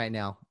content right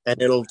now.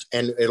 And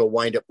it'll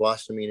wind up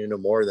blossoming into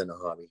more than a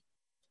hobby.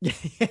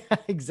 Yeah,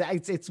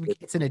 exactly.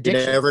 It's an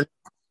addiction.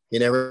 You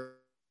never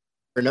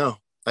know.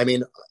 I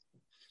mean,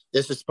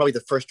 this is probably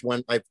the first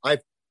one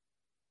I've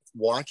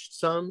watched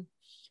some,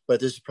 but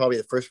this is probably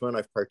the first one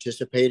I've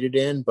participated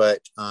in.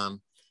 But I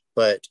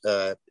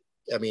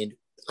mean,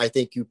 I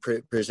think you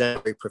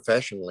present very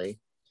professionally,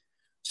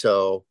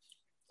 so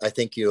I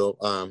think you'll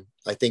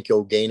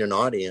gain an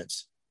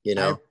audience.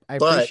 I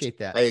appreciate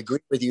that. I agree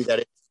with you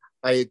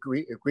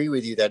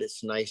that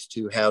it's nice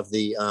to have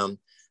the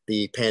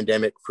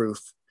pandemic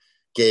proof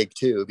gig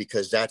too,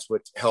 because that's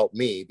what helped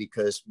me,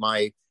 because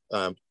my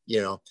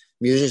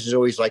musicians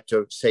always like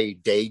to say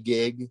day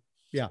gig,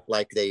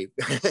 like they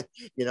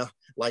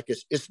like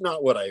it's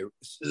not what I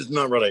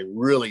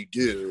really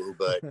do,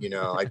 but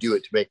I do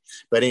it to make.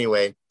 But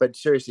anyway, but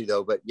seriously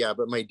though, but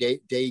my day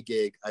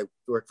gig, I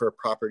work for a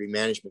property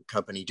management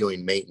company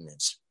doing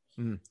maintenance,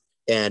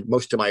 and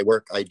most of my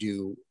work I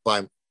do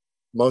by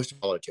most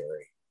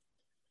military,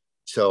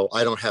 so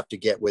I don't have to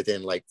get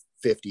within like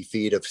 50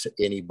 feet of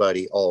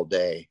anybody all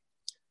day.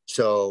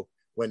 So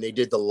when they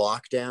did the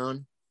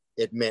lockdown,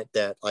 it meant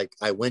that like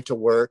I went to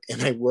work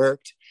and I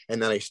worked,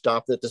 and then I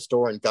stopped at the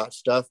store and got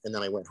stuff, and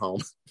then I went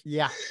home.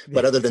 Yeah.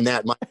 But other than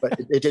that,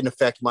 it didn't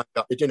affect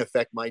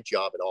my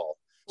job at all.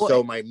 Well,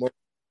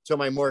 so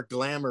my more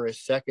glamorous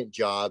second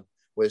job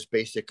was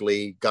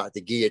basically got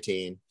the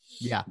guillotine.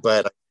 Yeah.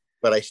 But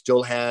I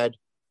still had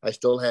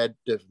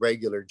the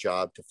regular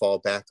job to fall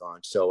back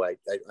on. So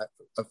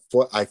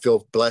I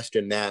feel blessed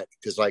in that,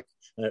 because like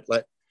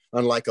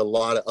unlike a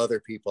lot of other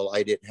people,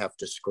 I didn't have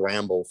to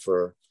scramble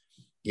for,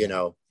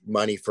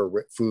 money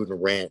for food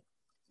and rent.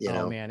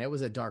 Oh man, it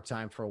was a dark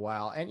time for a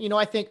while. And,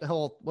 I think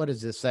what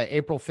is this,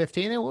 April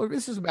 15th?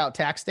 This is about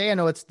tax day. I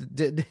know it's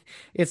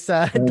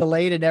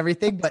delayed and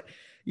everything, but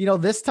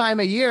this time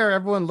of year,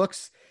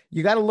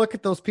 you got to look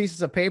at those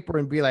pieces of paper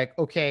and be like,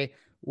 okay,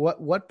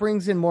 what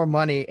brings in more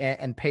money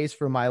and pays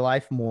for my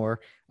life more?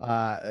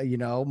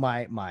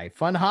 My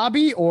fun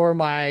hobby or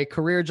my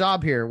career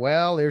job here?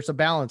 Well, there's a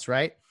balance,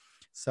 right?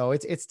 So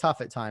it's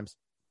tough at times.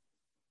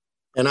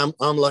 And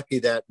I'm lucky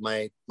that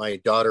my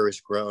daughter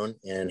is grown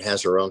and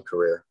has her own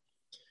career.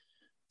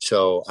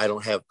 So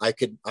I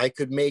could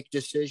make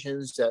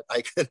decisions that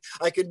I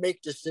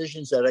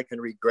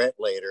can regret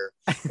later.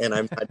 And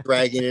I'm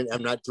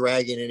not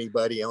dragging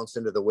anybody else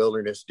into the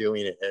wilderness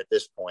doing it at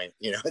this point,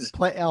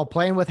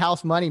 Playing with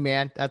house money,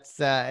 man. That's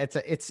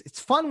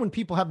it's fun when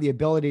people have the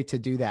ability to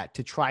do that,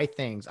 to try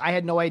things. I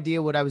had no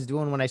idea what I was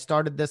doing when I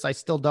started this. I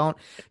still don't.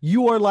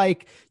 You're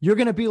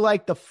going to be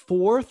like the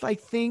fourth, I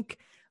think,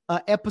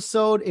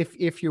 episode,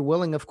 if you're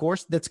willing, of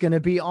course, that's going to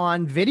be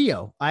on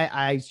video.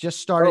 I just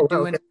started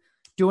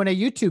doing a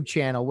YouTube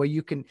channel where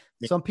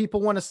some people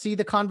want to see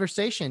the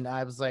conversation.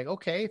 I was like,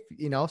 okay,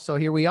 so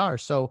here we are.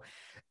 So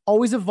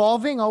always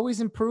evolving,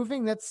 always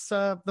improving. That's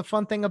the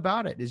fun thing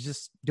about it, is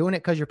just doing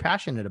it because you're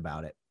passionate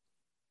about it.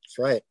 That's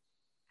right.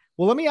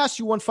 Well, let me ask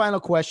you one final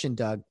question,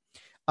 Doug.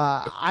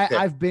 Okay.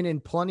 I've been in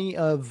plenty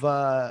of,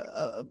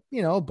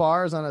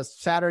 bars on a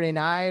Saturday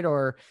night,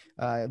 or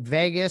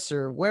Vegas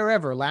or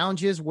wherever,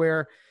 lounges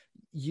where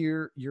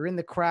you're in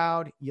the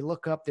crowd, you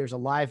look up, there's a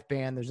live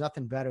band. There's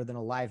nothing better than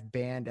a live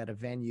band at a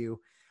venue.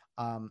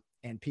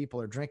 And people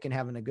are drinking,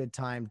 having a good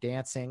time,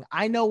 dancing.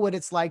 I know what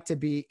it's like to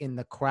be in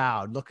the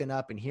crowd, looking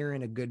up and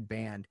hearing a good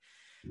band.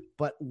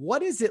 But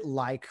what is it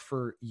like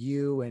for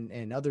you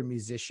and other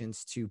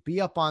musicians to be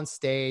up on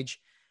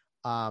stage?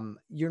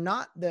 You're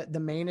not the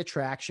main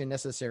attraction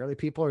necessarily.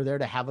 People are there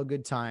to have a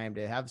good time,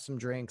 to have some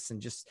drinks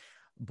and just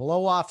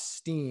blow off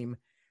steam.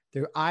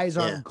 Their eyes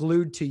aren't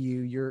glued to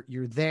you.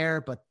 You're there,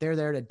 but they're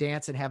there to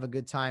dance and have a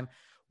good time.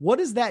 What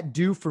does that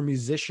do for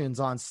musicians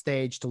on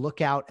stage, to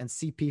look out and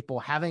see people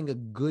having a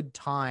good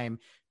time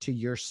to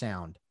your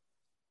sound?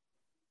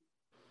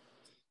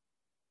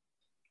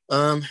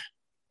 Wow.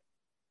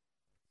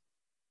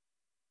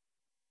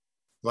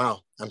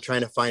 I'm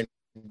trying to find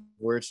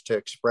words to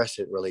express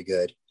it really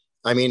good.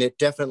 I mean,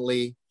 it adds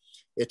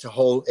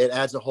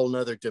a whole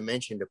nother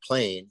dimension to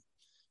playing.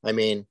 I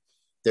mean,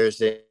 there's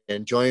the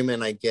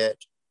enjoyment I get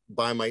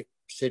by my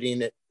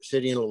sitting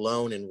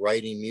alone and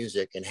writing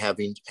music and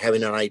having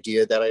an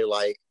idea that I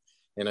like,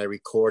 and I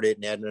record it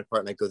and add another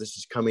part, and I go, this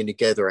is coming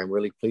together. I'm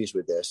really pleased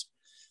with this.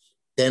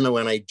 Then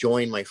when I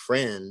join my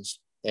friends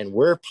and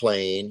we're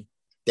playing,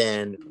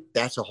 then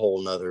that's a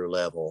whole nother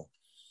level.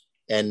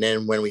 And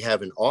then when we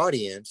have an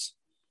audience,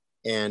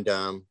 and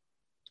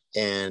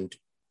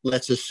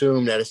let's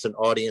assume that it's an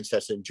audience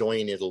that's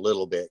enjoying it a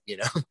little bit,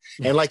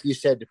 and like you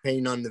said,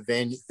 depending on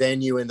the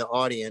venue and the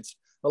audience,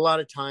 a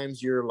lot of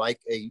times you're like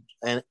a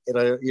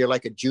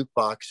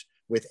jukebox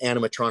with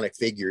animatronic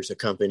figures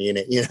accompanying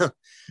it,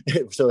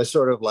 so it's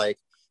sort of like,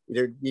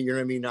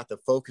 not the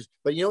focus.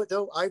 But you know what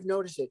though, I've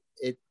noticed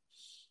it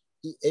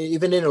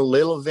even in a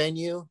little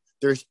venue,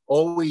 there's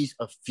always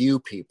a few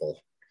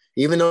people,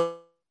 even though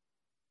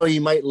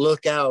you might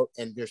look out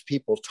and there's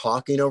people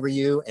talking over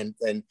you,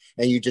 and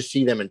you just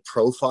see them in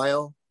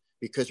profile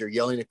because they're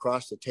yelling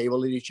across the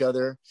table at each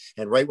other.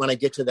 And right when I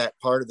get to that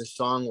part of the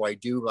song where I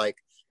do like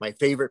my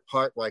favorite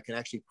part, where I can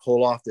actually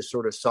pull off this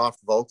sort of soft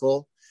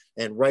vocal,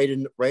 and right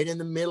in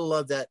the middle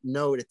of that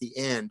note at the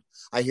end,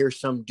 I hear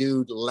some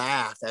dude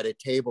laugh at a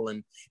table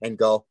and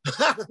go,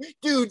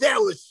 dude, that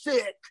was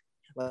sick.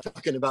 Like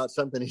talking about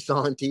something he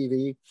saw on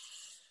TV.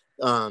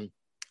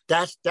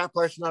 That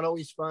part's not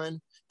always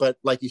fun, but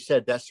like you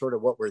said, that's sort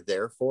of what we're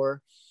there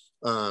for.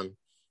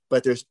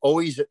 But there's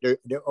always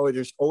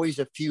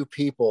a few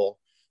people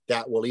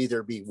that will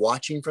either be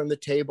watching from the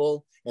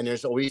table, and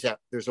there's always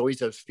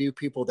a few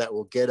people that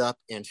will get up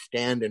and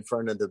stand in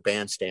front of the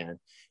bandstand.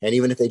 And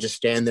even if they just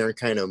stand there and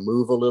kind of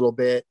move a little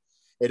bit,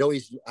 I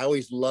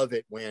always love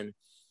it when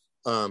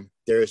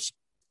there's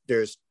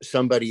there's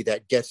somebody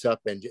that gets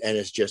up and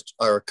is just,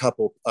 or a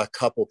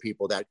couple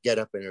people that get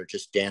up and are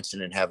just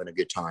dancing and having a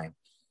good time,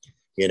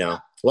 as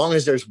long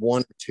as there's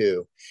one or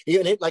two,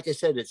 even it, like I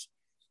said, it's,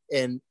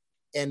 and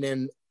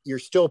then you're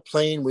still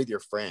playing with your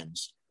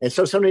friends. And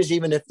so sometimes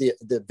even if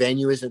the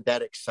venue isn't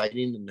that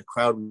exciting and the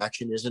crowd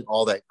reaction isn't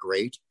all that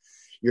great,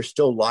 you're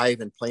still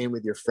live and playing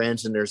with your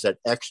friends. And there's that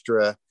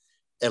extra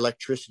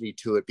electricity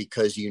to it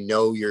because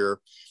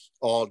you're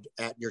all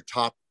at your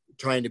top,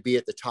 trying to be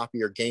at the top of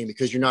your game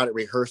because you're not at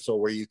rehearsal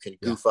where you can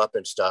goof up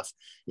and stuff.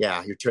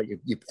 Yeah.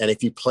 And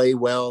if you play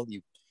well,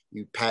 you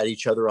pat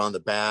each other on the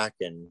back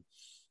and,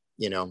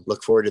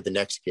 look forward to the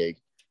next gig.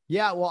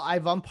 Yeah. Well,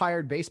 I've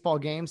umpired baseball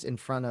games in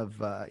front of,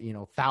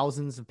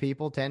 thousands of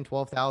people, 10,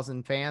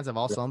 12,000 fans. I've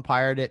also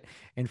umpired it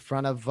in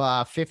front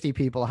of 50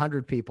 people,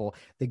 100 people.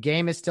 The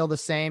game is still the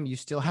same. You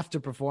still have to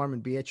perform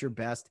and be at your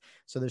best.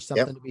 So there's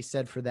something to be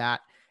said for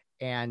that.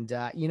 And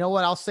you know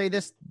what? I'll say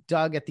this,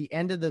 Doug, at the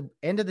end of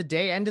the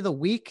day, end of the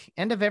week,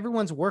 end of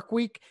everyone's work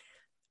week,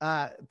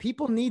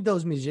 people need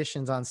those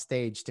musicians on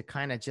stage to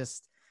kind of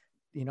just,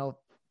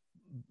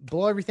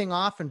 blow everything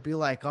off and be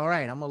like, all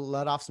right, I'm going to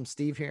let off some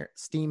steam here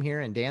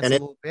and dance a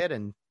little bit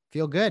and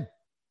feel good.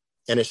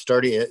 And it's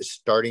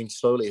starting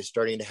slowly. It's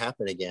starting to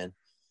happen again.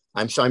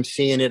 I'm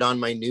seeing it on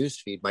my news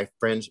feed. My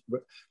friends,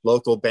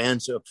 local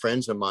bands of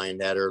friends of mine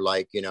that are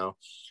like,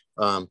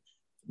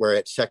 we're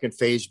at Second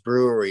Phase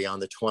Brewery on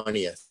the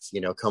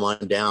 20th, come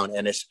on down.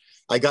 And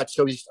I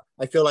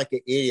feel like an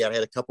idiot. I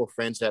had a couple of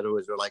friends that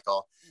were like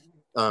all,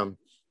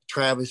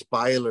 Travis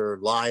Byler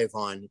live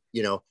on,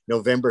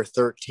 November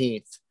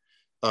 13th,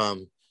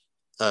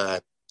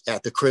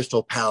 at the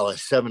Crystal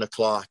Palace,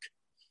 7:00.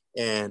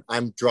 And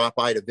I'm drop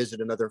by to visit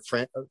another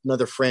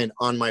friend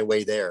on my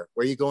way there.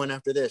 Where are you going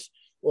after this?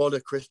 Well, to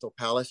Crystal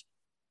Palace.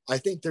 I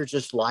think they're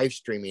just live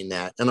streaming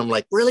that. And I'm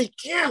like, really?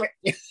 Damn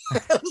it.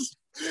 I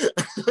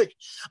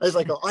was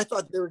like, oh, I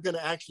thought they were going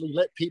to actually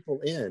let people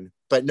in,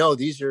 but no,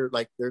 these are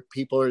like, they're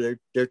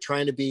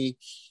trying to be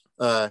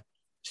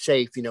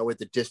safe, with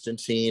the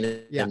distancing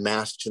and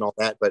masks and all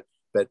that. But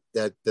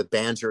the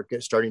bands are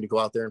starting to go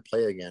out there and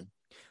play again.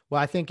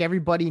 Well, I think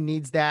everybody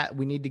needs that.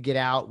 We need to get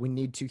out. We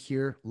need to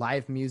hear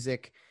live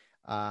music.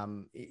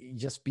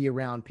 Just be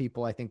around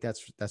people. I think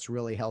that's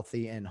really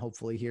healthy, and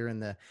hopefully here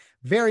in the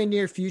very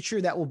near future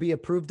that will be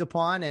approved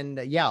upon. And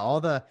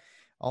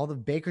all the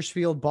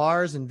Bakersfield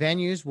bars and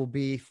venues will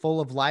be full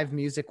of live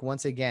music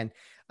once again.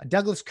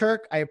 Douglas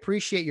Kirk, I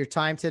appreciate your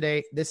time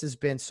today. This has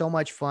been so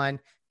much fun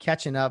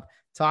catching up,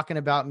 talking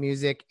about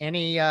music.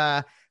 Any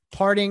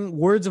parting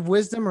words of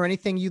wisdom or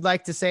anything you'd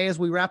like to say as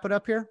we wrap it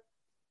up here?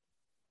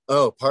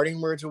 Oh, parting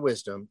words of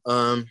wisdom.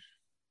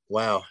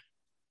 Wow.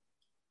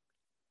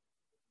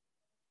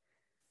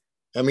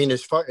 I mean,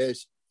 as far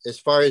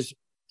as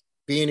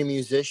being a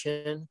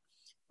musician,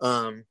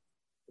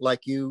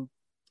 like you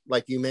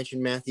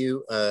mentioned,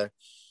 Matthew,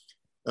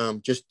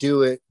 just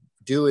do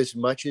as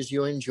much as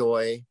you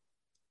enjoy.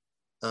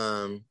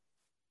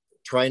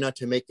 Try not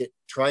to make it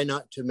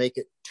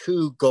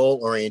too goal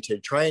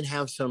oriented. Try and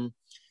have some,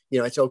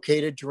 it's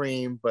okay to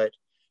dream, but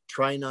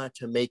try not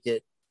to make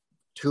it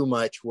too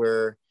much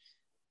where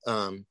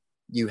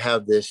you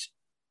have this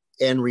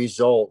end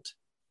result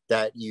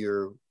that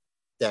you're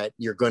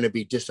going to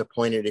be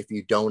disappointed if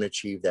you don't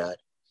achieve that.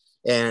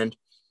 And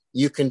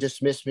you can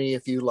dismiss me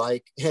if you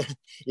like.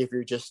 If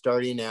you're just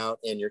starting out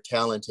and you're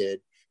talented,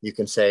 you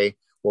can say,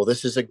 well,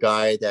 this is a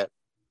guy that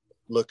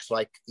looks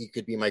like he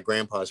could be my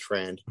grandpa's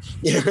friend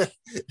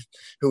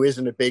who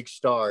isn't a big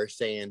star,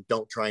 saying,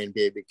 don't try and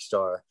be a big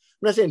star.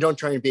 I'm not saying don't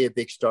try and be a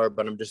big star,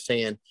 but I'm just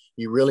saying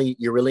you really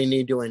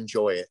need to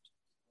enjoy it.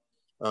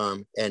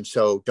 And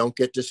so don't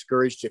get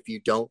discouraged if you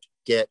don't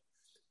get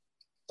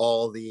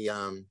all the,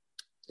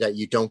 that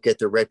you don't get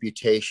the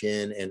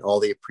reputation and all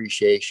the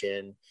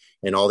appreciation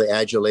and all the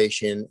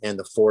adulation and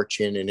the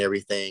fortune and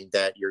everything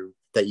that you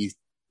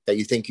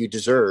think you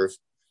deserve.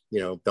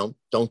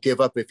 Don't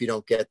give up if you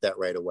don't get that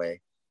right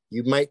away.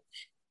 You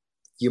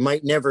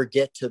might never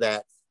get to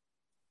that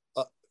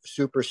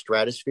super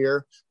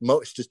stratosphere.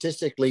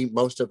 Statistically,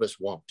 most of us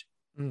won't,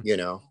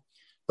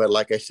 but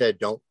like I said,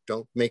 don't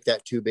make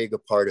that too big a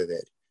part of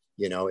it.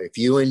 If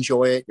you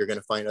enjoy it, you're going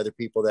to find other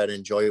people that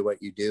enjoy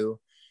what you do.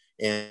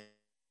 And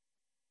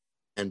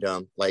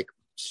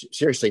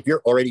seriously, if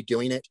you're already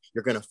doing it,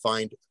 you're going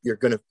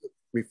to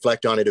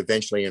reflect on it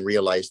eventually and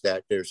realize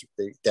that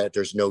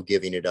there's no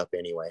giving it up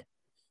anyway.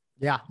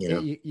 Yeah.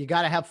 You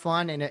got to have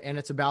fun, and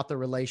it's about the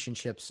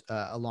relationships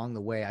along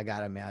the way. I got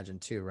to imagine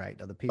too, right?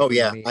 The people. Oh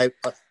yeah.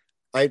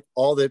 I've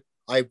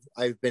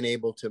been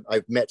able to,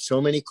 I've met so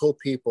many cool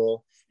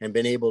people and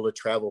been able to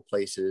travel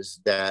places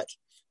that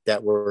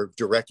were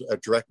a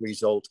direct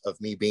result of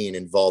me being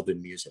involved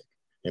in music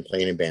and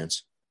playing in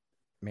bands.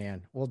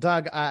 Man. Well,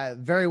 Doug,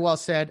 very well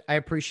said. I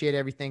appreciate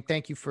everything.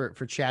 Thank you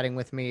for chatting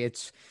with me.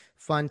 It's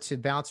fun to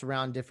bounce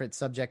around different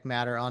subject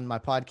matter on my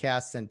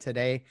podcast. And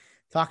today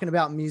talking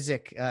about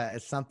music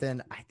is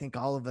something I think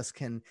all of us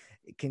can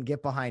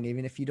get behind,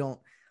 even if you don't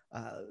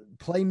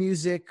play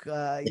music.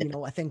 I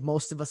think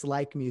most of us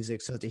like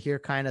music. So to hear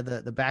kind of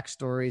the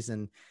backstories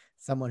and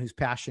someone who's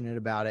passionate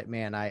about it,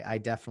 man, I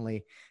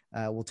definitely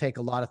will take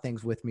a lot of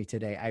things with me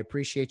today. I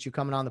appreciate you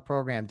coming on the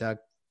program, Doug.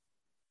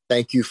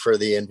 Thank you for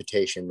the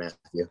invitation,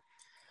 Matthew.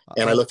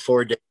 And I look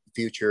forward to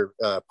future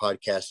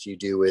podcasts you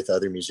do with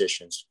other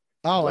musicians.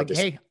 Oh,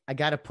 hey, I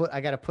got to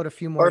put a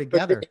few more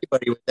together.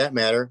 Anybody with that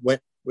matter.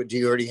 What do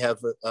you already have?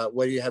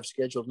 What do you have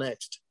scheduled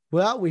next?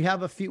 Well, we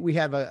have a few. We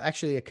have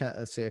actually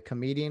a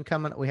comedian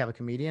coming. We have a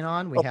comedian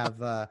on. We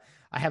have.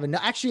 I have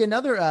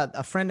another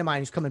a friend of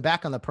mine who's coming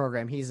back on the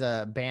program. He's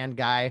a band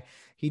guy.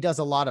 He does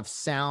a lot of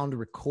sound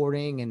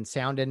recording and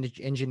sound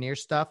engineer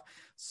stuff.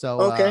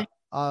 So okay.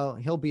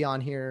 He'll be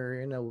on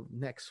here,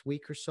 next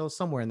week or so,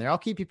 somewhere in there. I'll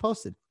keep you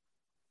posted.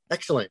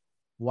 Excellent.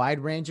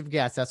 Wide range of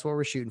guests. That's what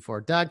we're shooting for.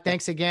 Doug,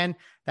 thanks again.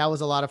 That was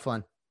a lot of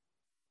fun.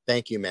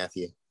 Thank you,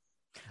 Matthew.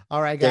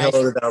 All right, guys. Say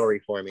hello to Valerie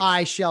for me.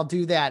 I shall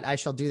do that.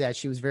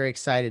 She was very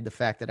excited the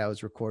fact that I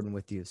was recording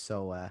with you.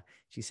 So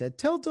she said,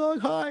 tell Doug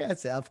hi. I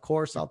said, of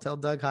course, I'll tell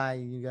Doug hi.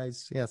 You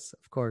guys, yes,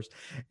 of course.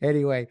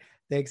 Anyway,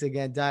 thanks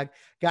again, Doug.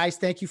 Guys,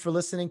 thank you for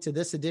listening to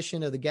this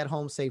edition of the Get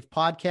Home Safe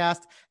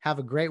podcast. Have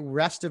a great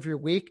rest of your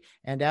week.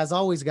 And as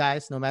always,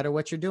 guys, no matter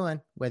what you're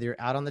doing, whether you're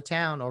out on the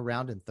town or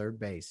around in third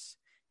base,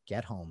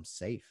 get home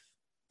safe.